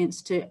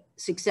ingredients to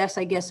success,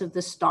 I guess, of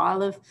the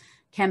style of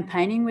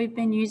campaigning we've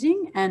been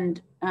using.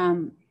 And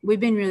we've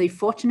been really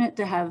fortunate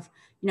to have,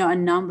 you know, a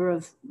number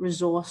of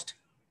resourced,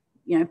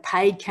 you know,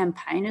 paid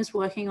campaigners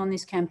working on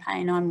this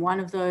campaign. I'm one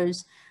of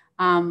those,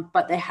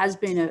 but there has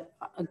been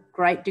a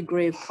great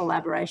degree of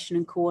collaboration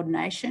and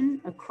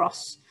coordination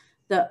across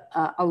the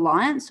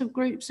alliance of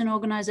groups and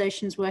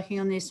organisations working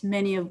on this,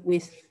 many of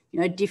with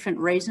different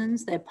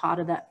reasons. They're part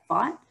of that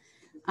fight.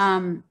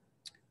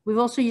 We've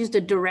also used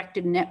a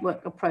directed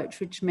network approach,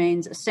 which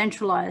means a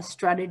centralised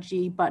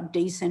strategy but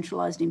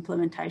decentralised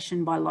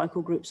implementation by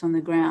local groups on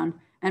the ground.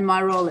 And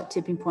my role at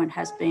Tipping Point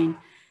has been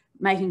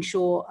making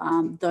sure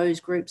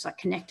those groups are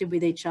connected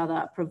with each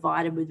other,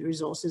 provided with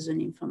resources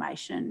and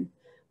information.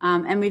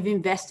 And we've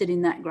invested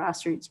in that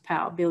grassroots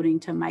power building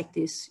to make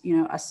this,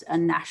 a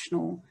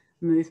national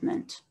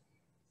movement.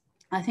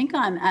 I think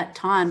I'm at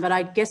time, but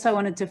I guess I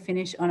wanted to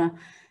finish on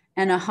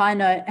a high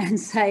note and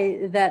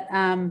say that,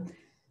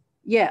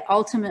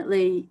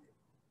 ultimately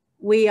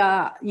we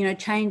are,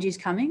 change is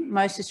coming.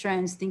 Most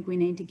Australians think we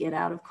need to get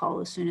out of coal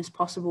as soon as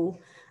possible.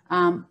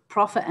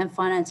 Profit and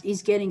finance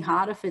is getting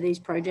harder for these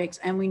projects,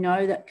 and we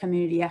know that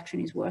community action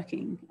is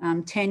working.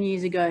 10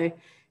 years ago,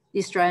 the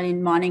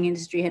Australian mining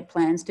industry had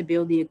plans to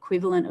build the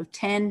equivalent of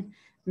 10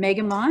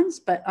 mega mines,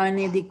 but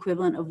only the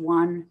equivalent of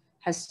one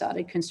has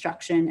started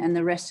construction, and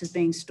the rest is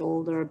being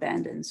stalled or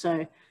abandoned.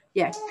 So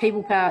yeah,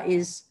 people power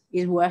is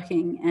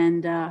working,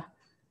 and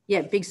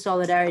big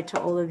solidarity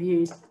to all of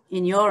you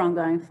in your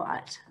ongoing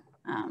fight.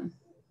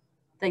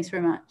 Thanks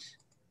very much.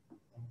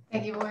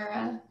 Thank you,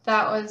 Moira.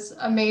 That was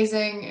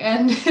amazing.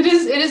 And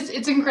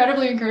it's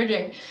incredibly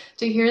encouraging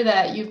to hear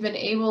that you've been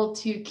able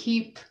to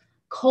keep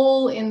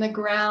coal in the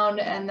ground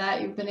and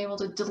that you've been able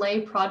to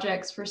delay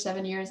projects for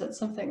 7 years. That's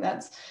something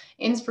that's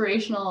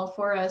inspirational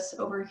for us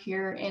over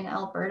here in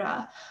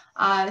Alberta.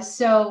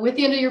 So with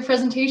the end of your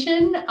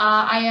presentation,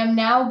 I am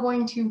now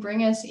going to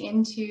bring us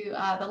into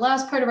the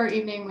last part of our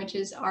evening, which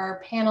is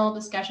our panel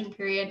discussion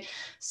period.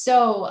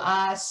 So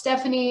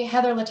Stephanie,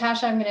 Heather,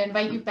 Latasha, I'm going to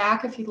invite you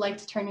back if you'd like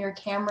to turn your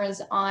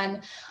cameras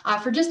on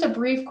for just a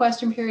brief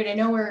question period. I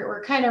know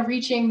we're kind of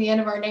reaching the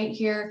end of our night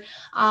here,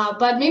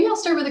 but maybe I'll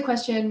start with a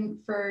question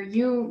for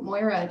you,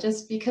 Moira,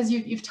 just because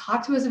you've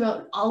talked to us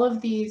about all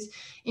of these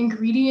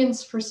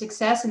ingredients for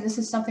success, and this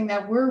is something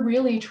that we're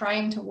really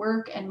trying to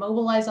work and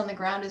mobilize on the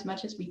ground as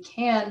much as we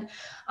can.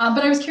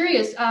 But I was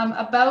curious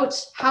about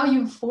how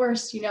you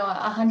forced,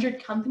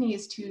 100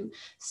 companies to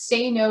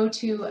say no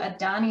to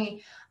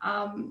Adani.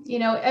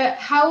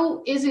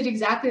 How is it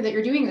exactly that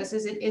you're doing this?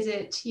 Is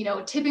it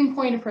a tipping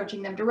point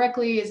approaching them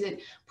directly? Is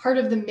it part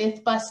of the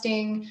myth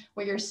busting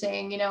where you're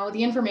saying,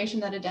 the information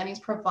that Adani is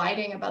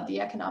providing about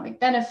the economic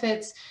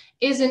benefits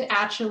isn't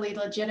actually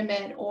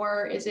legitimate,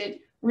 or is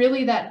it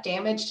really that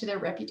damage to their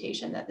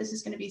reputation that this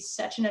is going to be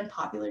such an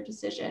unpopular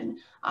decision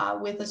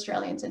with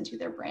Australians and to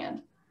their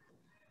brand?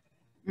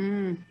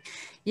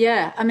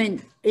 Yeah,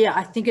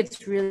 I think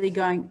it's really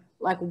going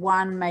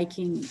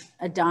making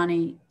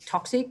Adani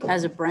toxic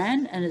as a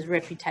brand and as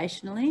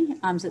reputationally.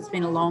 So it's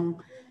been a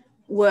long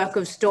work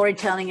of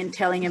storytelling and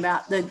telling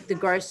about the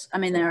gross.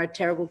 They're a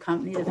terrible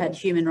company. They've had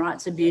human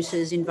rights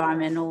abuses,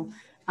 environmental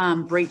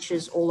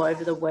breaches all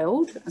over the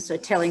world. So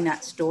telling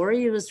that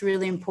story was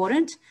really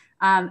important.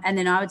 And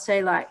then I would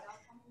say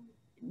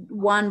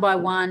one by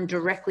one,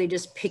 directly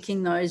just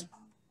picking those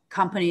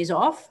companies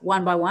off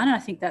one by one. And I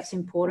think that's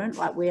important.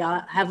 We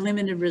have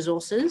limited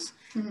resources.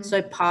 Mm-hmm.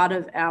 So part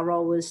of our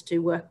role was to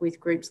work with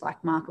groups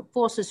like Market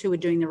Forces, who are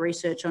doing the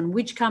research on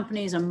which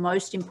companies are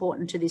most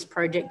important to this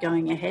project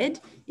going ahead.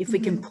 If we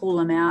can pull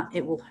them out,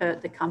 it will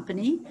hurt the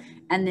company.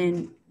 And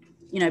then,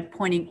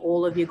 pointing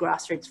all of your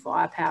grassroots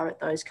firepower at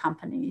those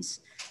companies.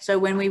 So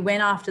when we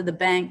went after the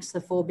banks, the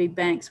 4 big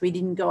banks, we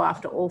didn't go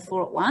after all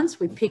 4 at once.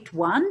 We picked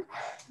one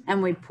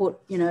and we put,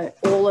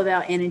 all of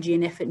our energy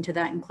and effort into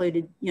that,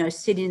 included,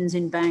 sit-ins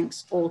in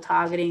banks, all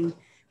targeting,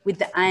 with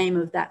the aim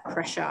of that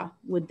pressure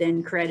would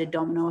then create a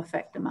domino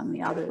effect among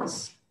the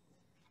others.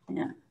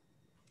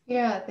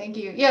 Yeah, thank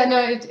you.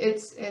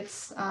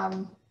 It's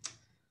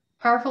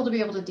powerful to be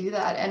able to do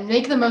that and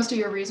make the most of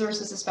your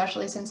resources,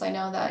 especially since I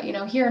know that,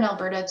 here in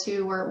Alberta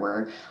too,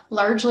 we're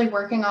largely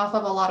working off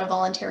of a lot of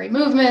voluntary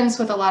movements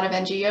with a lot of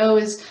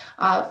NGOs,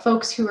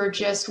 folks who are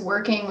just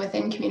working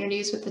within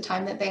communities with the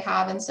time that they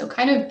have. And so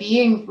kind of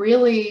being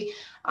really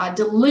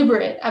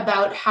deliberate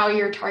about how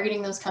you're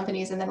targeting those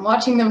companies and then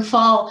watching them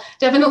fall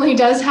definitely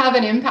does have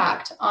an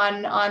impact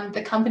on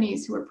the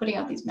companies who are putting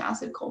out these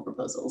massive coal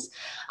proposals.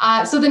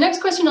 So the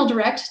next question I'll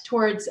direct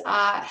towards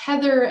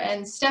Heather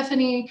and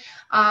Stephanie.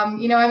 I'm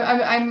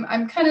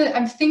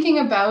thinking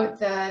about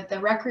the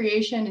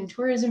recreation and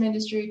tourism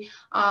industry.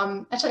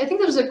 Actually, I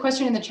think there was a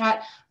question in the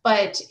chat,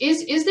 but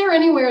is there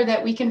anywhere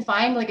that we can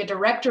find a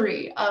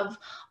directory of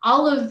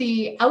all of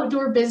the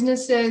outdoor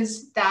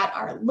businesses that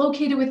are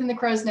located within the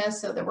Crow's Nest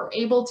so that we're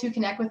able to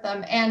connect with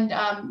them? And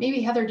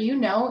maybe Heather, do you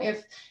know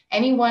if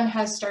anyone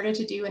has started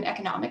to do an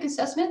economic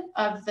assessment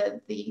of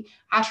the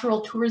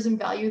actual tourism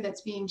value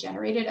that's being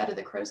generated out of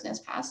the Crow's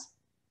Nest Pass?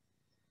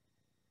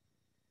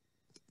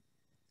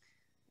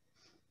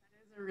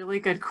 That is a really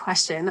good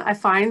question. I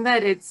find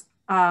that it's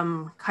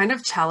kind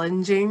of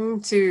challenging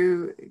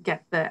to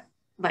get the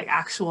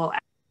actual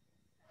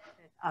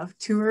of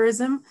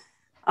tourism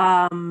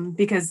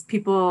because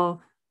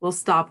people will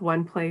stop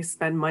one place,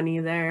 spend money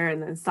there,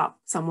 and then stop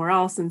somewhere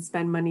else and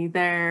spend money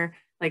there.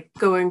 like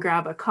go and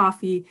grab a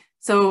coffee.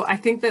 So I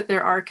think that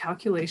there are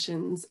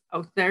calculations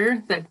out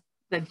there that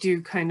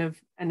do kind of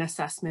an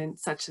assessment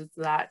such as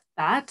that.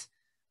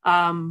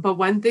 But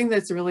one thing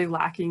that's really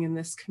lacking in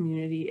this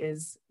community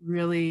is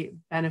really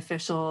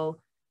beneficial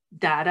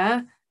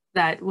data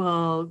that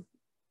will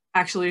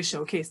actually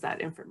showcase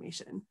that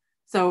information.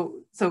 So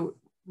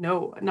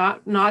no,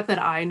 not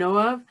that I know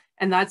of.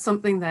 And that's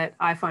something that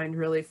I find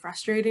really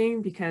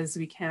frustrating because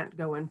we can't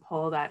go and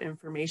pull that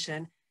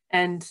information.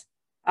 And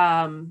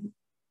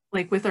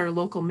like with our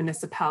local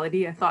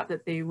municipality, I thought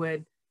that they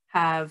would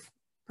have,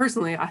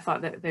 personally, I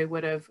thought that they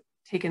would have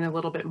taken a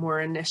little bit more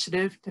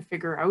initiative to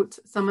figure out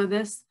some of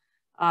this.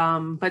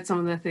 But some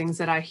of the things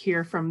that I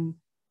hear from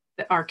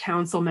our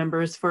council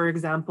members, for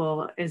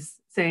example, is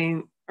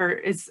saying, or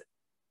is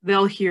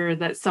they'll hear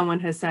that someone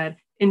has said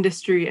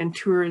industry and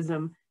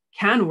tourism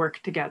can work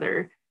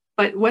together.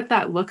 But what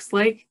that looks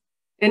like,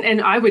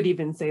 and I would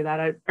even say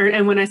that,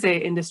 and when I say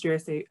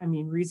industry, I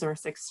mean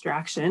resource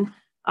extraction.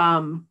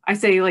 I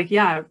say like,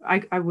 yeah,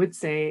 I would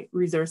say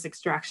resource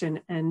extraction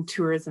and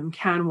tourism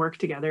can work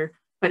together,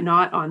 but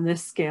not on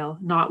this scale,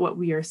 not what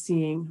we are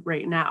seeing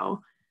right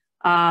now.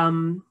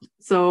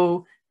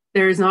 So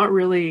there's not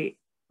really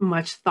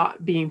much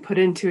thought being put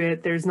into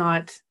it. There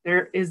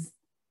is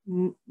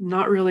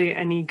not really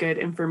any good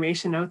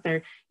information out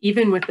there,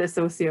 even with the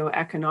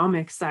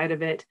socioeconomic side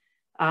of it.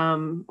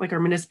 Like our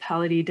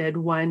municipality did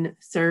one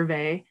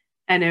survey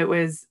and it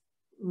was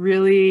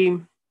really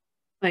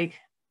like,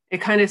 it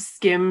kind of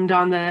skimmed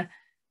on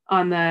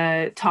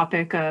the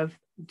topic of,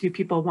 do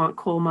people want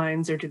coal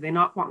mines or do they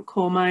not want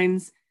coal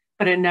mines?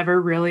 But it never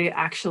really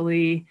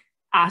actually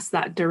asked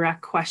that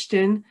direct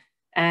question.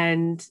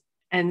 And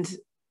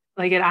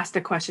like it asked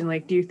a question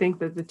like, do you think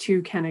that the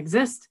two can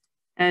exist?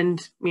 And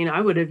I mean, I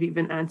would have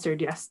even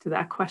answered yes to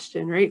that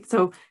question, right?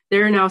 So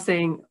they're now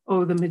saying,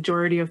 oh, the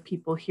majority of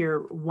people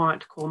here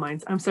want coal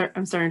mines. I'm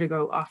starting to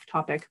go off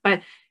topic,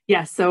 but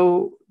yeah,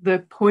 so the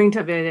point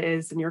of it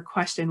is, and your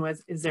question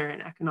was, is there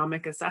an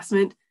economic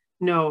assessment?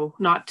 No,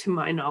 not to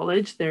my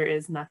knowledge, there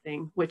is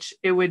nothing, which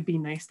it would be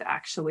nice to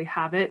actually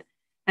have it.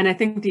 And I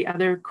think the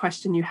other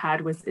question you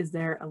had was, is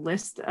there a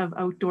list of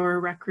outdoor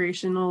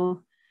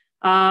recreational?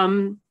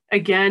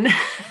 Again,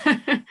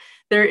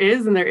 there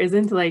is and there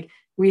isn't. Like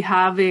we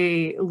have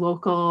a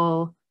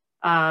local,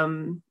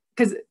 so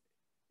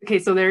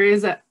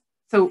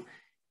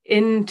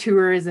in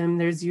tourism,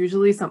 there's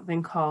usually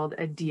something called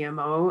a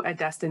DMO, a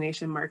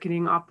destination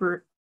marketing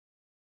operator.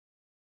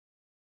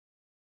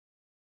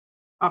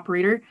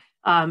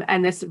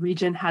 And this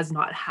region has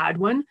not had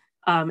one.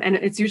 And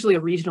it's usually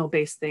a regional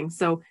based thing.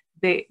 So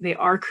there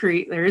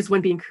is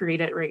one being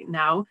created right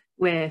now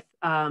with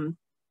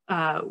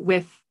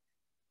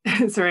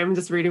sorry, I'm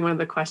just reading one of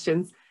the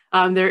questions.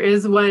 There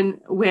is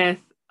one with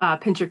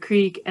Pincher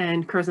Creek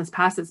and Crowsnest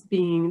Pass that's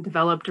being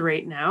developed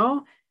right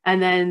now. And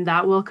then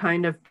that will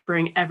kind of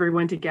bring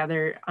everyone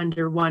together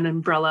under one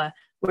umbrella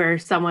where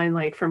someone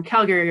like from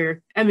Calgary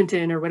or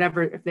Edmonton or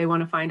whatever, if they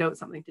want to find out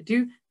something to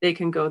do, they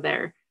can go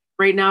there.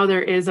 Right now,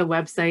 there is a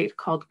website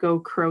called Go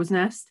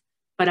Crowsnest,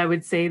 but I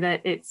would say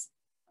that it's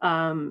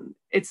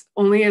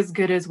only as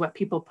good as what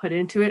people put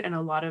into it. And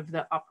a lot of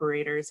the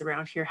operators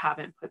around here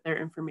haven't put their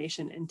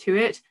information into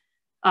it.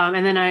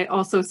 And then I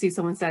also see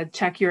someone said,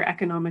 check your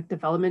economic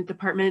development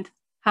department.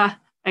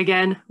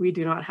 Again, we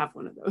do not have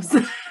one of those.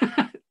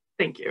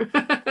 Thank you.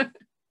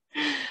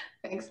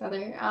 Thanks,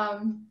 Heather.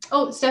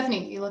 Oh,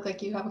 Stephanie, you look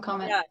like you have a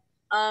comment. Yeah.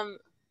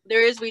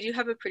 We do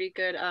have a pretty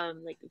good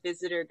like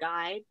visitor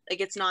guide.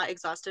 Like it's not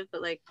exhaustive,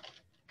 but like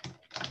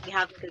we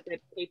have like a good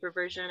paper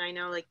version. I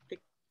know like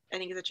I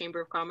think it's a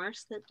Chamber of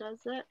Commerce that does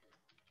it.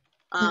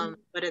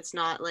 But it's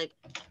not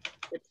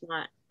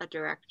a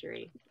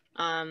directory.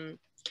 And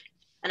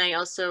I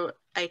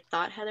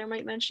thought Heather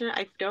might mention it.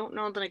 I don't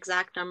know the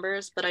exact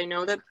numbers, but I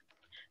know that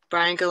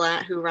Brian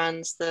Gallant, who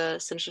runs the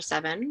Signature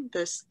 7,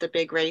 the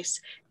big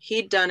race,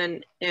 he'd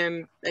done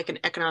an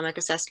economic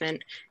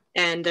assessment,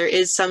 and there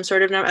is some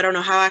sort of number. I don't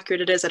know how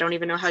accurate it is. I don't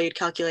even know how you'd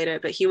calculate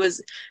it, but he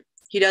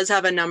does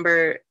have a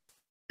number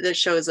that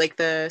shows like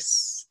the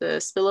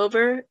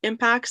spillover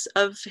impacts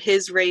of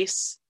his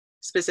race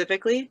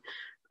specifically.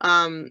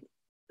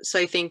 So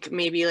I think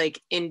maybe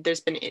there's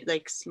been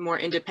like more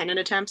independent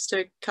attempts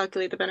to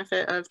calculate the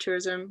benefit of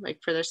tourism, like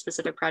for their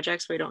specific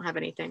projects. We don't have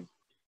anything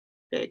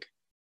big.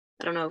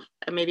 I don't know,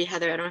 maybe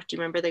Heather, I don't know if you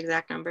remember the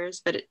exact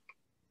numbers, but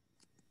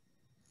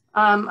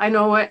I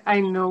know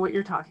what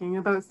you're talking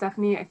about,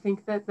 Stephanie. I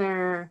think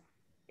that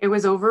it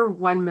was over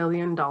 $1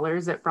 million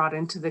it brought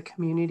into the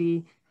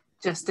community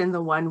just in the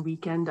one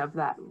weekend of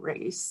that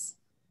race.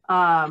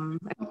 I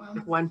think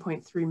like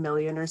 1.3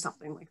 million or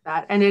something like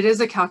that. And it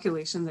is a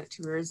calculation that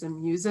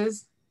tourism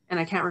uses, and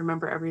I can't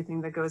remember everything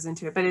that goes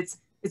into it, but it's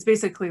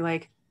basically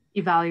like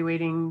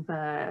evaluating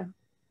the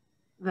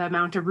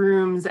amount of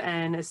rooms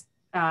and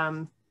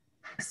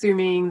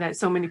assuming that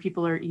so many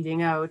people are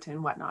eating out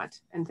and whatnot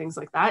and things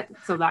like that.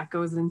 So that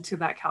goes into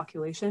that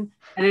calculation.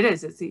 And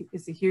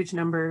it's a huge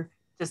number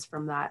just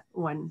from that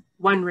one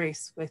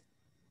race with,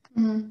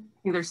 I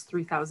think there's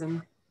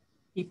 3,000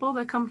 people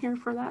that come here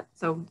for that.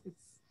 So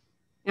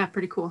Yeah,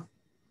 pretty cool.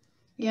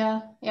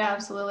 Yeah,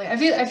 absolutely. I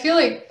feel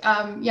like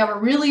we're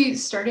really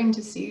starting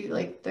to see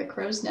like the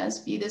Crow's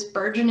Nest be this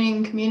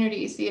burgeoning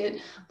community, see it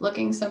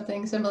looking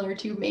something similar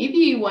to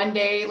maybe one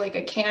day like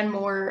a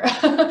Canmore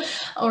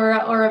or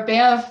a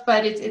Banff,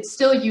 but it's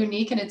still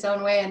unique in its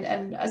own way,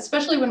 and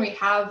especially when we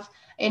have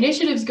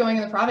initiatives going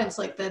in the province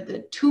like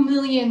the $2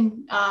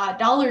 million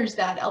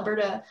that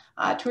Alberta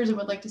tourism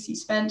would like to see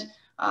spent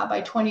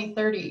by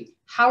 2030.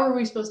 How are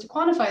we supposed to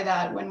quantify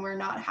that when we're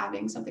not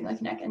having something like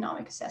an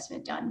economic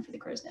assessment done for the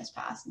Crow's Nest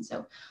Pass? And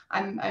so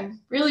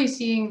I'm really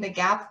seeing the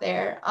gap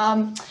there.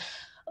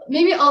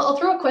 Maybe I'll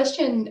throw a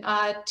question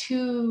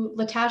to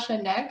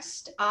Latasha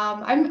next.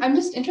 I'm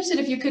just interested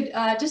if you could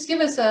just give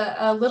us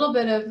a little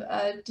bit of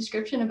a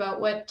description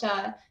about what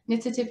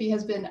Niitsitapi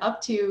has been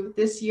up to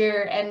this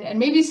year, and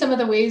maybe some of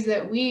the ways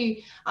that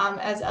we,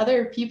 as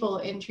other people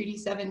in Treaty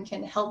 7,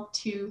 can help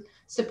to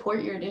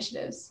support your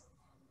initiatives.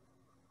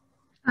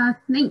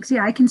 Thanks.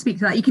 Yeah, I can speak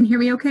to that. You can hear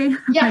me okay?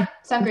 Yeah,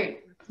 sound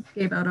great.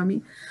 Gave out on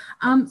me.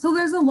 So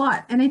there's a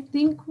lot. And I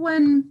think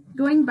when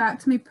going back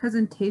to my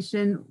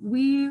presentation,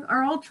 we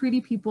are all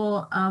treaty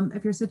people.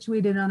 If you're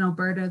situated in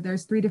Alberta,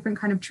 there's 3 different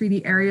kind of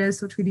treaty areas.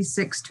 So Treaty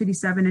 6, Treaty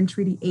 7, and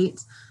Treaty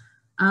 8.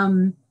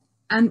 And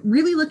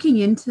really looking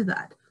into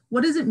that.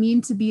 What does it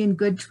mean to be in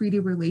good treaty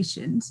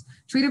relations?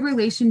 Treaty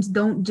relations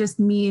don't just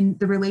mean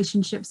the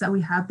relationships that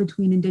we have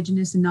between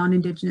Indigenous and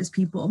non-Indigenous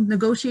people.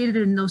 Negotiated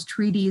in those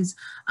treaties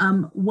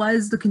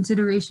was the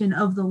consideration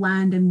of the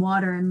land and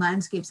water and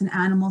landscapes and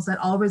animals that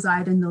all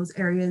reside in those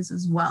areas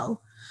as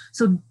well.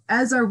 So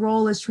as our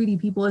role as treaty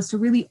people is to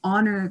really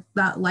honor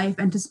that life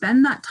and to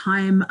spend that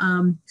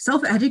time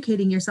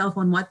self-educating yourself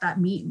on what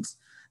that means.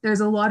 There's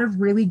a lot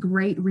of really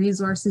great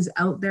resources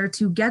out there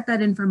to get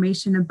that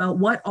information about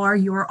what are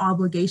your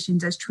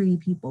obligations as treaty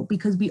people,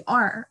 because we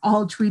are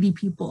all treaty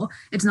people.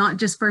 It's not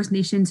just First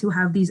Nations who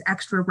have these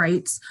extra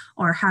rights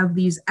or have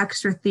these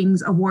extra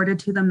things awarded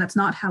to them. That's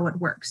not how it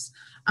works.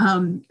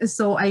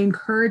 So I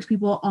encourage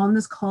people on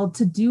this call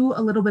to do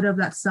a little bit of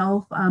that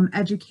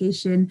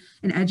self-education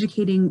and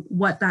educating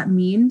what that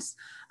means.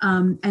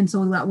 And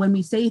so that when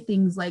we say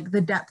things like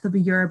the depth of a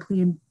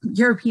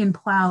European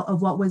plow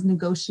of what was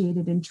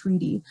negotiated in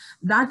treaty,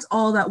 that's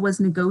all that was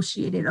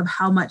negotiated of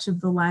how much of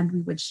the land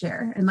we would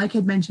share. And like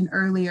I mentioned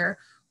earlier,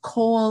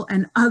 coal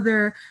and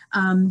other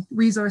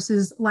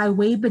resources lie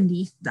way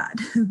beneath that.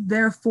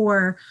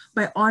 Therefore,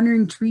 by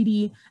honoring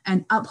treaty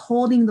and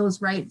upholding those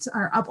rights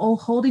or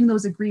upholding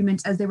those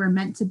agreements as they were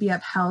meant to be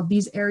upheld,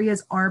 these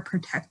areas are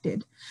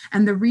protected.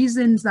 And the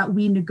reasons that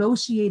we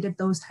negotiated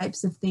those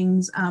types of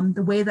things,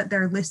 the way that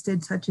they're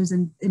listed, such as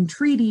in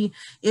treaty,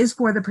 is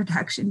for the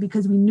protection,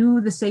 because we knew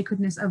the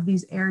sacredness of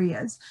these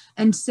areas,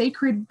 and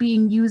sacred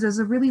being used as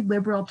a really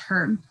liberal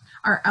term.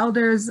 Our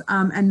elders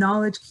and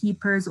knowledge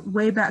keepers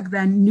way back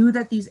then knew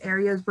that these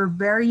areas were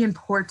very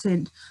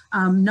important,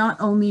 not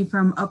only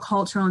from a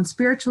cultural and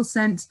spiritual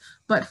sense,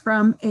 but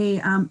from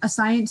a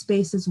science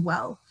base as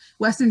well.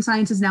 Western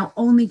science is now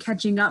only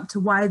catching up to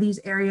why these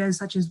areas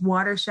such as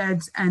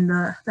watersheds and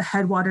the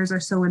headwaters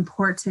are so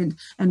important,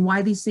 and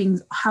why these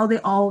things, how they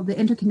all, the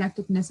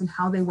interconnectedness and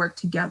how they work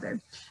together.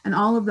 And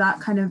all of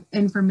that kind of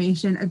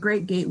information, a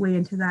great gateway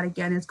into that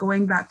again is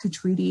going back to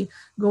treaty,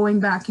 going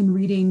back and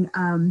reading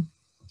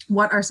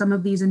what are some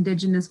of these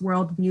Indigenous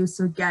worldviews.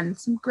 So again,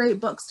 some great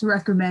books to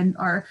recommend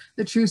are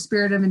The True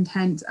Spirit of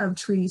Intent of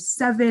Treaty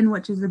 7,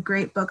 which is a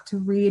great book to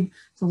read.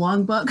 It's a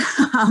long book,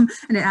 and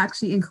it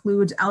actually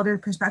includes elder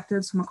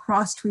perspectives from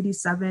across Treaty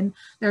 7.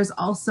 There's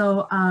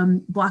also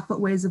Blackfoot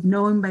Ways of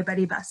Knowing by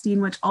Betty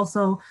Bastine, which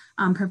also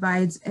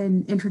provides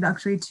an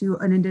introductory to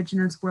an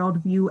Indigenous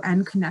worldview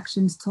and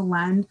connections to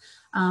land.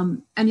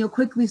 And you'll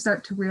quickly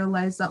start to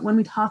realize that when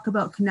we talk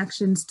about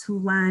connections to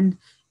land,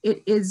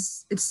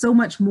 it's so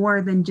much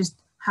more than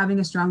just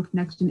having a strong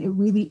connection. It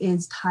really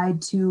is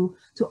tied to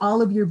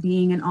all of your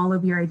being and all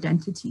of your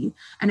identity.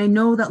 And I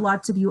know that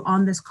lots of you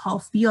on this call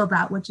feel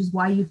that, which is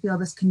why you feel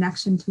this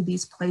connection to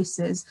these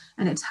places.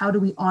 And it's how do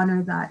we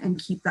honor that and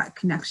keep that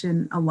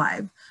connection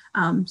alive?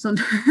 So in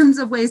terms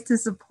of ways to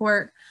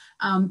support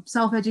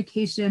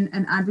self-education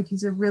and advocacy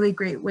is a really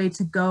great way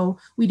to go.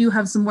 We do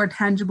have some more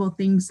tangible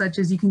things, such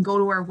as you can go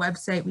to our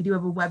website. We do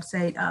have a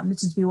website,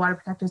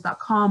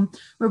 NiitsitapiWaterProtectors.com,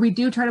 where we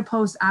do try to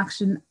post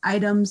action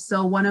items.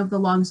 So one of the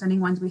long-standing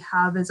ones we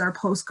have is our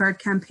postcard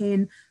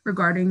campaign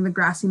regarding the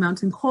Grassy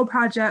Mountain Coal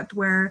Project,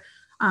 where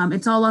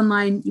it's all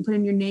online. You put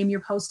in your name, your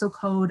postal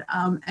code,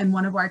 and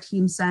one of our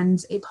team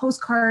sends a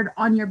postcard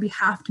on your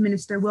behalf to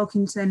Minister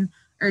Wilkinson,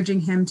 urging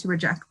him to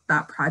reject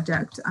that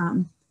project.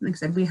 Like I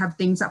said, we have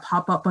things that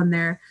pop up on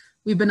there.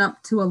 We've been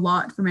up to a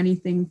lot, from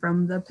anything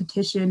from the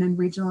petition and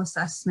regional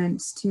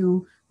assessments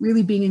to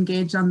really being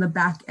engaged on the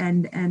back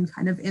end and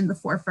kind of in the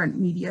forefront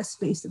media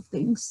space of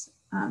things.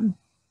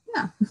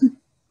 Yeah.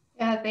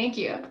 Yeah, thank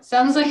you.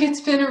 Sounds like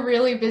it's been a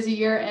really busy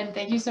year, and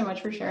thank you so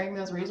much for sharing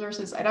those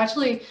resources. I'd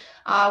actually,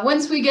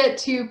 once we get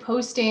to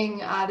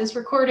posting this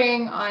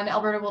recording on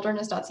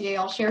albertawilderness.ca,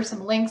 I'll share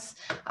some links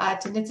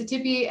to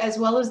Niitsitapi, as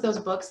well as those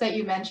books that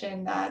you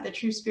mentioned, The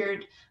True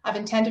Spirit of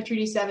Intent of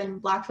Treaty 7,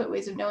 Blackfoot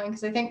Ways of Knowing,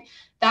 because I think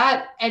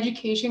that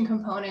education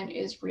component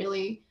is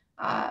really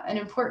an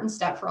important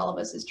step for all of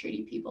us as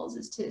treaty peoples,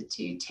 is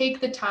to take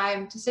the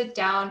time to sit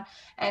down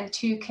and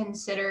to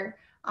consider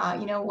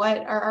what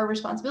are our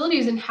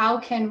responsibilities and how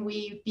can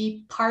we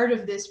be part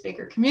of this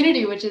bigger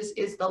community, which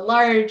is the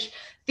large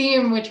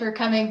theme which we're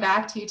coming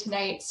back to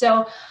tonight.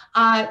 So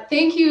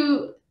thank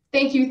you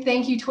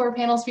to our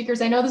panel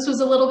speakers. I know this was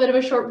a little bit of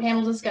a short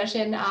panel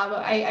discussion.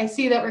 I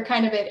see that we're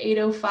kind of at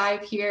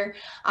 8:05 here.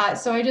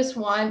 So I just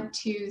want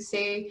to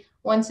say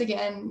once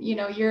again,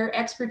 your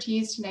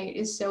expertise tonight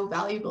is so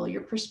valuable.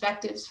 Your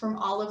perspectives from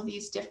all of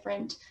these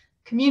different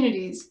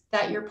communities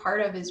that you're part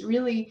of is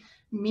really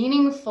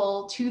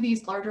meaningful to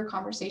these larger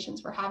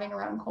conversations we're having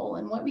around coal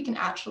and what we can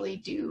actually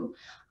do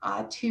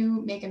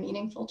to make a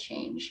meaningful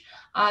change.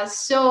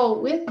 So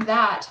with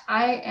that,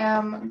 I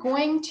am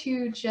going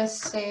to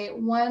just say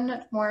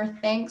one more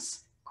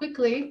thanks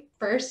quickly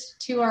first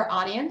to our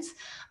audience.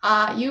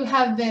 You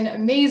have been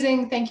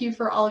amazing. Thank you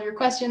for all of your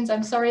questions.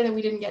 I'm sorry that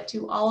we didn't get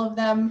to all of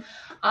them.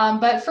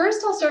 But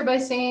first I'll start by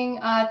saying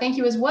thank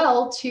you as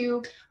well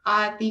to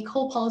the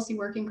Coal Policy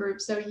Working Group.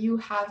 So you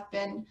have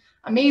been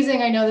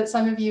amazing. I know that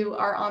some of you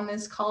are on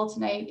this call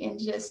tonight in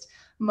just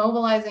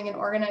mobilizing and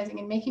organizing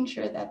and making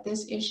sure that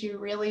this issue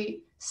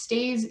really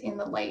stays in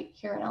the light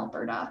here in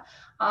Alberta.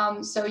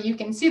 So you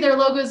can see their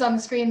logos on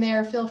the screen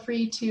there. Feel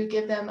free to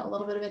give them a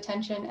little bit of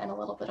attention and a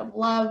little bit of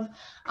love.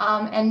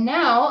 And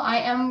now I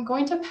am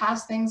going to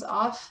pass things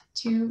off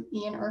to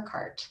Ian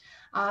Urquhart,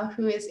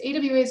 who is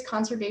AWA's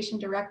Conservation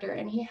Director,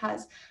 and he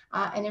has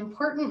an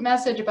important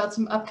message about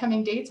some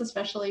upcoming dates,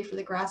 especially for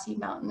the Grassy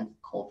Mountain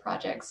Coal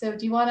Project. So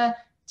do you want to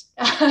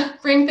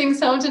bring things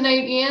home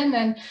tonight,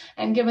 Ian,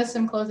 and give us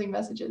some closing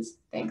messages?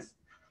 Thanks.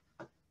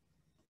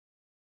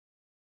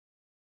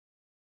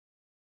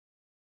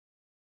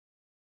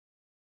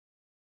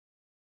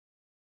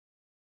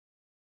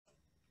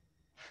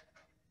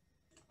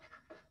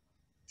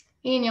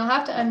 Ian, you'll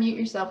have to unmute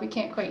yourself. We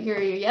can't quite hear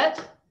you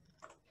yet.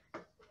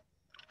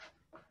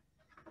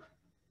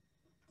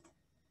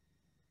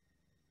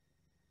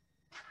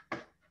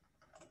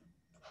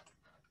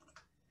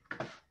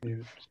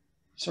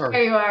 Sorry.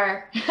 There you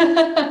are.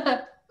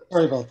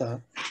 Sorry about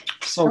that.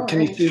 So No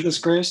can you worries. see the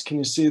Grace? Can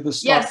you see the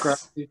stop Yes.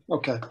 gravity?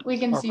 Okay. We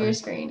can see All your right.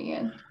 screen,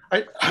 Ian.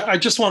 I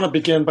just want to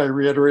begin by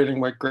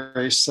reiterating what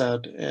Grace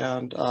said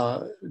and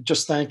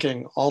just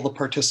thanking all the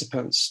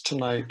participants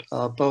tonight,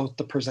 both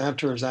the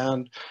presenters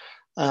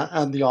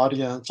and the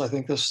audience. I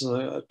think this is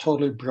a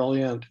totally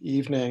brilliant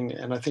evening,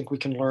 and I think we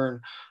can learn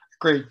a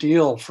great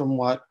deal from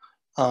what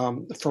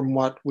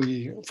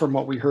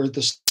we heard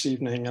this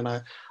evening. And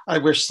I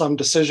wish some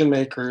decision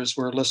makers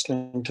were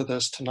listening to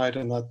this tonight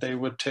and that they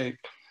would take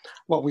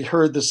what we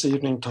heard this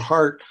evening to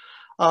heart.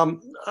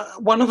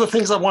 One of the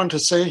things I wanted to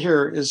say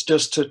here is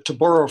just to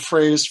borrow a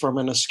phrase from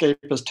an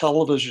escapist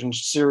television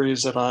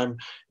series that I'm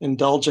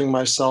indulging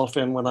myself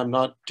in when I'm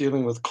not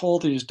dealing with coal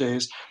these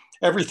days.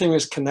 Everything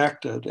is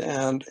connected,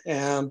 and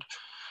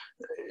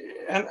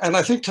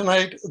I think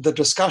tonight the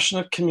discussion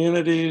of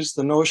communities,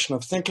 the notion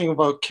of thinking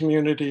about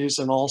communities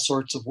in all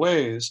sorts of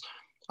ways,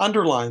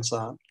 underlines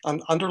that,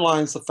 and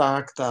underlines the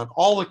fact that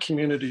all the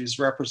communities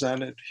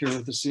represented here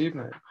this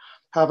evening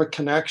have a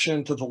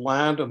connection to the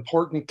land,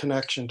 important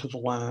connection to the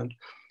land,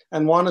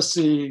 and want to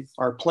see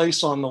our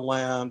place on the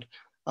land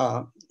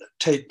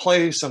take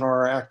place and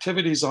our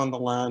activities on the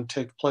land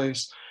take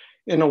place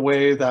in a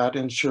way that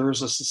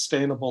ensures a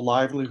sustainable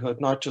livelihood,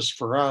 not just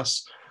for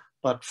us,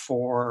 but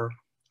for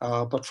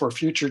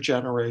future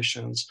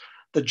generations.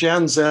 The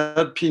Gen Z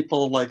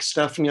people like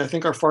Stephanie, I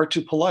think, are far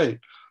too polite.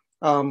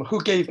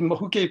 Who gave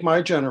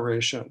my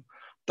generation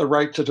the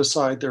right to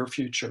decide their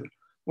future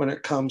when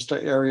it comes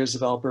to areas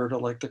of Alberta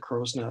like the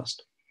Crow's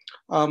Nest?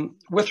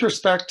 With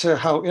respect to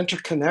how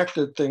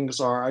interconnected things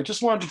are, I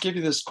just wanted to give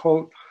you this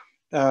quote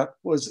that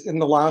was in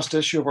the last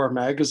issue of our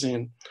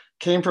magazine,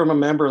 came from a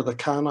member of the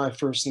Kainai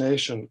First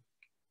Nation,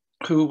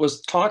 who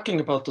was talking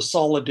about the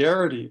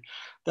solidarity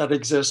that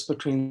exists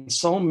between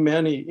so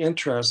many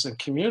interests and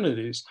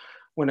communities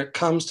when it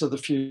comes to the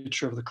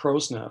future of the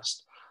Crow's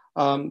Nest.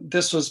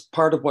 This was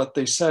part of what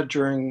they said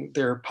during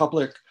their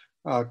public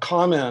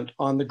comment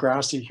on the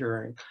Grassy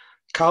hearing.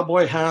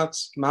 Cowboy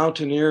hats,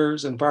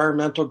 mountaineers,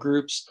 environmental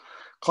groups,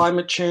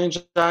 climate change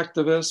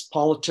activists,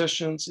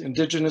 politicians,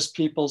 Indigenous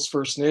peoples,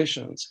 First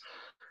Nations.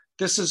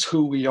 This is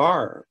who we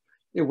are.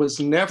 It was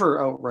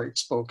never outright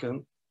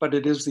spoken, but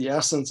it is the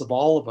essence of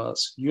all of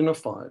us,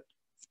 unified.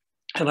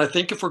 And I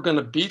think if we're going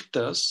to beat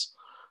this,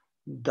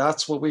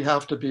 that's what we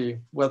have to be,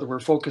 whether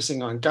we're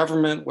focusing on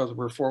government, whether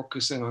we're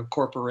focusing on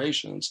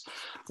corporations,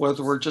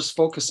 whether we're just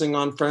focusing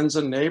on friends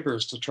and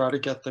neighbors to try to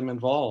get them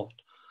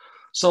involved.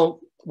 So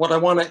what I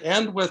want to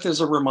end with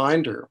is a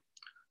reminder.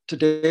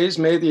 Today's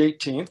May the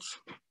 18th.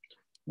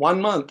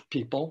 1 month,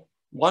 people.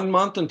 1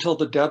 month until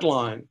the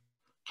deadline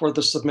for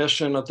the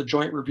submission of the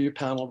Joint Review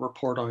Panel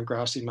report on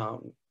Grassy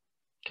Mountain.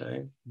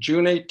 Okay,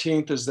 June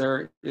 18th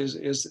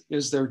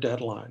is their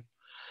deadline.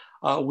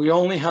 We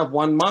only have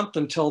 1 month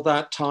until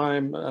that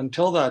time,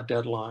 until that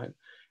deadline.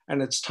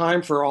 And it's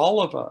time for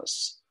all of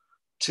us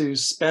to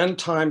spend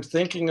time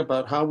thinking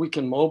about how we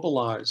can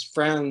mobilize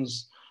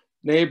friends,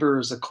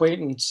 neighbors,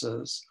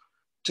 acquaintances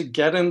to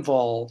get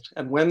involved.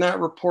 And when that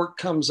report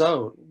comes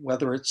out,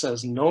 whether it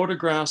says no to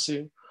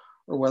Grassy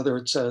or whether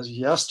it says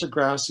yes to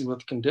Grassy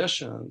with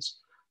conditions,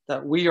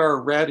 that we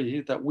are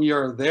ready, that we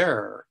are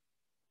there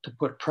to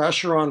put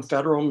pressure on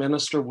Federal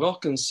Minister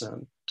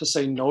Wilkinson to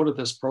say no to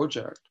this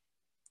project.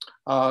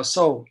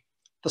 So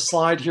the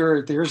slide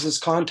here, here's his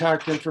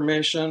contact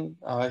information,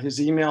 his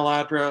email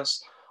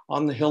address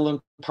on the Hill in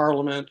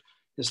Parliament,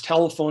 his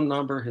telephone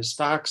number, his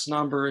fax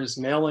number, his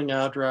mailing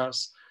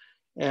address.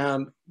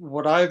 And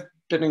what I've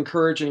been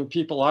encouraging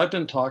people I've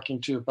been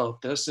talking to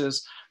about this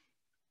is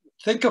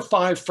think of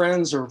 5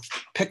 friends or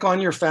pick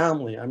on your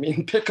family. I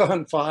mean, pick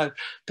on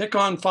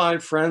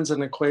 5 friends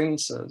and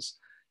acquaintances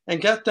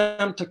and get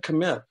them to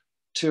commit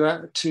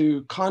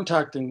to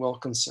contacting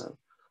Wilkinson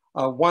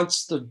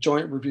once the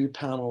Joint Review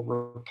Panel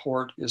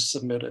report is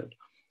submitted.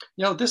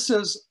 You know, this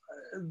is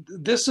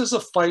a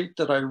fight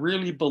that I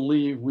really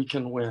believe we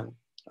can win.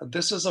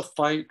 This is a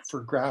fight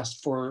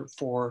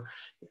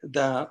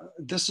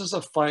this is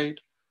a fight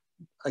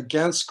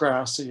against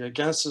Grassy,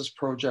 against this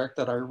project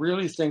that I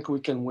really think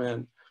we can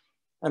win.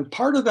 And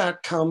part of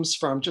that comes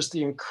from just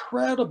the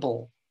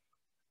incredible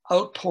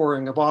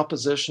outpouring of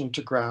opposition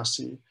to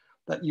Grassy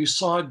that you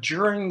saw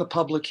during the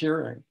public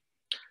hearing.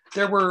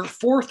 There were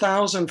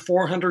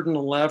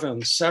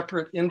 4,411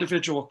 separate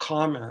individual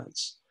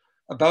comments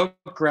about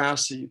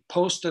Grassy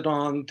posted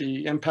on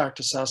the Impact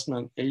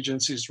Assessment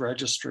Agency's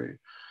registry.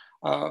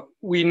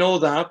 We know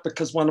that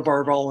because one of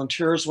our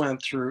volunteers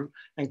went through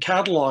and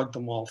cataloged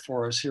them all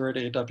for us here at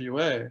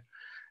AWA.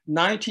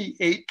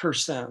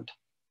 98%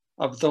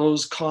 of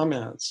those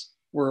comments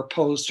were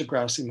opposed to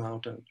Grassy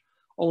Mountain.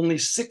 Only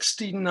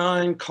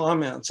 69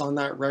 comments on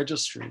that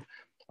registry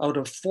out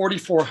of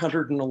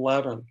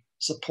 4,411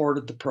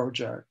 supported the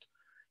project.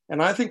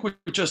 And I think we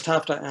just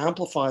have to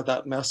amplify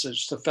that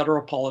message to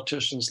federal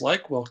politicians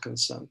like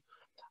Wilkinson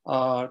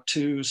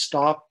to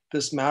stop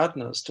this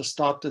madness, to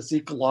stop this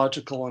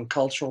ecological and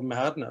cultural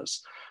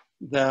madness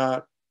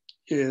that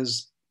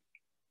is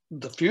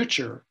the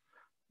future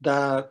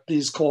that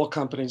these coal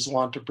companies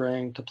want to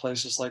bring to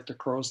places like the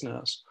Crow's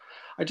Nest.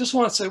 I just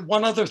want to say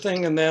one other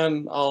thing and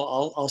then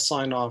I'll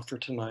sign off for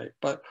tonight.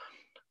 But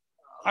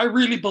I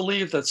really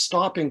believe that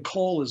stopping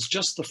coal is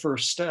just the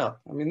first step.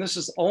 I mean, this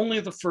is only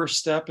the first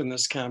step in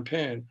this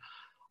campaign.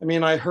 I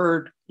mean, I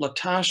heard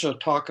Latasha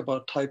talk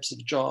about types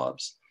of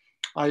jobs.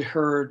 I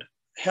heard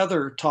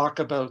Heather talk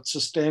about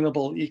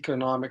sustainable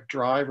economic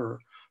driver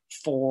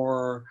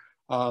for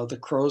the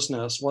Crow's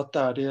Nest, what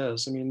that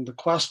is. I mean, the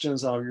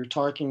questions that you're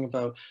talking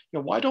about, you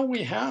know, why don't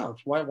we have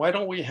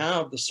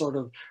the sort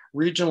of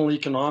regional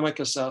economic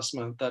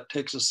assessment that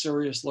takes a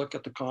serious look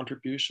at the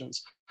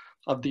contributions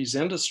of these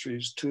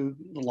industries to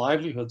the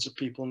livelihoods of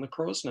people in the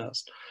Crow's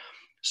Nest?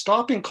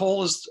 Stopping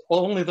coal is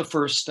only the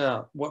first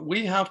step. What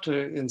we have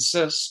to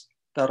insist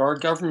that our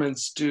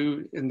governments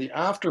do in the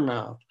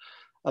aftermath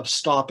of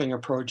stopping a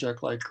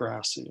project like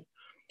Grassy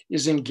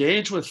is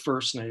engage with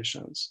First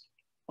Nations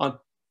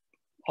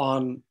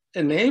on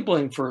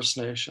enabling First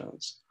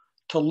Nations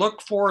to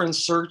look for and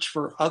search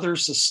for other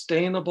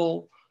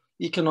sustainable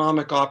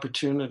economic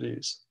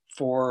opportunities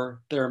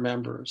for their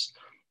members.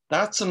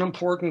 That's an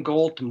important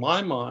goal to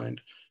my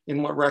mind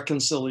in what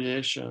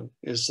reconciliation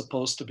is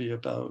supposed to be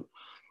about.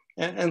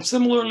 And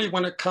similarly,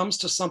 when it comes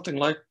to something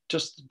like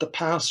just the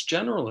past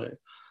generally,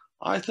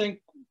 I think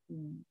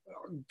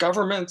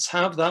governments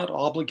have that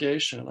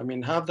obligation. I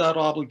mean, have that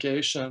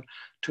obligation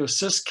to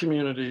assist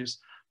communities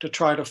to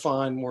try to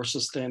find more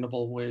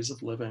sustainable ways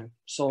of living.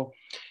 So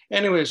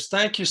anyways,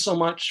 thank you so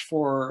much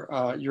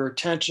for your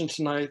attention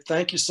tonight.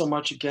 Thank you so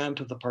much again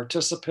to the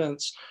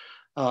participants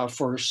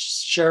for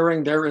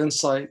sharing their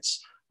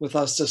insights with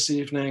us this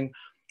evening.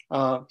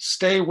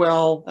 Stay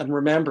well, and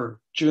remember,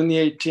 June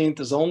the 18th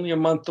is only a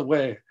month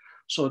away.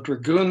 So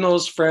dragoon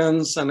those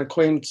friends and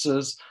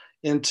acquaintances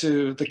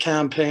into the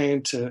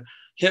campaign to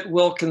hit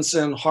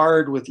Wilkinson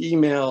hard with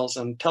emails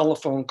and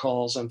telephone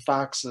calls and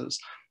faxes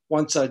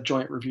once that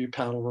Joint Review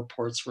Panel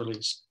report's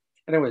released.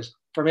 Anyways,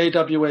 from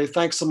AWA,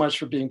 thanks so much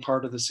for being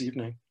part of this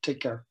evening. Take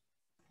care.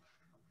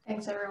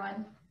 Thanks,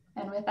 everyone.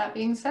 And with that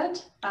being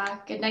said,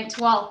 good night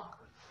to all.